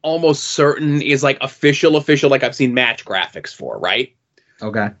I'm almost certain is like official, like I've seen match graphics for, right?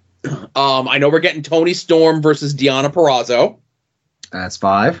 Okay. I know we're getting Toni Storm versus Deonna Purrazzo. That's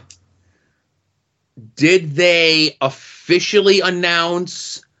 5. Did they officially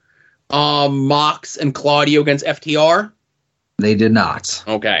announce Mox and Claudio against FTR? They did not.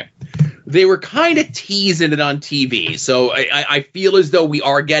 Okay. They were kind of teasing it on TV, so I feel as though we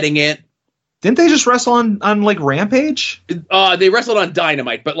are getting it. Didn't they just wrestle on like Rampage? They wrestled on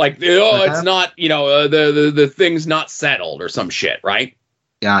Dynamite, but like, it's not, the thing's not settled or some shit, right?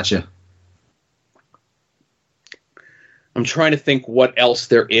 Gotcha. I'm trying to think what else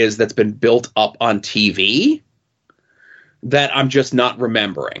there is that's been built up on TV that I'm just not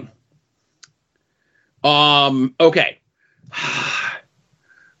remembering. Okay.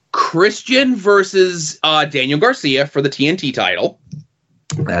 Christian versus Daniel Garcia for the TNT title.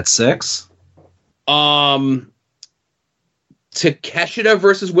 That's 6. Takeshita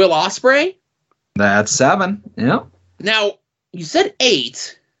versus Will Ospreay. That's 7. Yep. Now, you said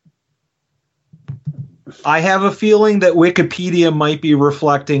 8. I have a feeling that Wikipedia might be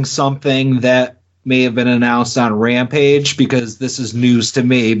reflecting something that may have been announced on Rampage because this is news to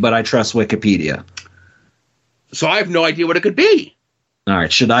me, but I trust Wikipedia. So I have no idea what it could be. All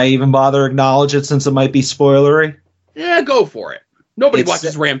right. Should I even bother acknowledge it since it might be spoilery? Yeah, go for it. Nobody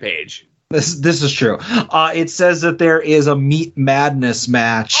watches Rampage. This is true. It says that there is a Meat Madness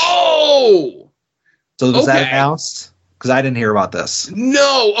match. Oh! So was that announced? Because I didn't hear about this.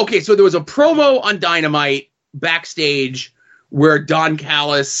 No. Okay, so there was a promo on Dynamite backstage where Don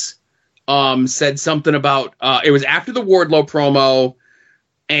Callis said something about it was after the Wardlow promo,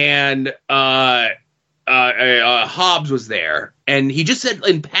 and Hobbs was there, and he just said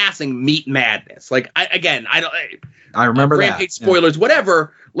in passing Meat Madness. Like I remember that. Rampage spoilers,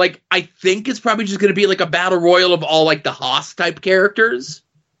 whatever. Like, I think it's probably just going to be like a battle royal of all like the Haas type characters.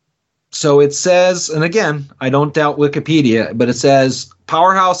 So it says, and again, I don't doubt Wikipedia, but it says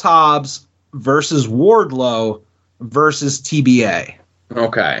Powerhouse Hobbs versus Wardlow versus TBA.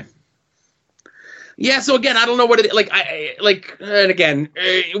 Okay. Yeah, so again, I don't know what it like. And again,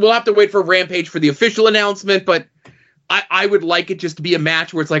 we'll have to wait for Rampage for the official announcement, but I would like it just to be a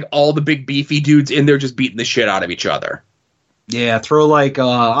match where it's like all the big beefy dudes in there just beating the shit out of each other. Yeah, throw like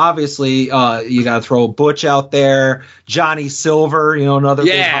obviously you got to throw Butch out there, Johnny Silver, another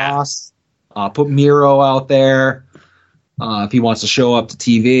big boss. Put Miro out there if he wants to show up to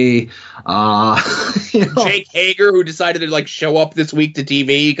TV. Jake Hager, who decided to like show up this week to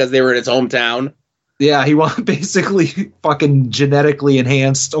TV because they were in his hometown. Yeah, he want basically fucking genetically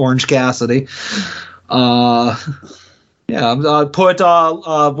enhanced Orange Cassidy. Put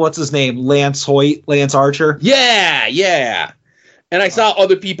what's his name? Lance Archer. Yeah. And I saw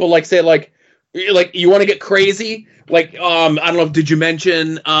other people like say like you want to get crazy? Like I don't know, did you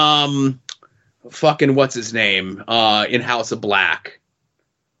mention fucking what's his name in House of Black?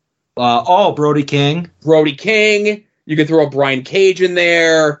 Brody King. You could throw Brian Cage in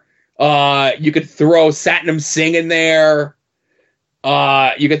there. You could throw Satnam Singh in there.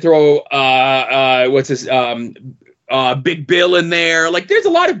 You could throw Big Bill in there. Like, there's a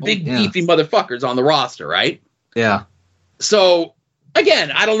lot of big beefy motherfuckers on the roster, right? Yeah. So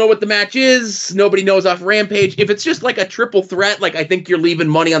again, I don't know what the match is. Nobody knows off Rampage. If it's just like a triple threat, like I think you're leaving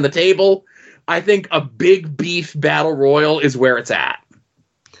money on the table. I think a big beef battle royal is where it's at.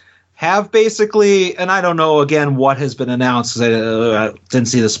 Have basically, and I don't know again what has been announced because I didn't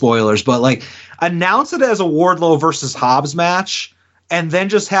see the spoilers, but like announce it as a Wardlow versus Hobbs match, and then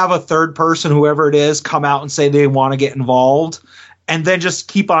just have a third person, whoever it is, come out and say they want to get involved, and then just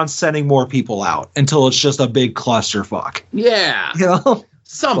keep on sending more people out until it's just a big clusterfuck. Yeah,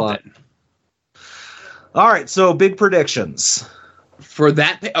 something. All right, so big predictions for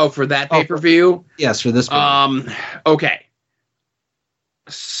that. For that pay-per-view. Yes, for this. Okay.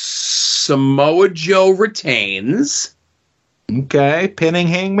 Samoa Joe retains. Okay, pinning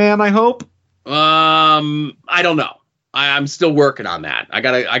Hangman, I hope. I don't know. I'm still working on that. I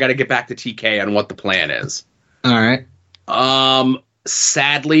gotta get back to TK on what the plan is. All right.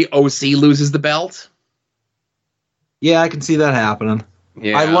 Sadly, OC loses the belt. Yeah, I can see that happening.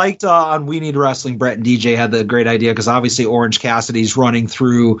 Yeah. I liked on We Need Wrestling, Brett and DJ had the great idea because obviously Orange Cassidy's running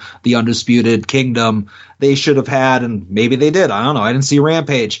through the Undisputed Kingdom. They should have had, and maybe they did, I don't know, I didn't see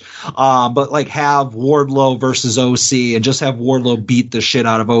Rampage, but like have Wardlow versus OC and just have Wardlow beat the shit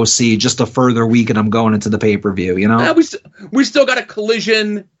out of OC just to further weaken him going into the pay-per-view, Yeah, we still got a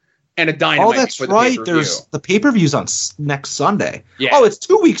Collision and a Dynamite. Oh, that's right. There's the pay-per-view's on next Sunday. Yeah. Oh, it's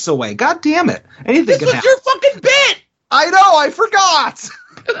 2 weeks away. God damn it. Anything can happen. Your fucking bit! I know, I forgot.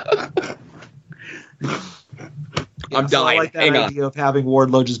 I'm dying. I like that idea of having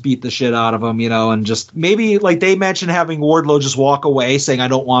Wardlow just beat the shit out of him, and just maybe like they mentioned having Wardlow just walk away saying, I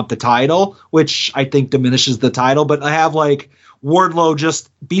don't want the title, which I think diminishes the title, but I have like Wardlow just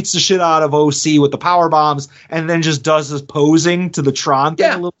beats the shit out of OC with the power bombs and then just does his posing to the Tron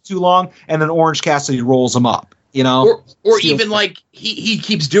thing a little too long, and then Orange Cassidy rolls him up. Or even like he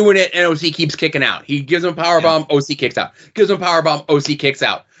keeps doing it and OC keeps kicking out. He gives him a powerbomb, OC kicks out. Gives him a powerbomb, OC kicks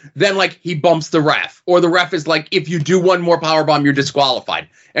out. Then like he bumps the ref, or the ref is like, if you do one more powerbomb, you're disqualified.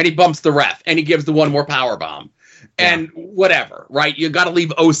 And he bumps the ref, and he gives the one more powerbomb, and whatever. Right? You got to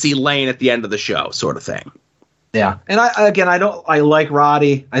leave OC laying at the end of the show, sort of thing. Yeah, and I like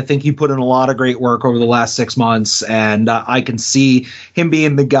Roddy. I think he put in a lot of great work over the last 6 months, and I can see him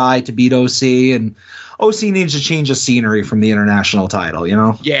being the guy to beat OC. And OC needs to change the scenery from the international title,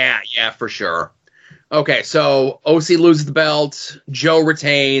 Yeah, for sure. Okay, so OC loses the belt. Joe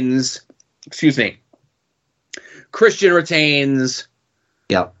retains. Excuse me. Christian retains.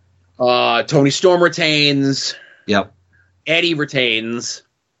 Yep. Tony Storm retains. Yep. Eddie retains.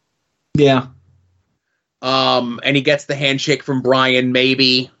 Yeah. And he gets the handshake from Brian,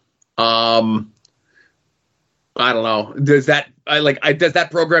 maybe. I don't know. Does that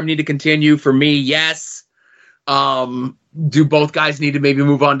program need to continue? For me, yes. Do both guys need to maybe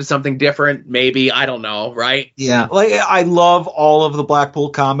move on to something different? Maybe, I don't know, right? Yeah, like I love all of the Blackpool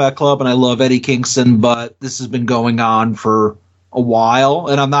Combat Club and I love Eddie Kingston, but this has been going on for a while,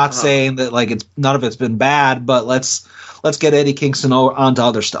 and I'm not saying that like it's none of it's been bad, but let's get Eddie Kingston onto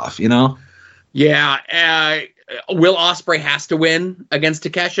other stuff, you know? Yeah, Will Ospreay has to win against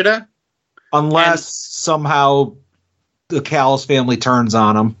Takeshita, unless somehow the Callis family turns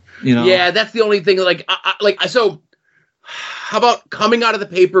on him. You know? Yeah, that's the only thing. So how about coming out of the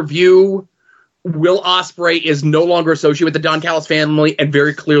pay-per-view, Will Ospreay is no longer associated with the Don Callis family and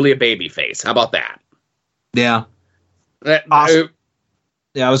very clearly a babyface. How about that? Yeah. Yeah,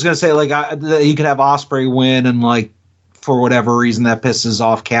 I was going to say, you could have Ospreay win and, like, for whatever reason that pisses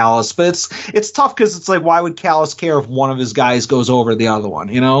off Callis. But it's tough because it's like, why would Callis care if one of his guys goes over the other one,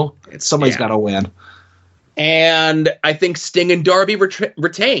 you know? Somebody's got to win. And I think Sting and Darby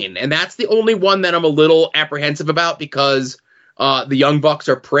retain. And that's the only one that I'm a little apprehensive about because the Young Bucks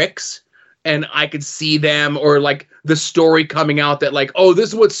are pricks. And I could see them, or like the story coming out that like, oh, this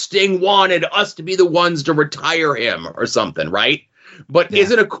is what Sting wanted, us to be the ones to retire him or something, right? But is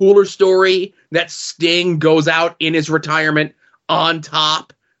it a cooler story that Sting goes out in his retirement on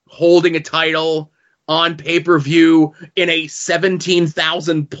top, holding a title on pay-per-view in a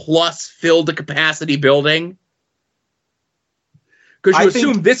 17,000 plus filled to capacity building? Because you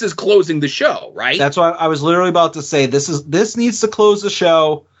assume this is closing the show, right? That's what I was literally about to say. This needs to close the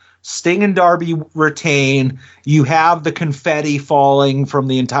show. Sting and Darby retain. You have the confetti falling from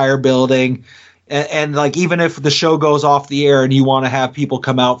the entire building. And like, even if the show goes off the air and you want to have people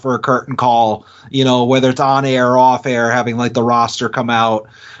come out for a curtain call, you know, whether it's on air or off air, having like the roster come out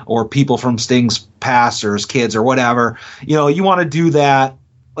or people from Sting's past or his kids or whatever, you know, you want to do that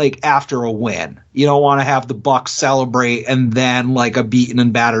like after a win. You don't want to have the Bucks celebrate and then like a beaten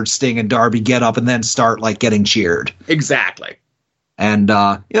and battered Sting and Darby get up and then start like getting cheered. Exactly. And,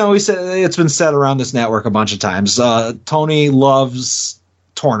 you know, we said it's been said around this network a bunch of times. Tony loves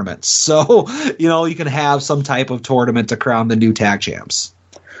tournaments. So, you know, you can have some type of tournament to crown the new tag champs.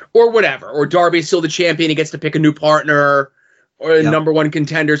 Or whatever. Or Darby's still the champion. He gets to pick a new partner or number one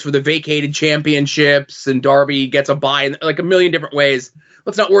contenders for the vacated championships. And Darby gets a bye in like a million different ways.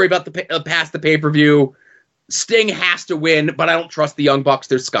 Let's not worry about the past the pay-per-view. Sting has to win, but I don't trust the Young Bucks.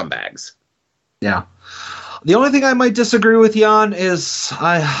 They're scumbags. Yeah. The only thing I might disagree with you on is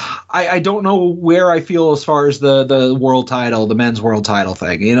I don't know where I feel as far as the world title, the men's world title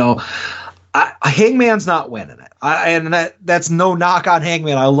thing. You know, Hangman's not winning it. And that's no knock on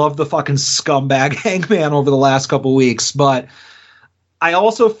Hangman. I love the fucking scumbag Hangman over the last couple weeks. But I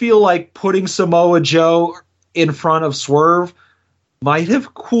also feel like putting Samoa Joe in front of Swerve might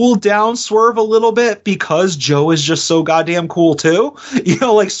have cooled down Swerve a little bit because Joe is just so goddamn cool too. You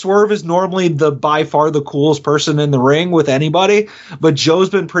know, like Swerve is normally by far the coolest person in the ring with anybody, but Joe's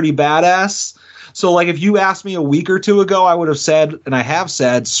been pretty badass. So like if you asked me a week or two ago, I would have said, and I have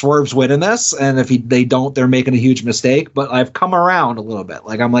said, Swerve's winning this, and if they don't, they're making a huge mistake. But I've come around a little bit.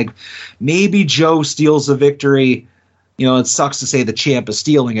 Like I'm like, maybe Joe steals the victory. You know, it sucks to say the champ is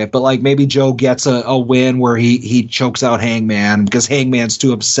stealing it, but like maybe Joe gets a win where he chokes out Hangman because Hangman's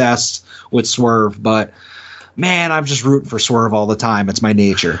too obsessed with Swerve. But man, I'm just rooting for Swerve all the time. It's my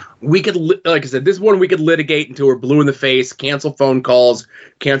nature. We could, like I said, this one we could litigate until we're blue in the face, cancel phone calls,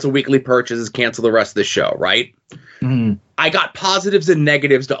 cancel weekly purchases, cancel the rest of the show, right? Mm-hmm. I got positives and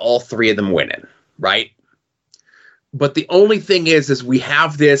negatives to all three of them winning, right? But the only thing is we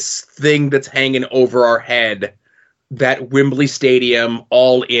have this thing that's hanging over our head that Wembley Stadium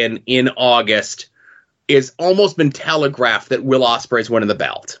All In August is almost been telegraphed that Will Ospreay's winning the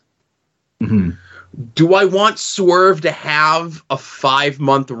belt. Mm-hmm. Do I want Swerve to have a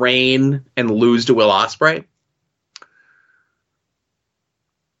 5-month reign and lose to Will Ospreay?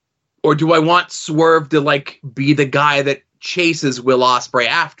 Or do I want Swerve to like be the guy that chases Will Ospreay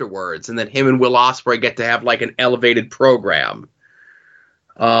afterwards and then him and Will Ospreay get to have like an elevated program?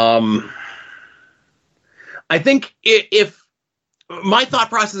 I think if my thought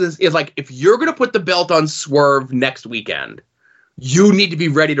process is like, if you're going to put the belt on Swerve next weekend, you need to be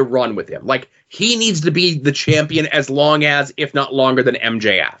ready to run with him. Like, he needs to be the champion as long as, if not longer than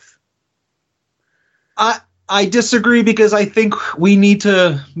MJF. I disagree because I think we need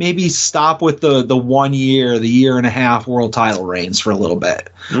to maybe stop with the 1 year, the year and a half world title reigns for a little bit.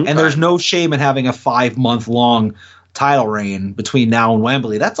 Okay. And there's no shame in having a 5-month long title reign between now and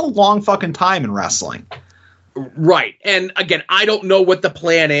Wembley. That's a long fucking time in wrestling. Right. And again, I don't know what the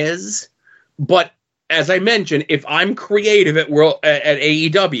plan is, but as I mentioned, if I'm creative at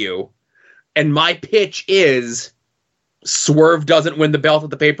AEW and my pitch is Swerve doesn't win the belt at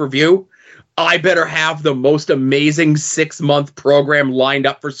the pay-per-view, I better have the most amazing 6-month program lined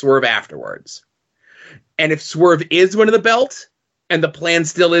up for Swerve afterwards. And if Swerve is winning the belt, and the plan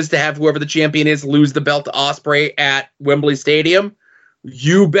still is to have whoever the champion is lose the belt to Ospreay at Wembley Stadium,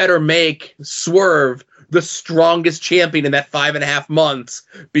 you better make Swerve the strongest champion in that 5.5 months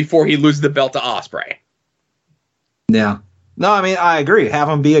before he loses the belt to Ospreay. Yeah. No, I mean, I agree. Have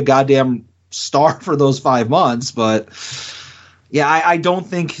him be a goddamn star for those 5 months, but yeah, I don't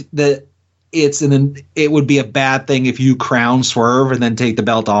think that it would be a bad thing if you crown Swerve and then take the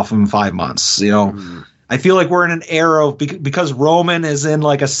belt off him in 5 months. You know, I feel like we're in an era of, because Roman is in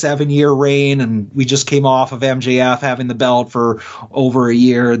like a 7-year reign, and we just came off of MJF having the belt for over a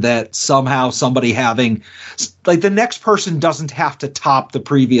year, that somehow somebody having, like, the next person doesn't have to top the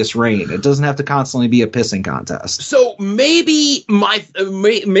previous reign. It doesn't have to constantly be a pissing contest. So maybe my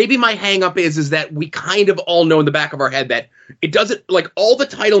hang up is that we kind of all know in the back of our head that it doesn't, like, all the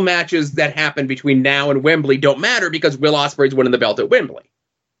title matches that happen between now and Wembley don't matter because Will Ospreay's winning the belt at Wembley.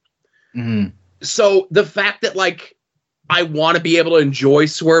 Mm-hmm. So the fact that, like, I want to be able to enjoy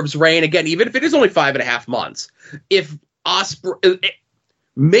Swerve's reign again, even if it is only 5.5 months, if Ospreay,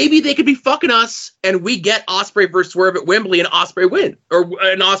 maybe they could be fucking us and we get Ospreay versus Swerve at Wembley and Ospreay win,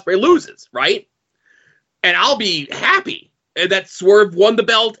 and Ospreay loses, right? And I'll be happy that Swerve won the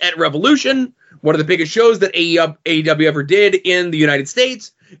belt at Revolution, one of the biggest shows that AEW ever did in the United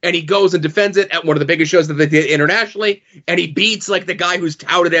States, and he goes and defends it at one of the biggest shows that they did internationally, and he beats, like, the guy who's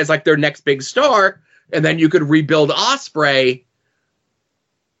touted as, like, their next big star, and then you could rebuild Ospreay.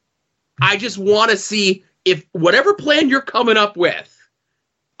 I just want to see, if whatever plan you're coming up with,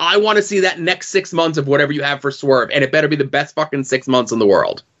 I want to see that next 6 months of whatever you have for Swerve, and it better be the best fucking 6 months in the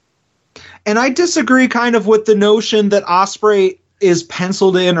world. And I disagree kind of with the notion that Ospreay is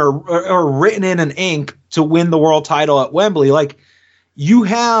penciled in or written in ink to win the world title at Wembley. Like, you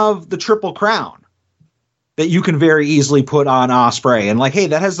have the Triple Crown that you can very easily put on Ospreay, and, like, hey,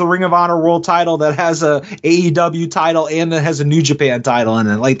 that has the Ring of Honor world title, that has a AEW title, and that has a New Japan title in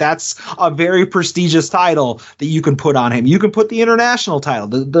it. Like, that's a very prestigious title that you can put on him. You can put the international title.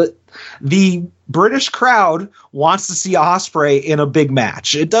 The British crowd wants to see Ospreay in a big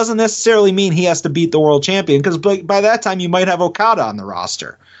match. It doesn't necessarily mean he has to beat the world champion, because by that time you might have Okada on the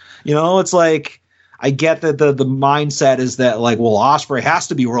roster. You know, it's like, I get that the mindset is that, like, well, Ospreay has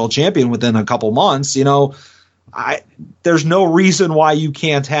to be world champion within a couple months. You know, there's no reason why you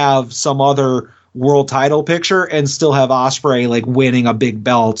can't have some other world title picture and still have Ospreay, like, winning a big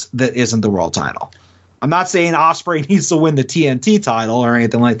belt that isn't the world title. I'm not saying Ospreay needs to win the TNT title or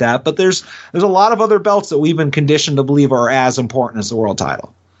anything like that, but there's a lot of other belts that we've been conditioned to believe are as important as the world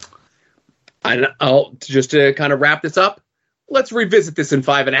title. And just to kind of wrap this up, let's revisit this in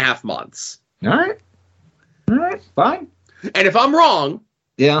 5.5 months. All right, fine. And if I'm wrong,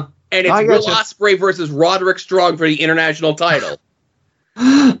 yeah, and it's Will Ospreay versus Roderick Strong for the international title.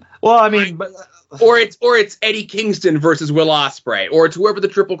 Well, I mean, or it's Eddie Kingston versus Will Ospreay, or it's whoever the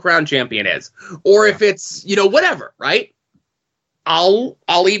Triple Crown champion is, or if it's, you know, whatever, right? I'll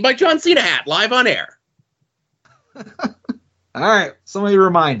eat my John Cena hat live on air. All right, somebody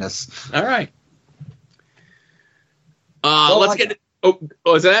remind us. All right. Let's get. Oh,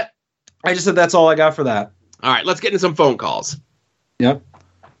 is that? I just said that's all I got for that. All right, let's get into some phone calls. Yep.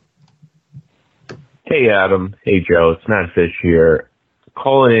 Hey, Adam. Hey, Joe. It's Matt Fish here.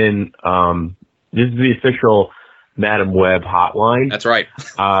 Calling in. This is the official Madam Web hotline. That's right.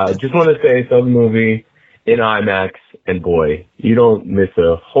 Just want to say I saw the movie in IMAX, and boy, you don't miss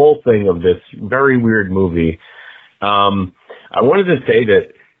a whole thing of this very weird movie. I wanted to say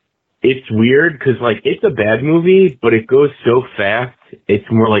that it's weird because, like, it's a bad movie, but it goes so fast, it's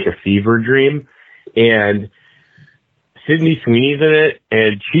more like a fever dream. And Sydney Sweeney's in it,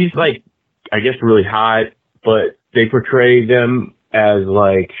 and she's, like, I guess really hot, but they portray them as,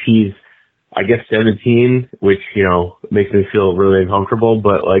 like, she's, I guess, 17, which, you know, makes me feel really uncomfortable,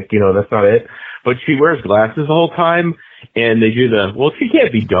 but, like, you know, that's not it. But she wears glasses the whole time, and they do well, she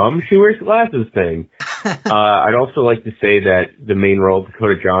can't be dumb, she wears glasses thing. I'd also like to say that the main role,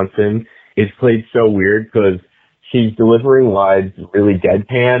 Dakota Johnson, is played so weird because she's delivering lines really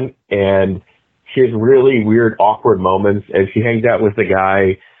deadpan, and she has really weird, awkward moments, and she hangs out with the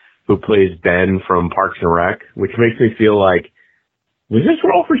guy who plays Ben from Parks and Rec, which makes me feel like, was this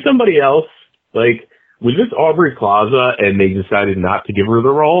role for somebody else? Like, was this Aubrey Plaza and they decided not to give her the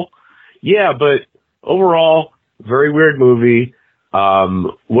role? Yeah, but overall, very weird movie.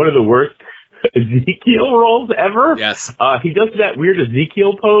 One of the worst Ezekiel roles ever. Yes. He does that weird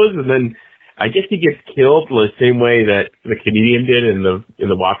Ezekiel pose, and then I guess he gets killed the same way that the Canadian did in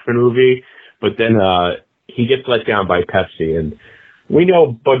the Watchmen movie. But then he gets let down by Pepsi, and we know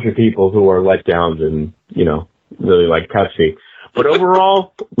a bunch of people who are let downs and, you know, really like Pepsi. But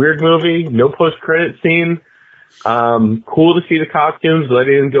overall, weird movie, no post-credit scene. Cool to see the costumes, but I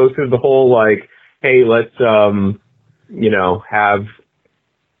didn't go through the whole, like, hey, let's, you know, have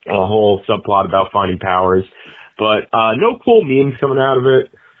a whole subplot about finding powers. But no cool memes coming out of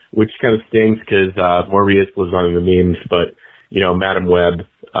it, which kind of stinks because Morbius was running the memes. But, you know, Madam Web,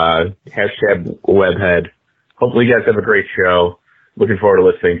 hashtag Webhead. Hopefully you guys have a great show. Looking forward to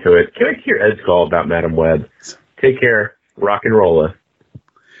listening to it. Can I hear Ed's call about Madam Web? Take care. Rock and rolla.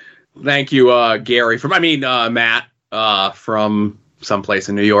 Thank you, Gary. Matt from someplace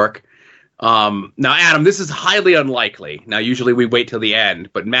in New York. Now, Adam, this is highly unlikely. Now, usually we wait till the end,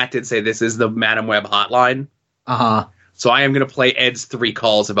 but Matt did say this is the Madam Web hotline. Uh-huh. So I am going to play Ed's 3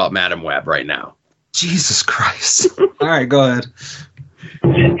 calls about Madam Web right now. Jesus Christ. All right, go ahead.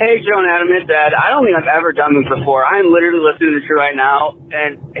 Hey, Joe and Adam, it's Ed. I don't think I've ever done this before. I'm literally listening to you right now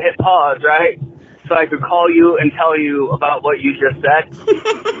and hit pause, right? So I could call you and tell you about what you just said.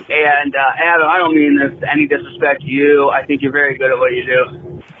 And Adam, I don't mean this any disrespect to you. I think you're very good at what you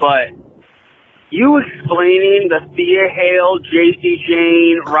do. But you explaining the Thea Hale, J.C.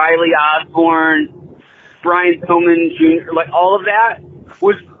 Jane, Riley Osborne, Brian Pillman Jr., like all of that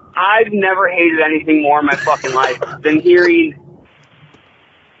was, I've never hated anything more in my fucking life than hearing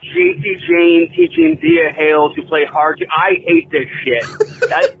J.C. Jane teaching Thea Hale to play hard. I hate this shit.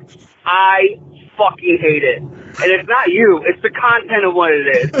 I fucking hate it. And it's not you. It's the content of what it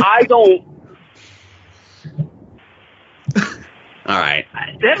is. I don't. All right.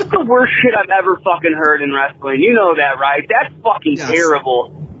 That's the worst shit I've ever fucking heard in wrestling. You know that, right? That's fucking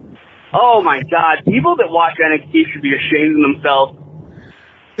terrible. Oh my God. People that watch NXT should be ashamed of themselves.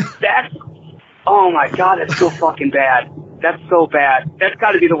 Oh my God, that's so fucking bad. That's so bad. That's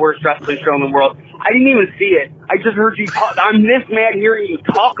got to be the worst wrestling show in the world. I didn't even see it. I just heard you talk. I'm this mad hearing you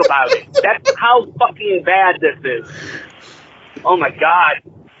talk about it. That's how fucking bad this is. Oh my God.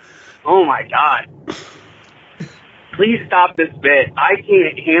 Oh my God. Please stop this bit. I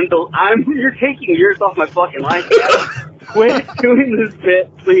can't handle. You're taking years off my fucking life. Quit doing this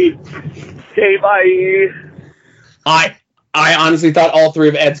bit, please. Okay, bye. I honestly thought all 3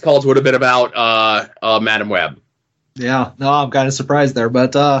 of Ed's calls would have been about Madam Web. Yeah, no, I'm kind of surprised there,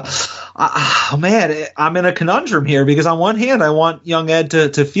 but man, I'm in a conundrum here because on one hand, I want young Ed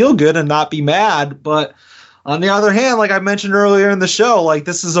to feel good and not be mad, but on the other hand, like I mentioned earlier in the show, like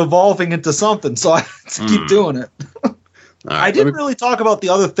this is evolving into something, so I have to keep doing it. Right, I didn't really talk about the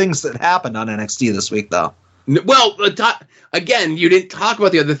other things that happened on NXT this week, though. Well, again, you didn't talk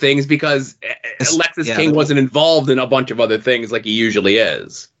about the other things because Alexis King wasn't involved in a bunch of other things like he usually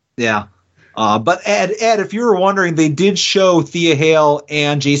is. Yeah. But Ed, if you were wondering, they did show Thea Hale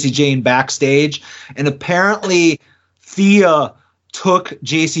and JC Jane backstage, and apparently Thea took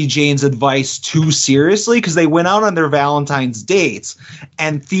JC Jane's advice too seriously because they went out on their Valentine's dates,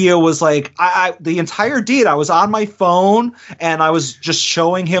 and Thea was like, I the entire date I was on my phone and I was just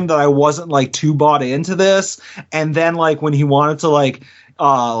showing him that I wasn't like too bought into this, and then like when he wanted to like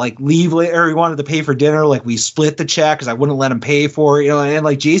leave later, he wanted to pay for dinner, like we split the check because I wouldn't let him pay for it, you know, and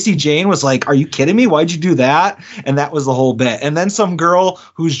like JC Jane was like, are you kidding me? Why'd you do that? And that was the whole bit. And then some girl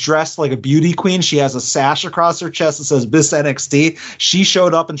who's dressed like a beauty queen, she has a sash across her chest that says Miss NXT, she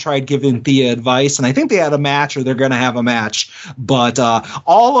showed up and tried giving Thea advice, and I think they had a match or they're gonna have a match. But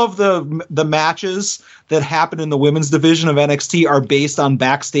all of the matches that happen in the women's division of NXT are based on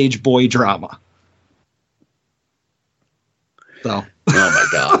Backstage Boy Drama. So. Oh my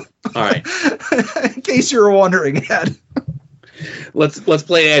God! All right. In case you were wondering, Ed. Let's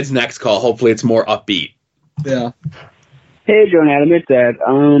play Ed's next call. Hopefully, it's more upbeat. Yeah. Hey, Joe and Adam, it's Ed.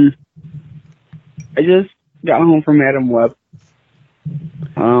 I just got home from Madam Web.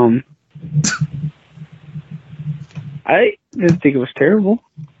 I didn't think it was terrible.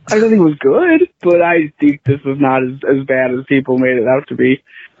 I didn't think it was good, but I think this was not as bad as people made it out to be.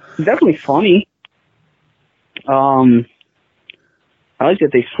 It's definitely funny. I like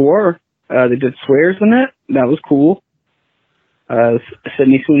that they swore. They did swears in it. That was cool.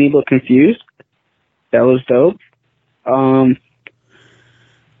 Sydney Sweeney looked confused. That was dope. I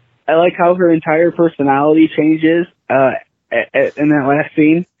like how her entire personality changes in that last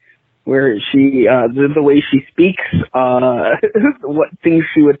scene, where she the way she speaks, what things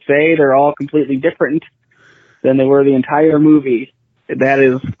she would say, they're all completely different than they were the entire movie. That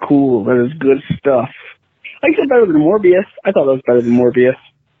is cool. That is good stuff. I think it's better than Morbius. I thought it was better than Morbius.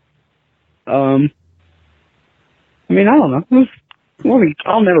 I mean, I don't know.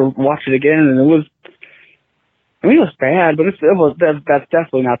 I'll never watch it again, and it was bad, but that's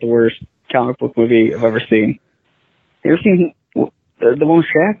definitely not the worst comic book movie I've ever seen. You ever seen The one with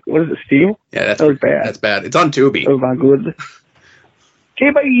Shaq? What is it, Steel? Yeah, that was bad. That's bad. It's on Tubi. That was not good.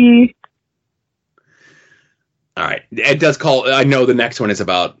 Okay, bye. All right. It does call. I know the next one is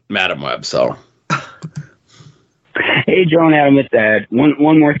about Madam Web, so. Hey, Joe and Adam, it's Ed.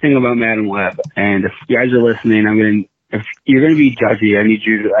 One more thing about Madam Web, and if you guys are listening, if you're gonna be judgy, I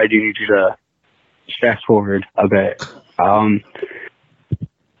do need you to fast forward a bit. I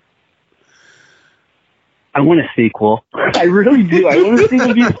want a sequel. I really do. I want to see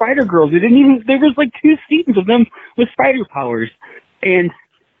them be Spider Girls. There was like 2 seasons of them with spider powers, and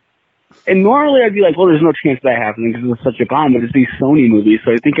normally I'd be like, well, there's no chance of that happening because it's such a bomb, but it's these Sony movies,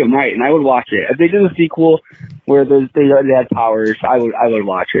 so I think it might, and I would watch it. If they did a sequel where they had powers, I would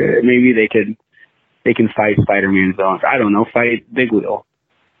watch it. Maybe they can fight Spider-Man villains. I don't know, fight Big Wheel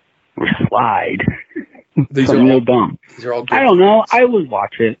or Slide. These are real all dumb. These are all good. I don't know. I would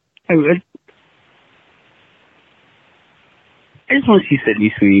watch it. I just want to see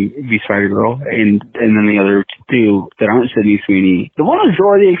Sydney Sweeney be Spider-Girl, and then the other 2 that aren't Sydney Sweeney. The one was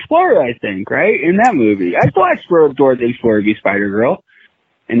Dora the Explorer, I think, right? In that movie. I'd watch Dora the Explorer be Spider-Girl,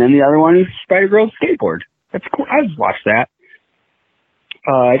 and then the other one is Spider-Girl Skateboard. That's cool. I'd watch that.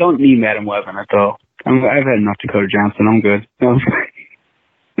 I don't need Madam Web in it, though. I've had enough Dakota Johnson. I'm good. That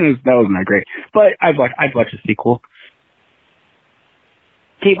wasn't that great. But I'd watch a sequel.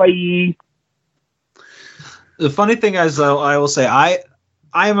 Okay, bye. The funny thing is, though, I will say I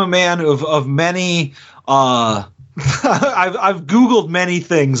am a man of many. I've Googled many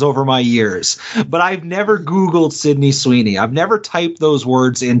things over my years, but I've never Googled Sydney Sweeney. I've never typed those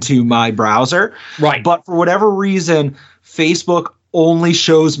words into my browser. Right. But for whatever reason, Facebook only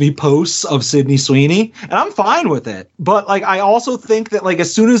shows me posts of Sydney Sweeney, and I'm fine with it. But like, I also think that like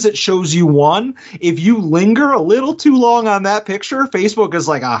as soon as it shows you one, if you linger a little too long on that picture, Facebook is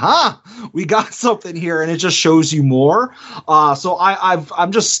like, aha, we got something here, and it just shows you more. So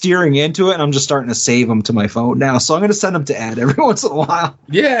I'm just steering into it, and I'm just starting to save them to my phone now. So I'm going to send them to Ed every once in a while.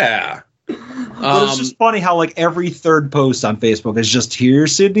 Yeah. But it's just funny how like every third post on Facebook is just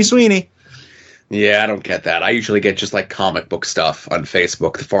here's Sydney Sweeney. Yeah, I don't get that. I usually get just like comic book stuff on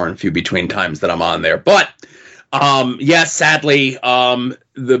Facebook, the far and few between times that I'm on there. But sadly,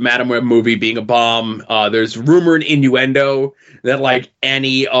 the Madam Web movie being a bomb, there's rumor and innuendo that like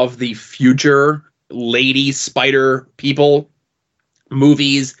any of the future Lady Spider people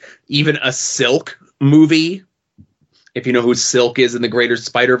movies, even a Silk movie, if you know who Silk is in the Greater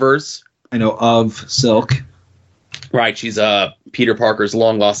Spider-Verse. I know of Silk. Right, she's Peter Parker's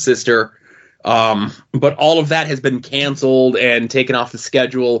long-lost sister. But all of that has been canceled and taken off the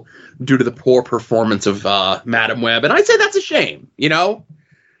schedule due to the poor performance of Madam Web, and I'd say that's a shame. I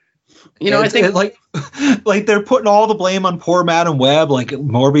think like they're putting all the blame on poor Madam Web. Like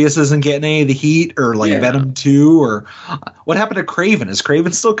Morbius isn't getting any of the heat, or like Venom 2, or what happened to Kraven? Is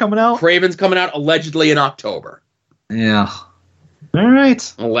Kraven still coming out? Kraven's coming out allegedly in October. Yeah. All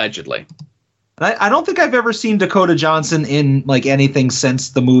right. Allegedly. I don't think I've ever seen Dakota Johnson in like anything since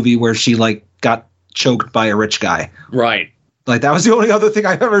the movie where she like got choked by a rich guy. Right. Like that was the only other thing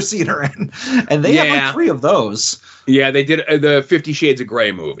I've ever seen her in. And they have like 3 of those. Yeah, they did the 50 Shades of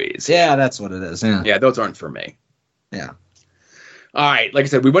Grey movies. Yeah, that's what it is. Yeah. Yeah, those aren't for me. Yeah. All right. Like I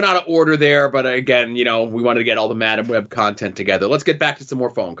said, we went out of order there, but again, we wanted to get all the Madam Web content together. Let's get back to some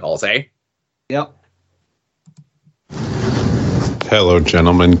more phone calls, eh? Yep. Hello,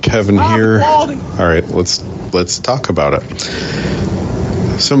 gentlemen. Kevin here. All right, let's talk about it.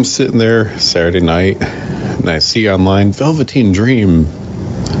 So I'm sitting there Saturday night, and I see online Velveteen Dream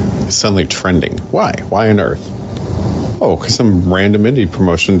is suddenly trending. Why? Why on earth? Oh, because some random indie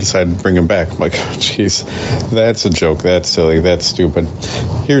promotion decided to bring him back. I'm like, jeez, that's a joke. That's silly. That's stupid.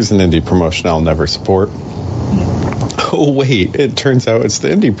 Here's an indie promotion I'll never support. Oh, wait, it turns out it's the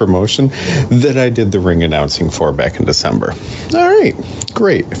indie promotion that I did the ring announcing for back in December. All right,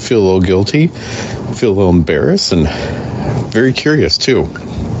 great. I feel a little guilty, feel a little embarrassed, and very curious, too.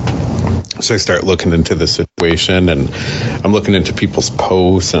 So I start looking into the situation, and I'm looking into people's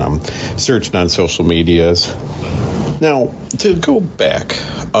posts, and I'm searching on social medias. Now, to go back,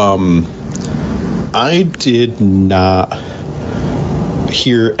 I did not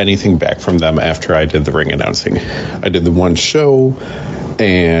hear anything back from them after I did the ring announcing. I did the one show,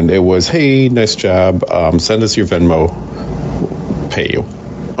 and it was, hey, nice job, send us your Venmo, pay you.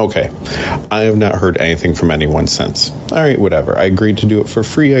 Okay. I have not heard anything from anyone since. All right, whatever. I agreed to do it for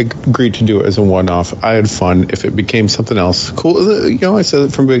free. I agreed to do it as a one-off. I had fun. If it became something else, cool. I said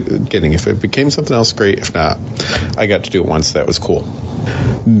it from the beginning. If it became something else, great. If not, I got to do it once. That was cool.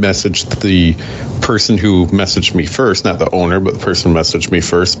 Messaged the person who messaged me first, not the owner, but the person who messaged me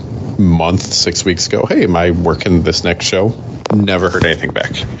first 6 weeks ago. Hey, am I working this next show? Never heard anything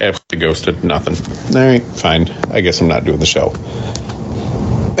back. Absolutely ghosted. Nothing. All right, fine. I guess I'm not doing the show.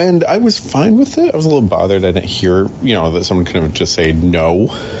 And I was fine with it. I was a little bothered I didn't hear, that someone could just say no.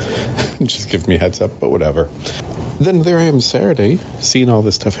 Just give me a heads up, but whatever. Then there I am Saturday, seeing all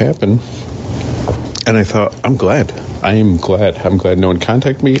this stuff happen. And I thought, I'm glad. I am glad. I'm glad no one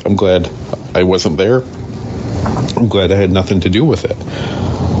contacted me. I'm glad I wasn't there. I'm glad I had nothing to do with it.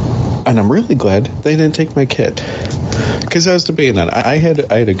 And I'm really glad they didn't take my kid. Because I was debating on it. I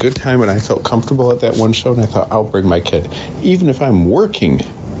had a good time and I felt comfortable at that one show, and I thought, I'll bring my kid. Even if I'm working,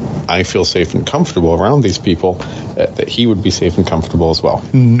 I feel safe and comfortable around these people, that he would be safe and comfortable as well.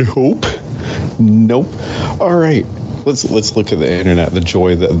 Nope. All right. Let's look at the internet, the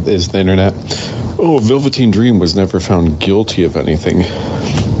joy that is the internet. Oh, Velveteen Dream was never found guilty of anything.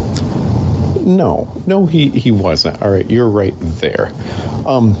 No, he wasn't. All right, you're right there.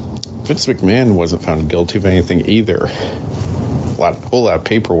 Vince McMahon wasn't found guilty of anything either. A whole lot of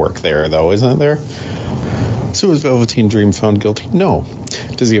paperwork there, though, isn't there? So was Velveteen Dream found guilty? No.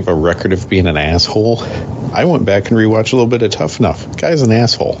 Does he have a record of being an asshole? I went back and rewatched a little bit of Tough Enough. Guy's an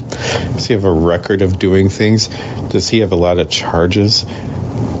asshole. Does he have a record of doing things? Does he have a lot of charges?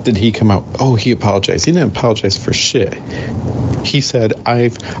 Did he come out? Oh, he apologized. He didn't apologize for shit. He said,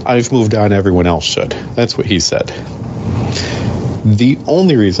 I've moved on, everyone else should. That's what he said. The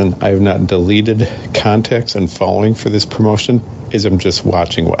only reason I have not deleted contacts and following for this promotion is I'm just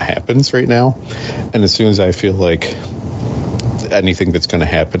watching what happens right now. And as soon as I feel like anything that's going to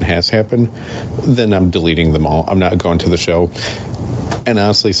happen has happened, then I'm deleting them all. I'm not going to the show. And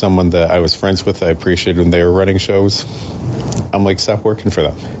honestly, someone that I was friends with, I appreciated when they were running shows. I'm like, stop working for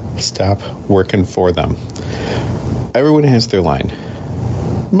them. Stop working for them. Everyone has their line.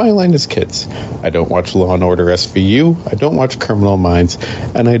 My line is kids. I don't watch Law & Order SVU. I don't watch Criminal Minds.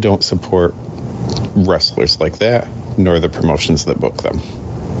 And I don't support wrestlers like that, nor the promotions that book them.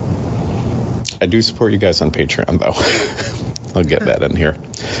 I do support you guys on Patreon, though. I'll get that in here.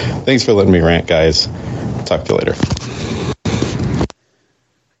 Thanks for letting me rant, guys. Talk to you later.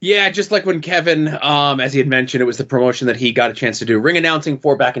 Yeah, just like when Kevin, as he had mentioned, it was the promotion that he got a chance to do ring announcing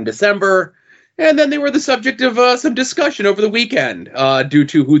for back in December. And then they were the subject of some discussion over the weekend due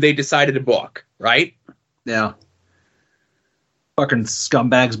to who they decided to book, right? Yeah. Fucking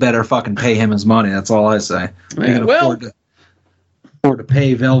scumbags better fucking pay him his money. That's all I say. They can afford to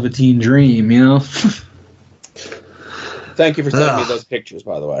pay Velveteen Dream, Thank you for sending me those pictures,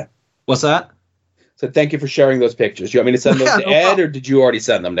 by the way. What's that? So thank you for sharing those pictures. Do you want me to send those to Ed, or did you already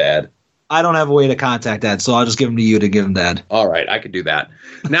send them to Ed? I don't have a way to contact Ed, so I'll just give them to you to give them to Ed. All right, I could do that.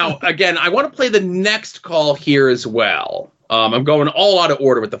 Now, again, I want to play the next call here as well. I'm going all out of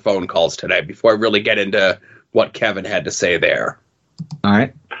order with the phone calls today before I really get into what Kevin had to say there. All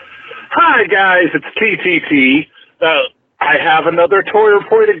right. Hi, guys. It's TTT. I have another toy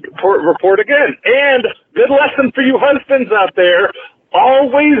report again. And good lesson for you husbands out there.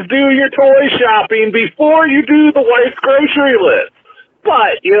 Always do your toy shopping before you do the wife's grocery list.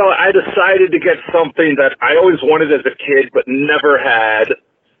 But, I decided to get something that I always wanted as a kid but never had.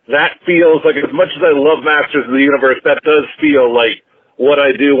 That feels like, as much as I love Masters of the Universe, that does feel like what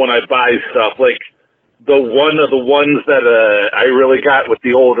I do when I buy stuff. Like one of the ones that I really got with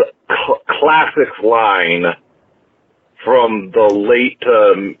the old classics line from the late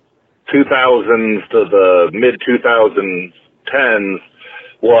 2000s to the mid-2010s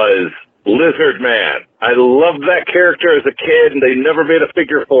was Lizard Man. I loved that character as a kid, and they never made a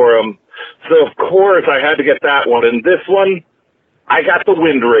figure for him. So, of course, I had to get that one. And this one, I got the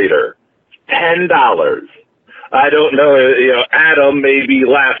Wind Raider. $10. I don't know, Adam may be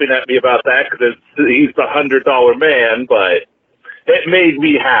laughing at me about that because he's the $100 man, but it made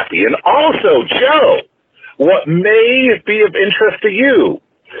me happy. And also, Joe, what may be of interest to you,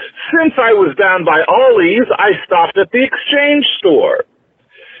 since I was down by Ollie's, I stopped at the Exchange store.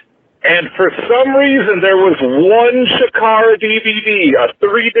 And for some reason, there was one Shakara DVD, a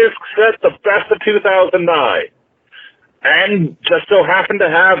 3-disc set, the best of 2009. And just so happened to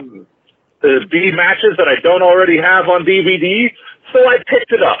have the B matches that I don't already have on DVD, so I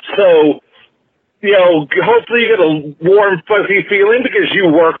picked it up. So, hopefully you get a warm, fuzzy feeling because you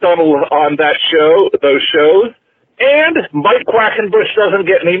worked on that show, those shows. And Mike Quackenbush doesn't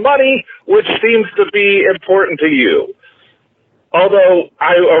get any money, which seems to be important to you. Although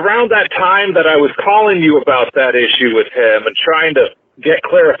around that time that I was calling you about that issue with him and trying to get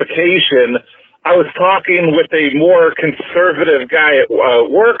clarification, I was talking with a more conservative guy at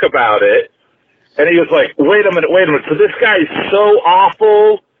work about it, and he was like, wait a minute. So this guy's so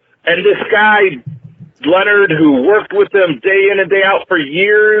awful, and this guy, Leonard, who worked with them day in and day out for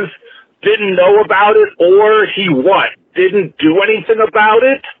years, didn't know about it, or he what? didn't do anything about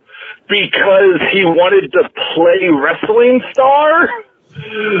it because he wanted to play wrestling star?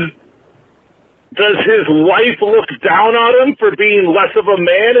 Does his wife look down on him for being less of a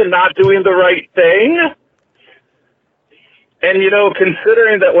man and not doing the right thing? And,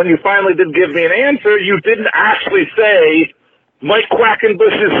 considering that when you finally did give me an answer, you didn't actually say, Mike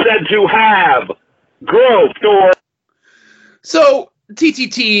Quackenbush is said to have growth or... So,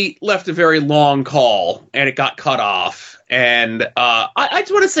 TTT left a very long call, and it got cut off. And I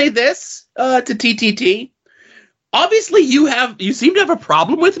just want to say this to TTT. Obviously, you seem to have a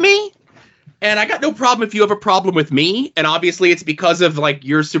problem with me. And I got no problem if you have a problem with me. And obviously, it's because of,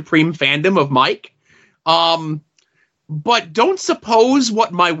 your supreme fandom of Mike. But don't suppose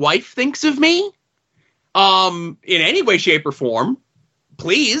what my wife thinks of me in any way, shape, or form.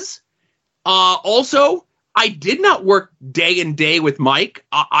 Please. Also, I did not work day and day with Mike.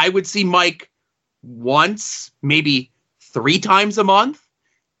 I would see Mike once, maybe 3 times a month.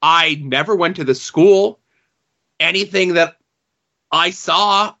 I never went to the school. Anything that I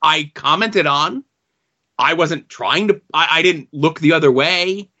saw, I commented on. I wasn't trying to... I didn't look the other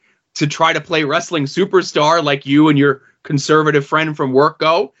way to try to play wrestling superstar like you and your conservative friend from work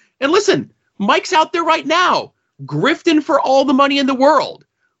go. And listen, Mike's out there right now, grifting for all the money in the world.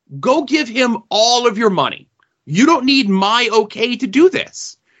 Go give him all of your money. You don't need my okay to do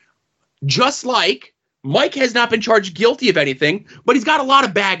this. Just like Mike has not been charged guilty of anything, but he's got a lot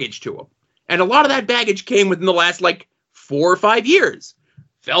of baggage to him. And a lot of that baggage came within the last, 4 or 5 years.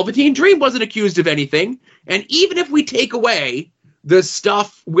 Velveteen Dream wasn't accused of anything. And even if we take away the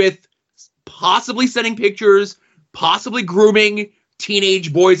stuff with possibly sending pictures, possibly grooming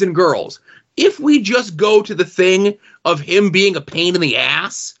teenage boys and girls, if we just go to the thing of him being a pain in the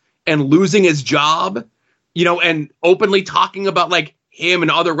ass and losing his job, and openly talking about him and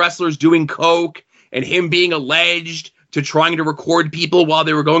other wrestlers doing coke and him being alleged to trying to record people while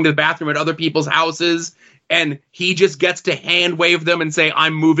they were going to the bathroom at other people's houses, and he just gets to hand wave them and say,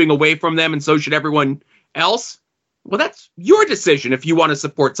 I'm moving away from them and so should everyone else. Well, that's your decision if you want to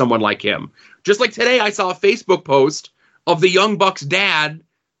support someone like him. Just like today, I saw a Facebook post of the Young Bucks dad,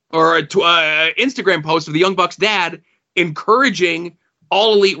 or an Instagram post of the Young Bucks dad encouraging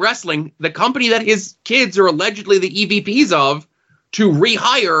All Elite Wrestling, the company that his kids are allegedly the EVPs of, to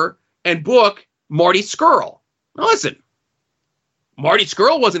rehire and book Marty Scurll. Now listen, Marty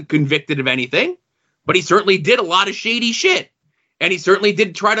Scurll wasn't convicted of anything, but he certainly did a lot of shady shit. And he certainly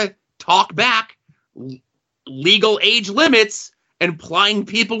did try to talk back legal age limits and plying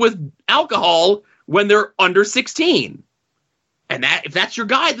people with alcohol when they're under 16. And that, if that's your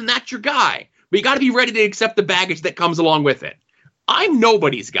guy, then that's your guy. But you got to be ready to accept the baggage that comes along with it. I'm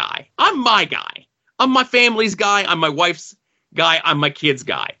nobody's guy. I'm my guy. I'm my family's guy. I'm my wife's guy. I'm my kid's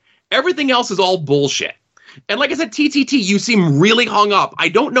guy. Everything else is all bullshit. And like I said, TTT, you seem really hung up. I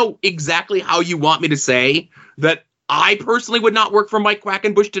don't know exactly how you want me to say that I personally would not work for Mike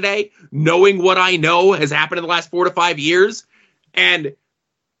Quackenbush today, knowing what I know has happened in the last 4 to 5 years. And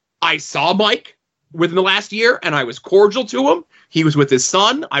I saw Mike within the last year, and I was cordial to him. He was with his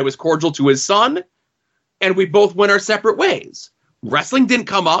son. I was cordial to his son. And we both went our separate ways. Wrestling didn't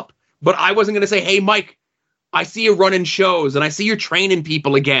come up, but I wasn't going to say, hey, Mike, I see you running shows, and I see you're training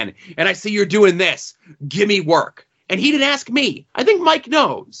people again, and I see you're doing this. Give me work. And he didn't ask me. I think Mike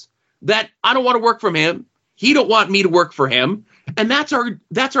knows that I don't want to work from him. He don't want me to work for him. And that's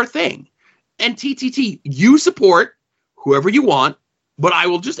our thing. And TTT, you support whoever you want, but I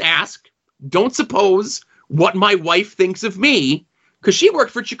will just ask, don't suppose what my wife thinks of me, because she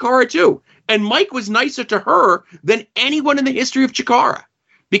worked for Chikara too. And Mike was nicer to her than anyone in the history of Chikara,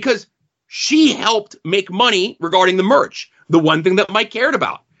 because she helped make money regarding the merch, the one thing that Mike cared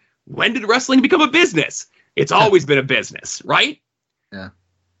about. When did wrestling become a business? It's always been a business, right? Yeah.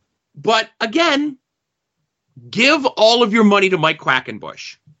 But again, give all of your money to Mike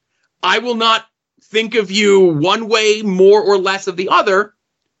Quackenbush. I will not think of you one way more or less of the other,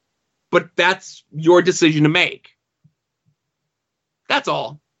 but that's your decision to make. That's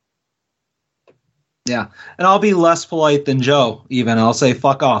all. Yeah. And I'll be less polite than Joe, even. I'll say,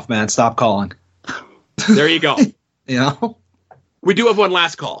 fuck off, man. Stop calling. There you go. You know? We do have one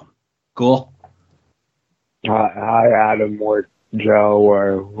last call. Cool. Hi, Adam or Joe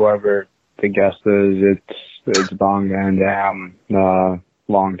or whoever the guest is. It's Bong Van Dam.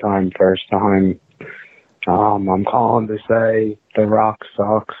 Long time, first time. I'm calling to say The Rock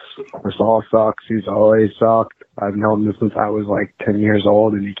sucks. This all sucks. He's always sucked. I've known him since I was like 10 years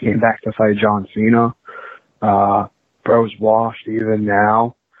old, and he came back to fight John Cena. Bro's washed even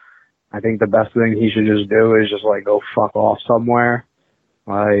now. I think the best thing he should just do is just like go fuck off somewhere.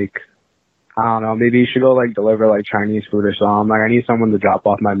 Like, I don't know. Maybe you should go like deliver like Chinese food or something. Like I need someone to drop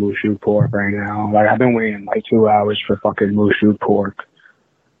off my mushu pork right now. Like I've been waiting like 2 hours for fucking mushu pork.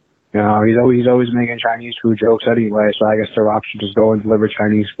 You know, he's always making Chinese food jokes anyway. So I guess The Rock should just go and deliver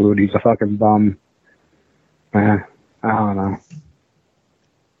Chinese food. He's a fucking bum. I don't know.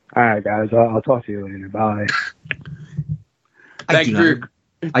 All right, guys. I'll talk to you later. Bye. I do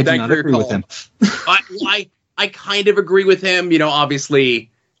not agree with him. I kind of agree with him. You know,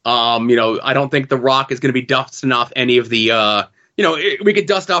 obviously, I don't think The Rock is going to be dusting off any of the, we could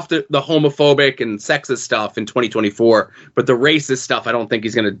dust off the homophobic and sexist stuff in 2024, but the racist stuff, I don't think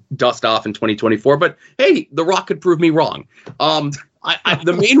he's going to dust off in 2024. But hey, The Rock could prove me wrong.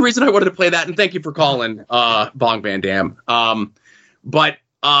 The main reason I wanted to play that, and thank you for calling, Bong Van Dam.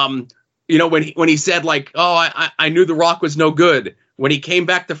 When he said like, I knew The Rock was no good when he came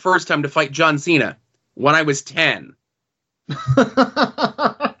back the first time to fight John Cena when I was 10.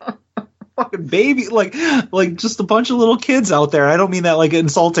 Fucking baby, like just a bunch of little kids out there. I don't mean that like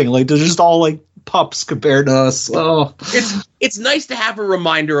insulting. Like they're just all like pups compared to us. Oh, it's nice to have a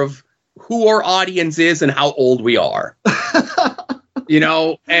reminder of who our audience is and how old we are.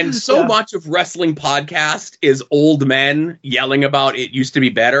 And so much of wrestling podcast is old men yelling about it used to be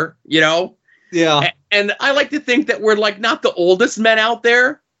better, Yeah. And I like to think that we're like not the oldest men out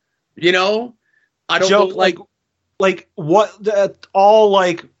there, I don't Joe, look like what all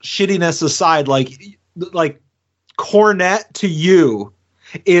like shittiness aside, like Cornette to you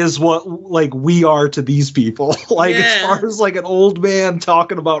is what like we are to these people. Like as far as like an old man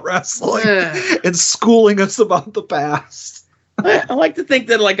talking about wrestling and schooling us about the past. I like to think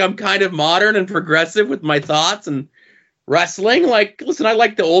that like I'm kind of modern and progressive with my thoughts and wrestling. Like, listen, I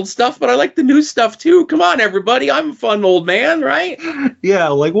like the old stuff, but I like the new stuff too. Come on, everybody. I'm a fun old man, right? Yeah,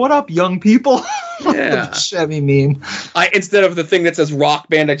 like what up, young people? Yeah. Chevy meme. Instead of the thing that says rock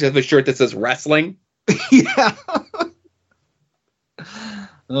band, I just have a shirt that says wrestling. Yeah.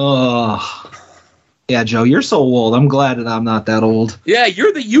 Oh. Yeah, Joe, you're so old. I'm glad that I'm not that old. Yeah,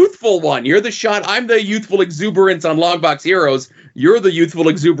 you're the youthful one. You're the shot. I'm the youthful exuberance on Longbox Heroes. You're the youthful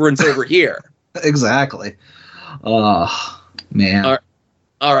exuberance over here. Exactly. Oh, man.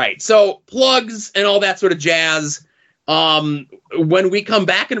 All right. So plugs and all that sort of jazz. When we come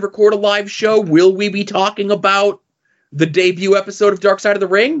back and record a live show, will we be talking about the debut episode of Dark Side of the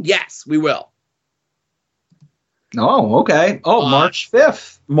Ring? Yes, we will. Oh, okay. Oh, March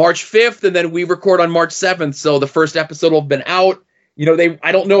 5th. March 5th, and then we record on March 7th, so the first episode will have been out.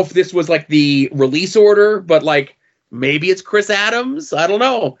 I don't know if this was like the release order, but like maybe it's Chris Adams. I don't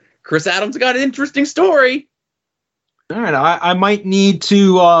know. Chris Adams got an interesting story. All right, I might need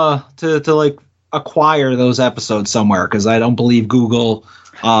to like acquire those episodes somewhere because I don't believe Google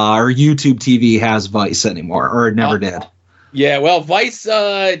or YouTube TV has Vice anymore, or it never did. Yeah, well, Vice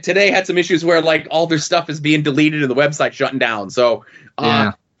today had some issues where like all their stuff is being deleted and the website shutting down. So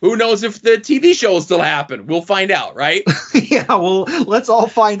who knows if the TV show will still happen? We'll find out, right? Yeah, well, let's all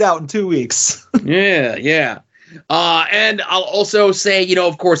find out in 2 weeks. Yeah. And I'll also say,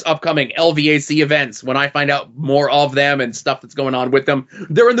 of course, upcoming LVAC events. When I find out more of them and stuff that's going on with them,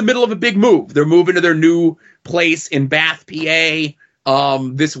 they're in the middle of a big move. They're moving to their new place in Bath, PA.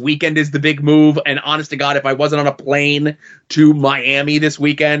 This weekend is the big move. And honest to God, if I wasn't on a plane to Miami this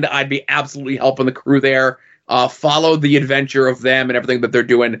weekend, I'd be absolutely helping the crew there. Follow the adventure of them and everything that they're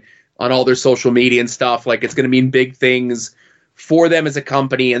doing on all their social media and stuff. Like, it's going to mean big things for them as a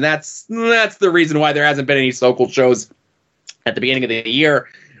company, and that's the reason why there hasn't been any local shows at the beginning of the year.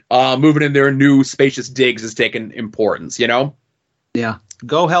 Moving in their new spacious digs has taken importance, Yeah.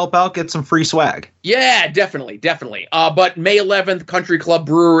 Go help out, get some free swag. Yeah, definitely. But May 11th, Country Club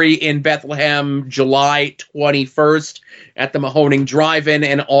Brewery in Bethlehem, July 21st at the Mahoning Drive-In,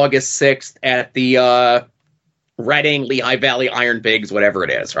 and August 6th at the Reading, Lehigh Valley Iron Pigs, whatever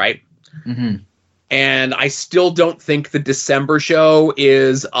it is, right? Mm-hmm. And I still don't think the December show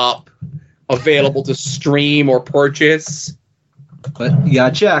is up, available to stream or purchase. But you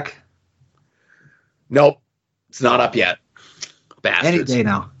gotta check. Nope, it's not up yet. Bastards. Any day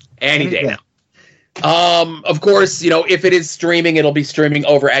now. Any day now. Of course, if it is streaming, it'll be streaming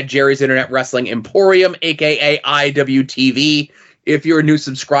over at Jerry's Internet Wrestling Emporium, aka IWTV. If you're a new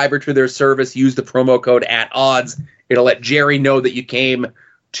subscriber to their service, use the promo code @odds. It'll let Jerry know that you came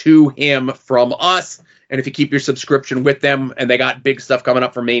to him from us. And if you keep your subscription with them, and they got big stuff coming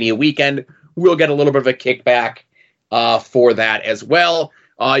up for Mania weekend, we'll get a little bit of a kickback for that as well.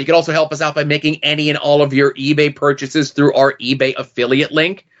 You can also help us out by making any and all of your eBay purchases through our eBay affiliate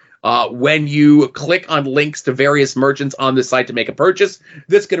link. When you click on links to various merchants on the site to make a purchase,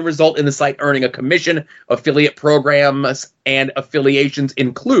 this can result in the site earning a commission. Affiliate programs and affiliations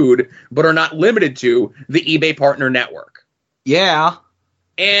include, but are not limited to, the eBay Partner Network. Yeah.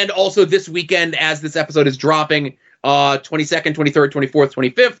 And also this weekend, as this episode is dropping, 22nd, 23rd, 24th,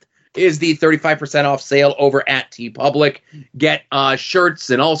 25th, is the 35% off sale over at TeePublic. Get shirts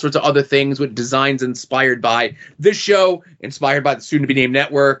and all sorts of other things with designs inspired by this show, inspired by the Soon to Be Named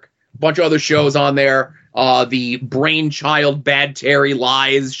Network, a bunch of other shows on there. The Brainchild Bad Terry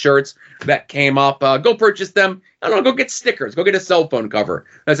Lies shirts that came up. Go purchase them. I don't know, go get stickers. Go get a cell phone cover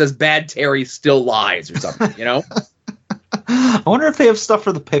that says Bad Terry Still Lies or something, you know? I wonder if they have stuff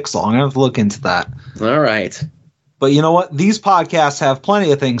for the Pixel. I'm going to have to look into that. All right. But you know what? These podcasts have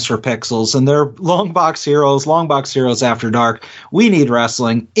plenty of things for Pixels, and they're Long Box Heroes After Dark, We Need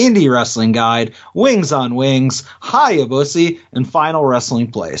Wrestling, Indie Wrestling Guide, Wings on Wings, Hayabusa, and Final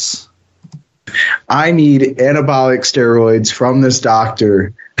Wrestling Place. I need anabolic steroids from this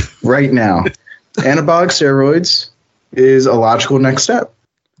doctor right now. Anabolic steroids is a logical next step.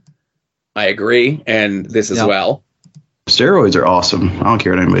 I agree, and this as well. Steroids are awesome. I don't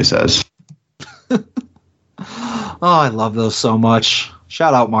care what anybody says. Oh, I love those so much.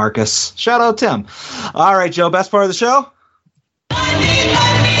 Shout out Marcus. Shout out Tim. All right, Joe, best part of the show?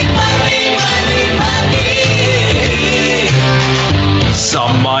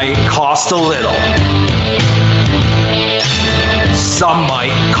 Some might cost a little. Some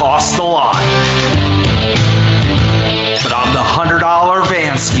might cost a lot. But I'm the $100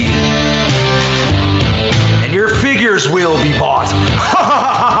 Vansky. And your figures will be bought.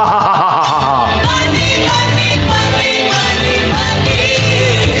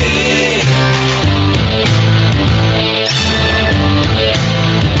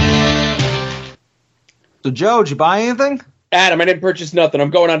 So, Joe, did you buy anything? Adam, I didn't purchase nothing.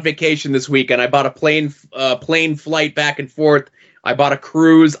 I'm going on vacation this weekend. I bought a plane flight back and forth. I bought a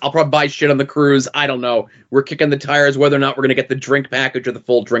cruise. I'll probably buy shit on the cruise. I don't know. We're kicking the tires whether or not we're going to get the drink package or the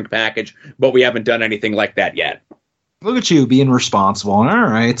full drink package, but we haven't done anything like that yet. Look at you being responsible. All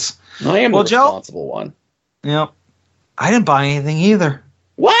right. I am the responsible one. Yep. I didn't buy anything either.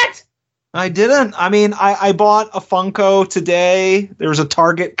 What? I didn't. I mean, I bought a Funko today. There's a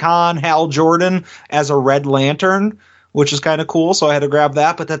Target Con Hal Jordan as a Red Lantern, which is kind of cool, so I had to grab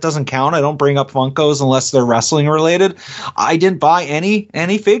that, but that doesn't count. I don't bring up Funkos unless they're wrestling related. I didn't buy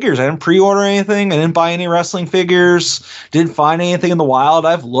any figures. I didn't pre-order anything. I didn't buy any wrestling figures. Didn't find anything in the wild.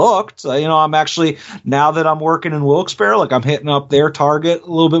 I've looked. I'm actually, now that I'm working in Wilkes-Barre, like I'm hitting up their Target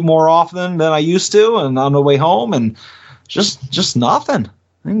a little bit more often than I used to, and on the way home, and just nothing.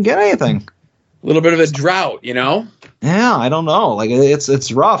 I didn't get anything. A little bit of a drought, you know? Yeah, I don't know. Like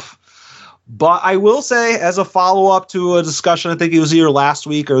it's rough. But I will say, as a follow-up to a discussion, I think it was either last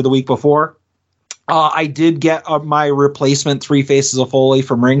week or the week before, I did get my replacement Three Faces of Foley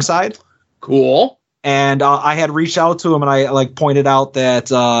from Ringside. Cool. And I had reached out to him, and I pointed out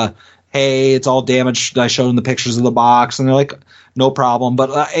that, hey, it's all damaged. I showed them the pictures of the box, and they're like, no problem.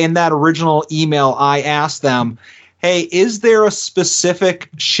 But in that original email, I asked them, hey, is there a specific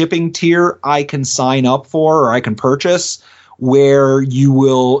shipping tier I can sign up for or I can purchase where you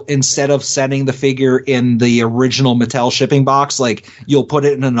will, instead of sending the figure in the original Mattel shipping box, like you'll put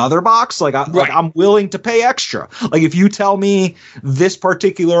it in another box? Like I'm willing to pay extra. Like if you tell me this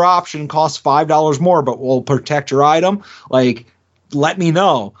particular option costs $5 more but will protect your item, like let me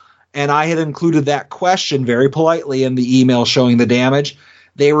know. And I had included that question very politely in the email showing the damage.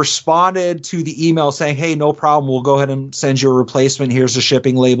 They responded to the email saying, hey, no problem. We'll go ahead and send you a replacement. Here's the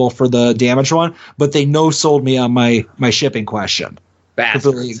shipping label for the damaged one. But they no-sold me on my shipping question.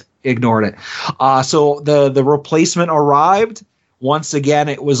 Completely ignored it. So the replacement arrived. Once again,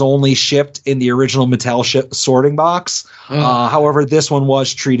 it was only shipped in the original Mattel sorting box. However, this one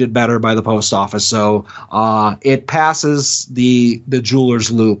was treated better by the post office. So it passes the jeweler's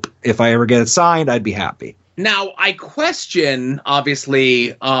loop. If I ever get it signed, I'd be happy. Now, I question,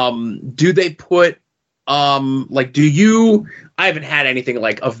 obviously, do they put, I haven't had anything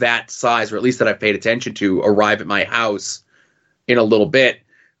like of that size, or at least that I've paid attention to, arrive at my house in a little bit.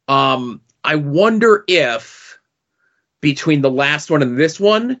 I wonder if between the last one and this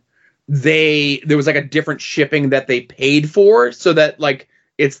one, there was like a different shipping that they paid for so that like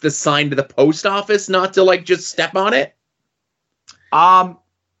it's the sign to the post office, not to like just step on it.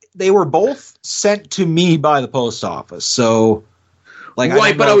 They were both sent to me by the post office, so like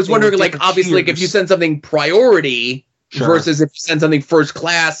right. But I was wondering, like, obviously, like, if you send something priority versus if you send something first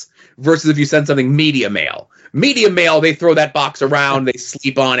class versus if you send something media mail. Media mail, they throw that box around, they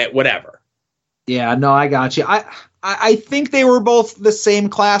sleep on it, whatever. Yeah, no, I got you. I think they were both the same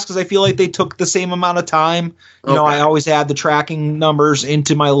class because I feel like they took the same amount of time. You know, I always add the tracking numbers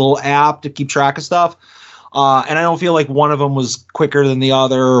into my little app to keep track of stuff. And I don't feel like one of them was quicker than the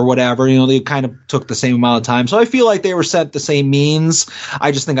other or whatever. You know, they kind of took the same amount of time. So I feel like they were set the same means.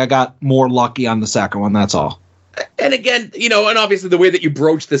 I just think I got more lucky on the second one. That's all. And again, you know, and obviously the way that you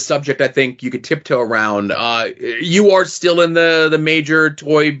broach this subject, I think you could tiptoe around. You are still in the major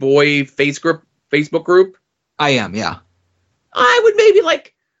Toy Boy Facebook group? I am, yeah. I would maybe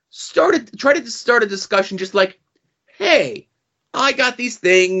try to start a discussion just like, hey, I got these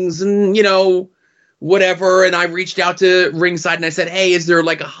things and, you know, whatever. And I reached out to Ringside and I said, hey, is there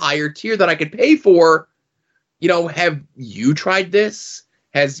like a higher tier that I could pay for? You know, have you tried this?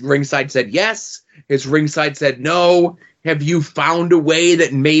 Has Ringside said yes? Has Ringside said no? Have you found a way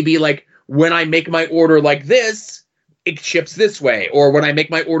that maybe like when I make my order like this, it ships this way? Or when I make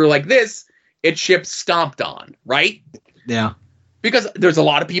my order like this, it ships stomped on, right? Yeah. Because there's a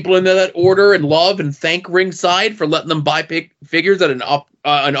lot of people in there that order and love and thank Ringside for letting them buy figures at an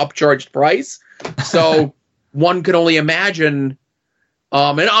upcharged price. So one could only imagine.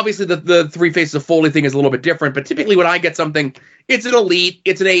 And obviously the Three Faces of Foley thing is a little bit different. But typically when I get something, it's an Elite,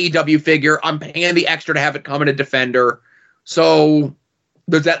 it's an AEW figure. I'm paying the extra to have it come in a Defender. So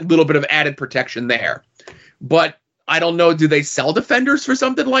there's that little bit of added protection there. But I don't know, do they sell Defenders for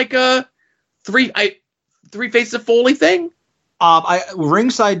something like a Three Faces of Foley thing?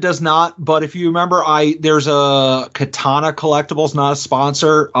 Ringside does not, but if you remember, there's a Katana Collectibles, not a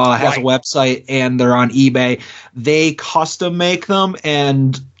sponsor, has a website and they're on eBay. They custom make them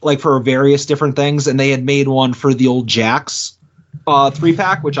and like for various different things, and they had made one for the old Jax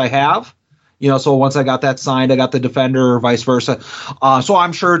 3-pack, which I have. You know, so once I got that signed, I got the Defender or vice versa. So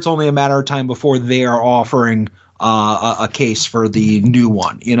I'm sure it's only a matter of time before they are offering a case for the new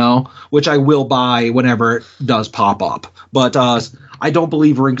one, you know, which I will buy whenever it does pop up. But I don't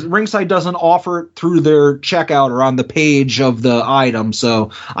believe Ringside doesn't offer it through their checkout or on the page of the item,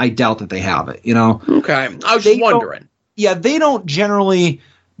 so I doubt that they have it, you know. Okay, I was just wondering. Yeah, they don't generally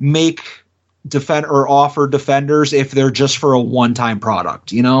make or offer Defenders if they're just for a one-time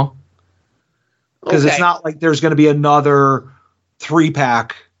product, you know? Because it's not like there's going to be another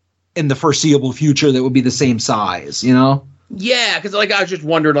 3-pack in the foreseeable future that would be the same size, you know? Yeah, because like I was just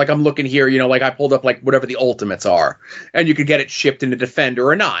wondering, like I'm looking here, you know, like I pulled up like whatever the Ultimates are, and you could get it shipped in a Defender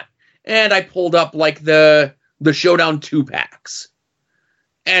or not. And I pulled up like the Showdown 2-packs,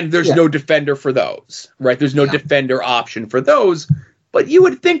 and there's no Defender for those, right? There's no Defender option for those. But you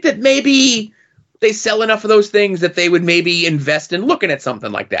would think that maybe they sell enough of those things that they would maybe invest in looking at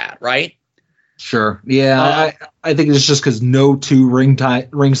something like that, right? Sure. Yeah, I think it's just because no two ringside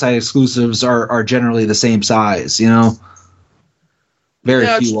exclusives are generally the same size, you know? Very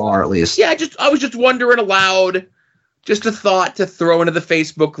few are, at least. Yeah, I was just wondering aloud, just a thought to throw into the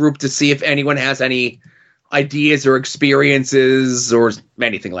Facebook group to see if anyone has any ideas or experiences or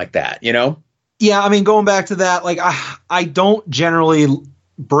anything like that, you know? Yeah, I mean, going back to that, like, I don't generally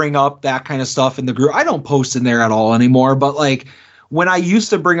bring up that kind of stuff in the group. I don't post in there at all anymore, but, like, when I used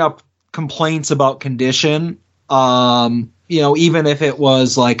to bring up complaints about condition, you know, even if it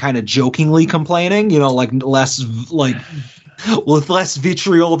was, like, kind of jokingly complaining, you know, like, with less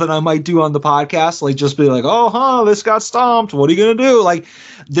vitriol than I might do on the podcast, like just be like, this got stomped. What are you going to do? Like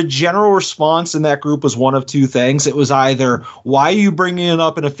the general response in that group was one of two things. It was either, why are you bringing it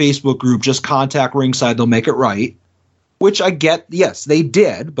up in a Facebook group? Just contact Ringside. They'll make it right. Which I get. Yes, they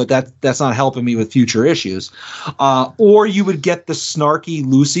did, but that's not helping me with future issues. Or you would get the snarky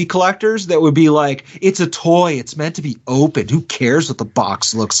Lucy collectors that would be like, it's a toy. It's meant to be opened. Who cares what the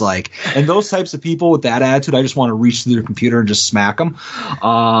box looks like? And those types of people with that attitude, I just want to reach through their computer and just smack them.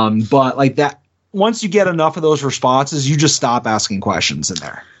 But like that, once you get enough of those responses, you just stop asking questions in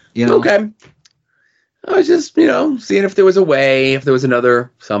there. You know? Okay. I was just, you know, seeing if there was a way, if there was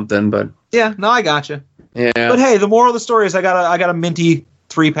another something, but yeah, no, I gotcha. Yeah. But hey, the moral of the story is I got a minty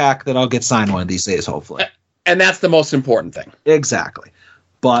 3-pack that I'll get signed one of these days, hopefully. And that's the most important thing. Exactly.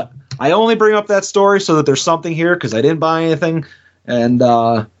 But I only bring up that story so that there's something here because I didn't buy anything. And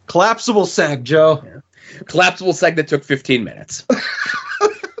collapsible seg, Joe. Yeah. Collapsible seg that took 15 minutes.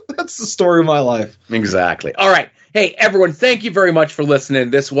 That's the story of my life. Exactly. All right. Hey, everyone, thank you very much for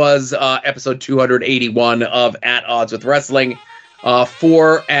listening. This was episode 281 of At Odds with Wrestling.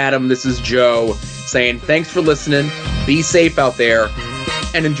 For Adam, this is Joe saying thanks for listening, be safe out there,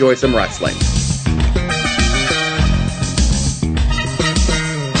 and enjoy some wrestling.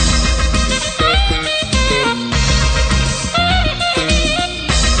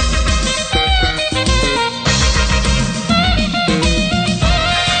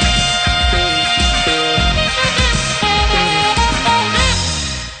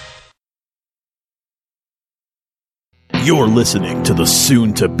 You're listening to the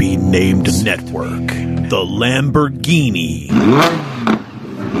soon-to-be-named network, the Lamborghini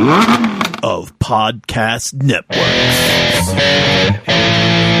of podcast networks.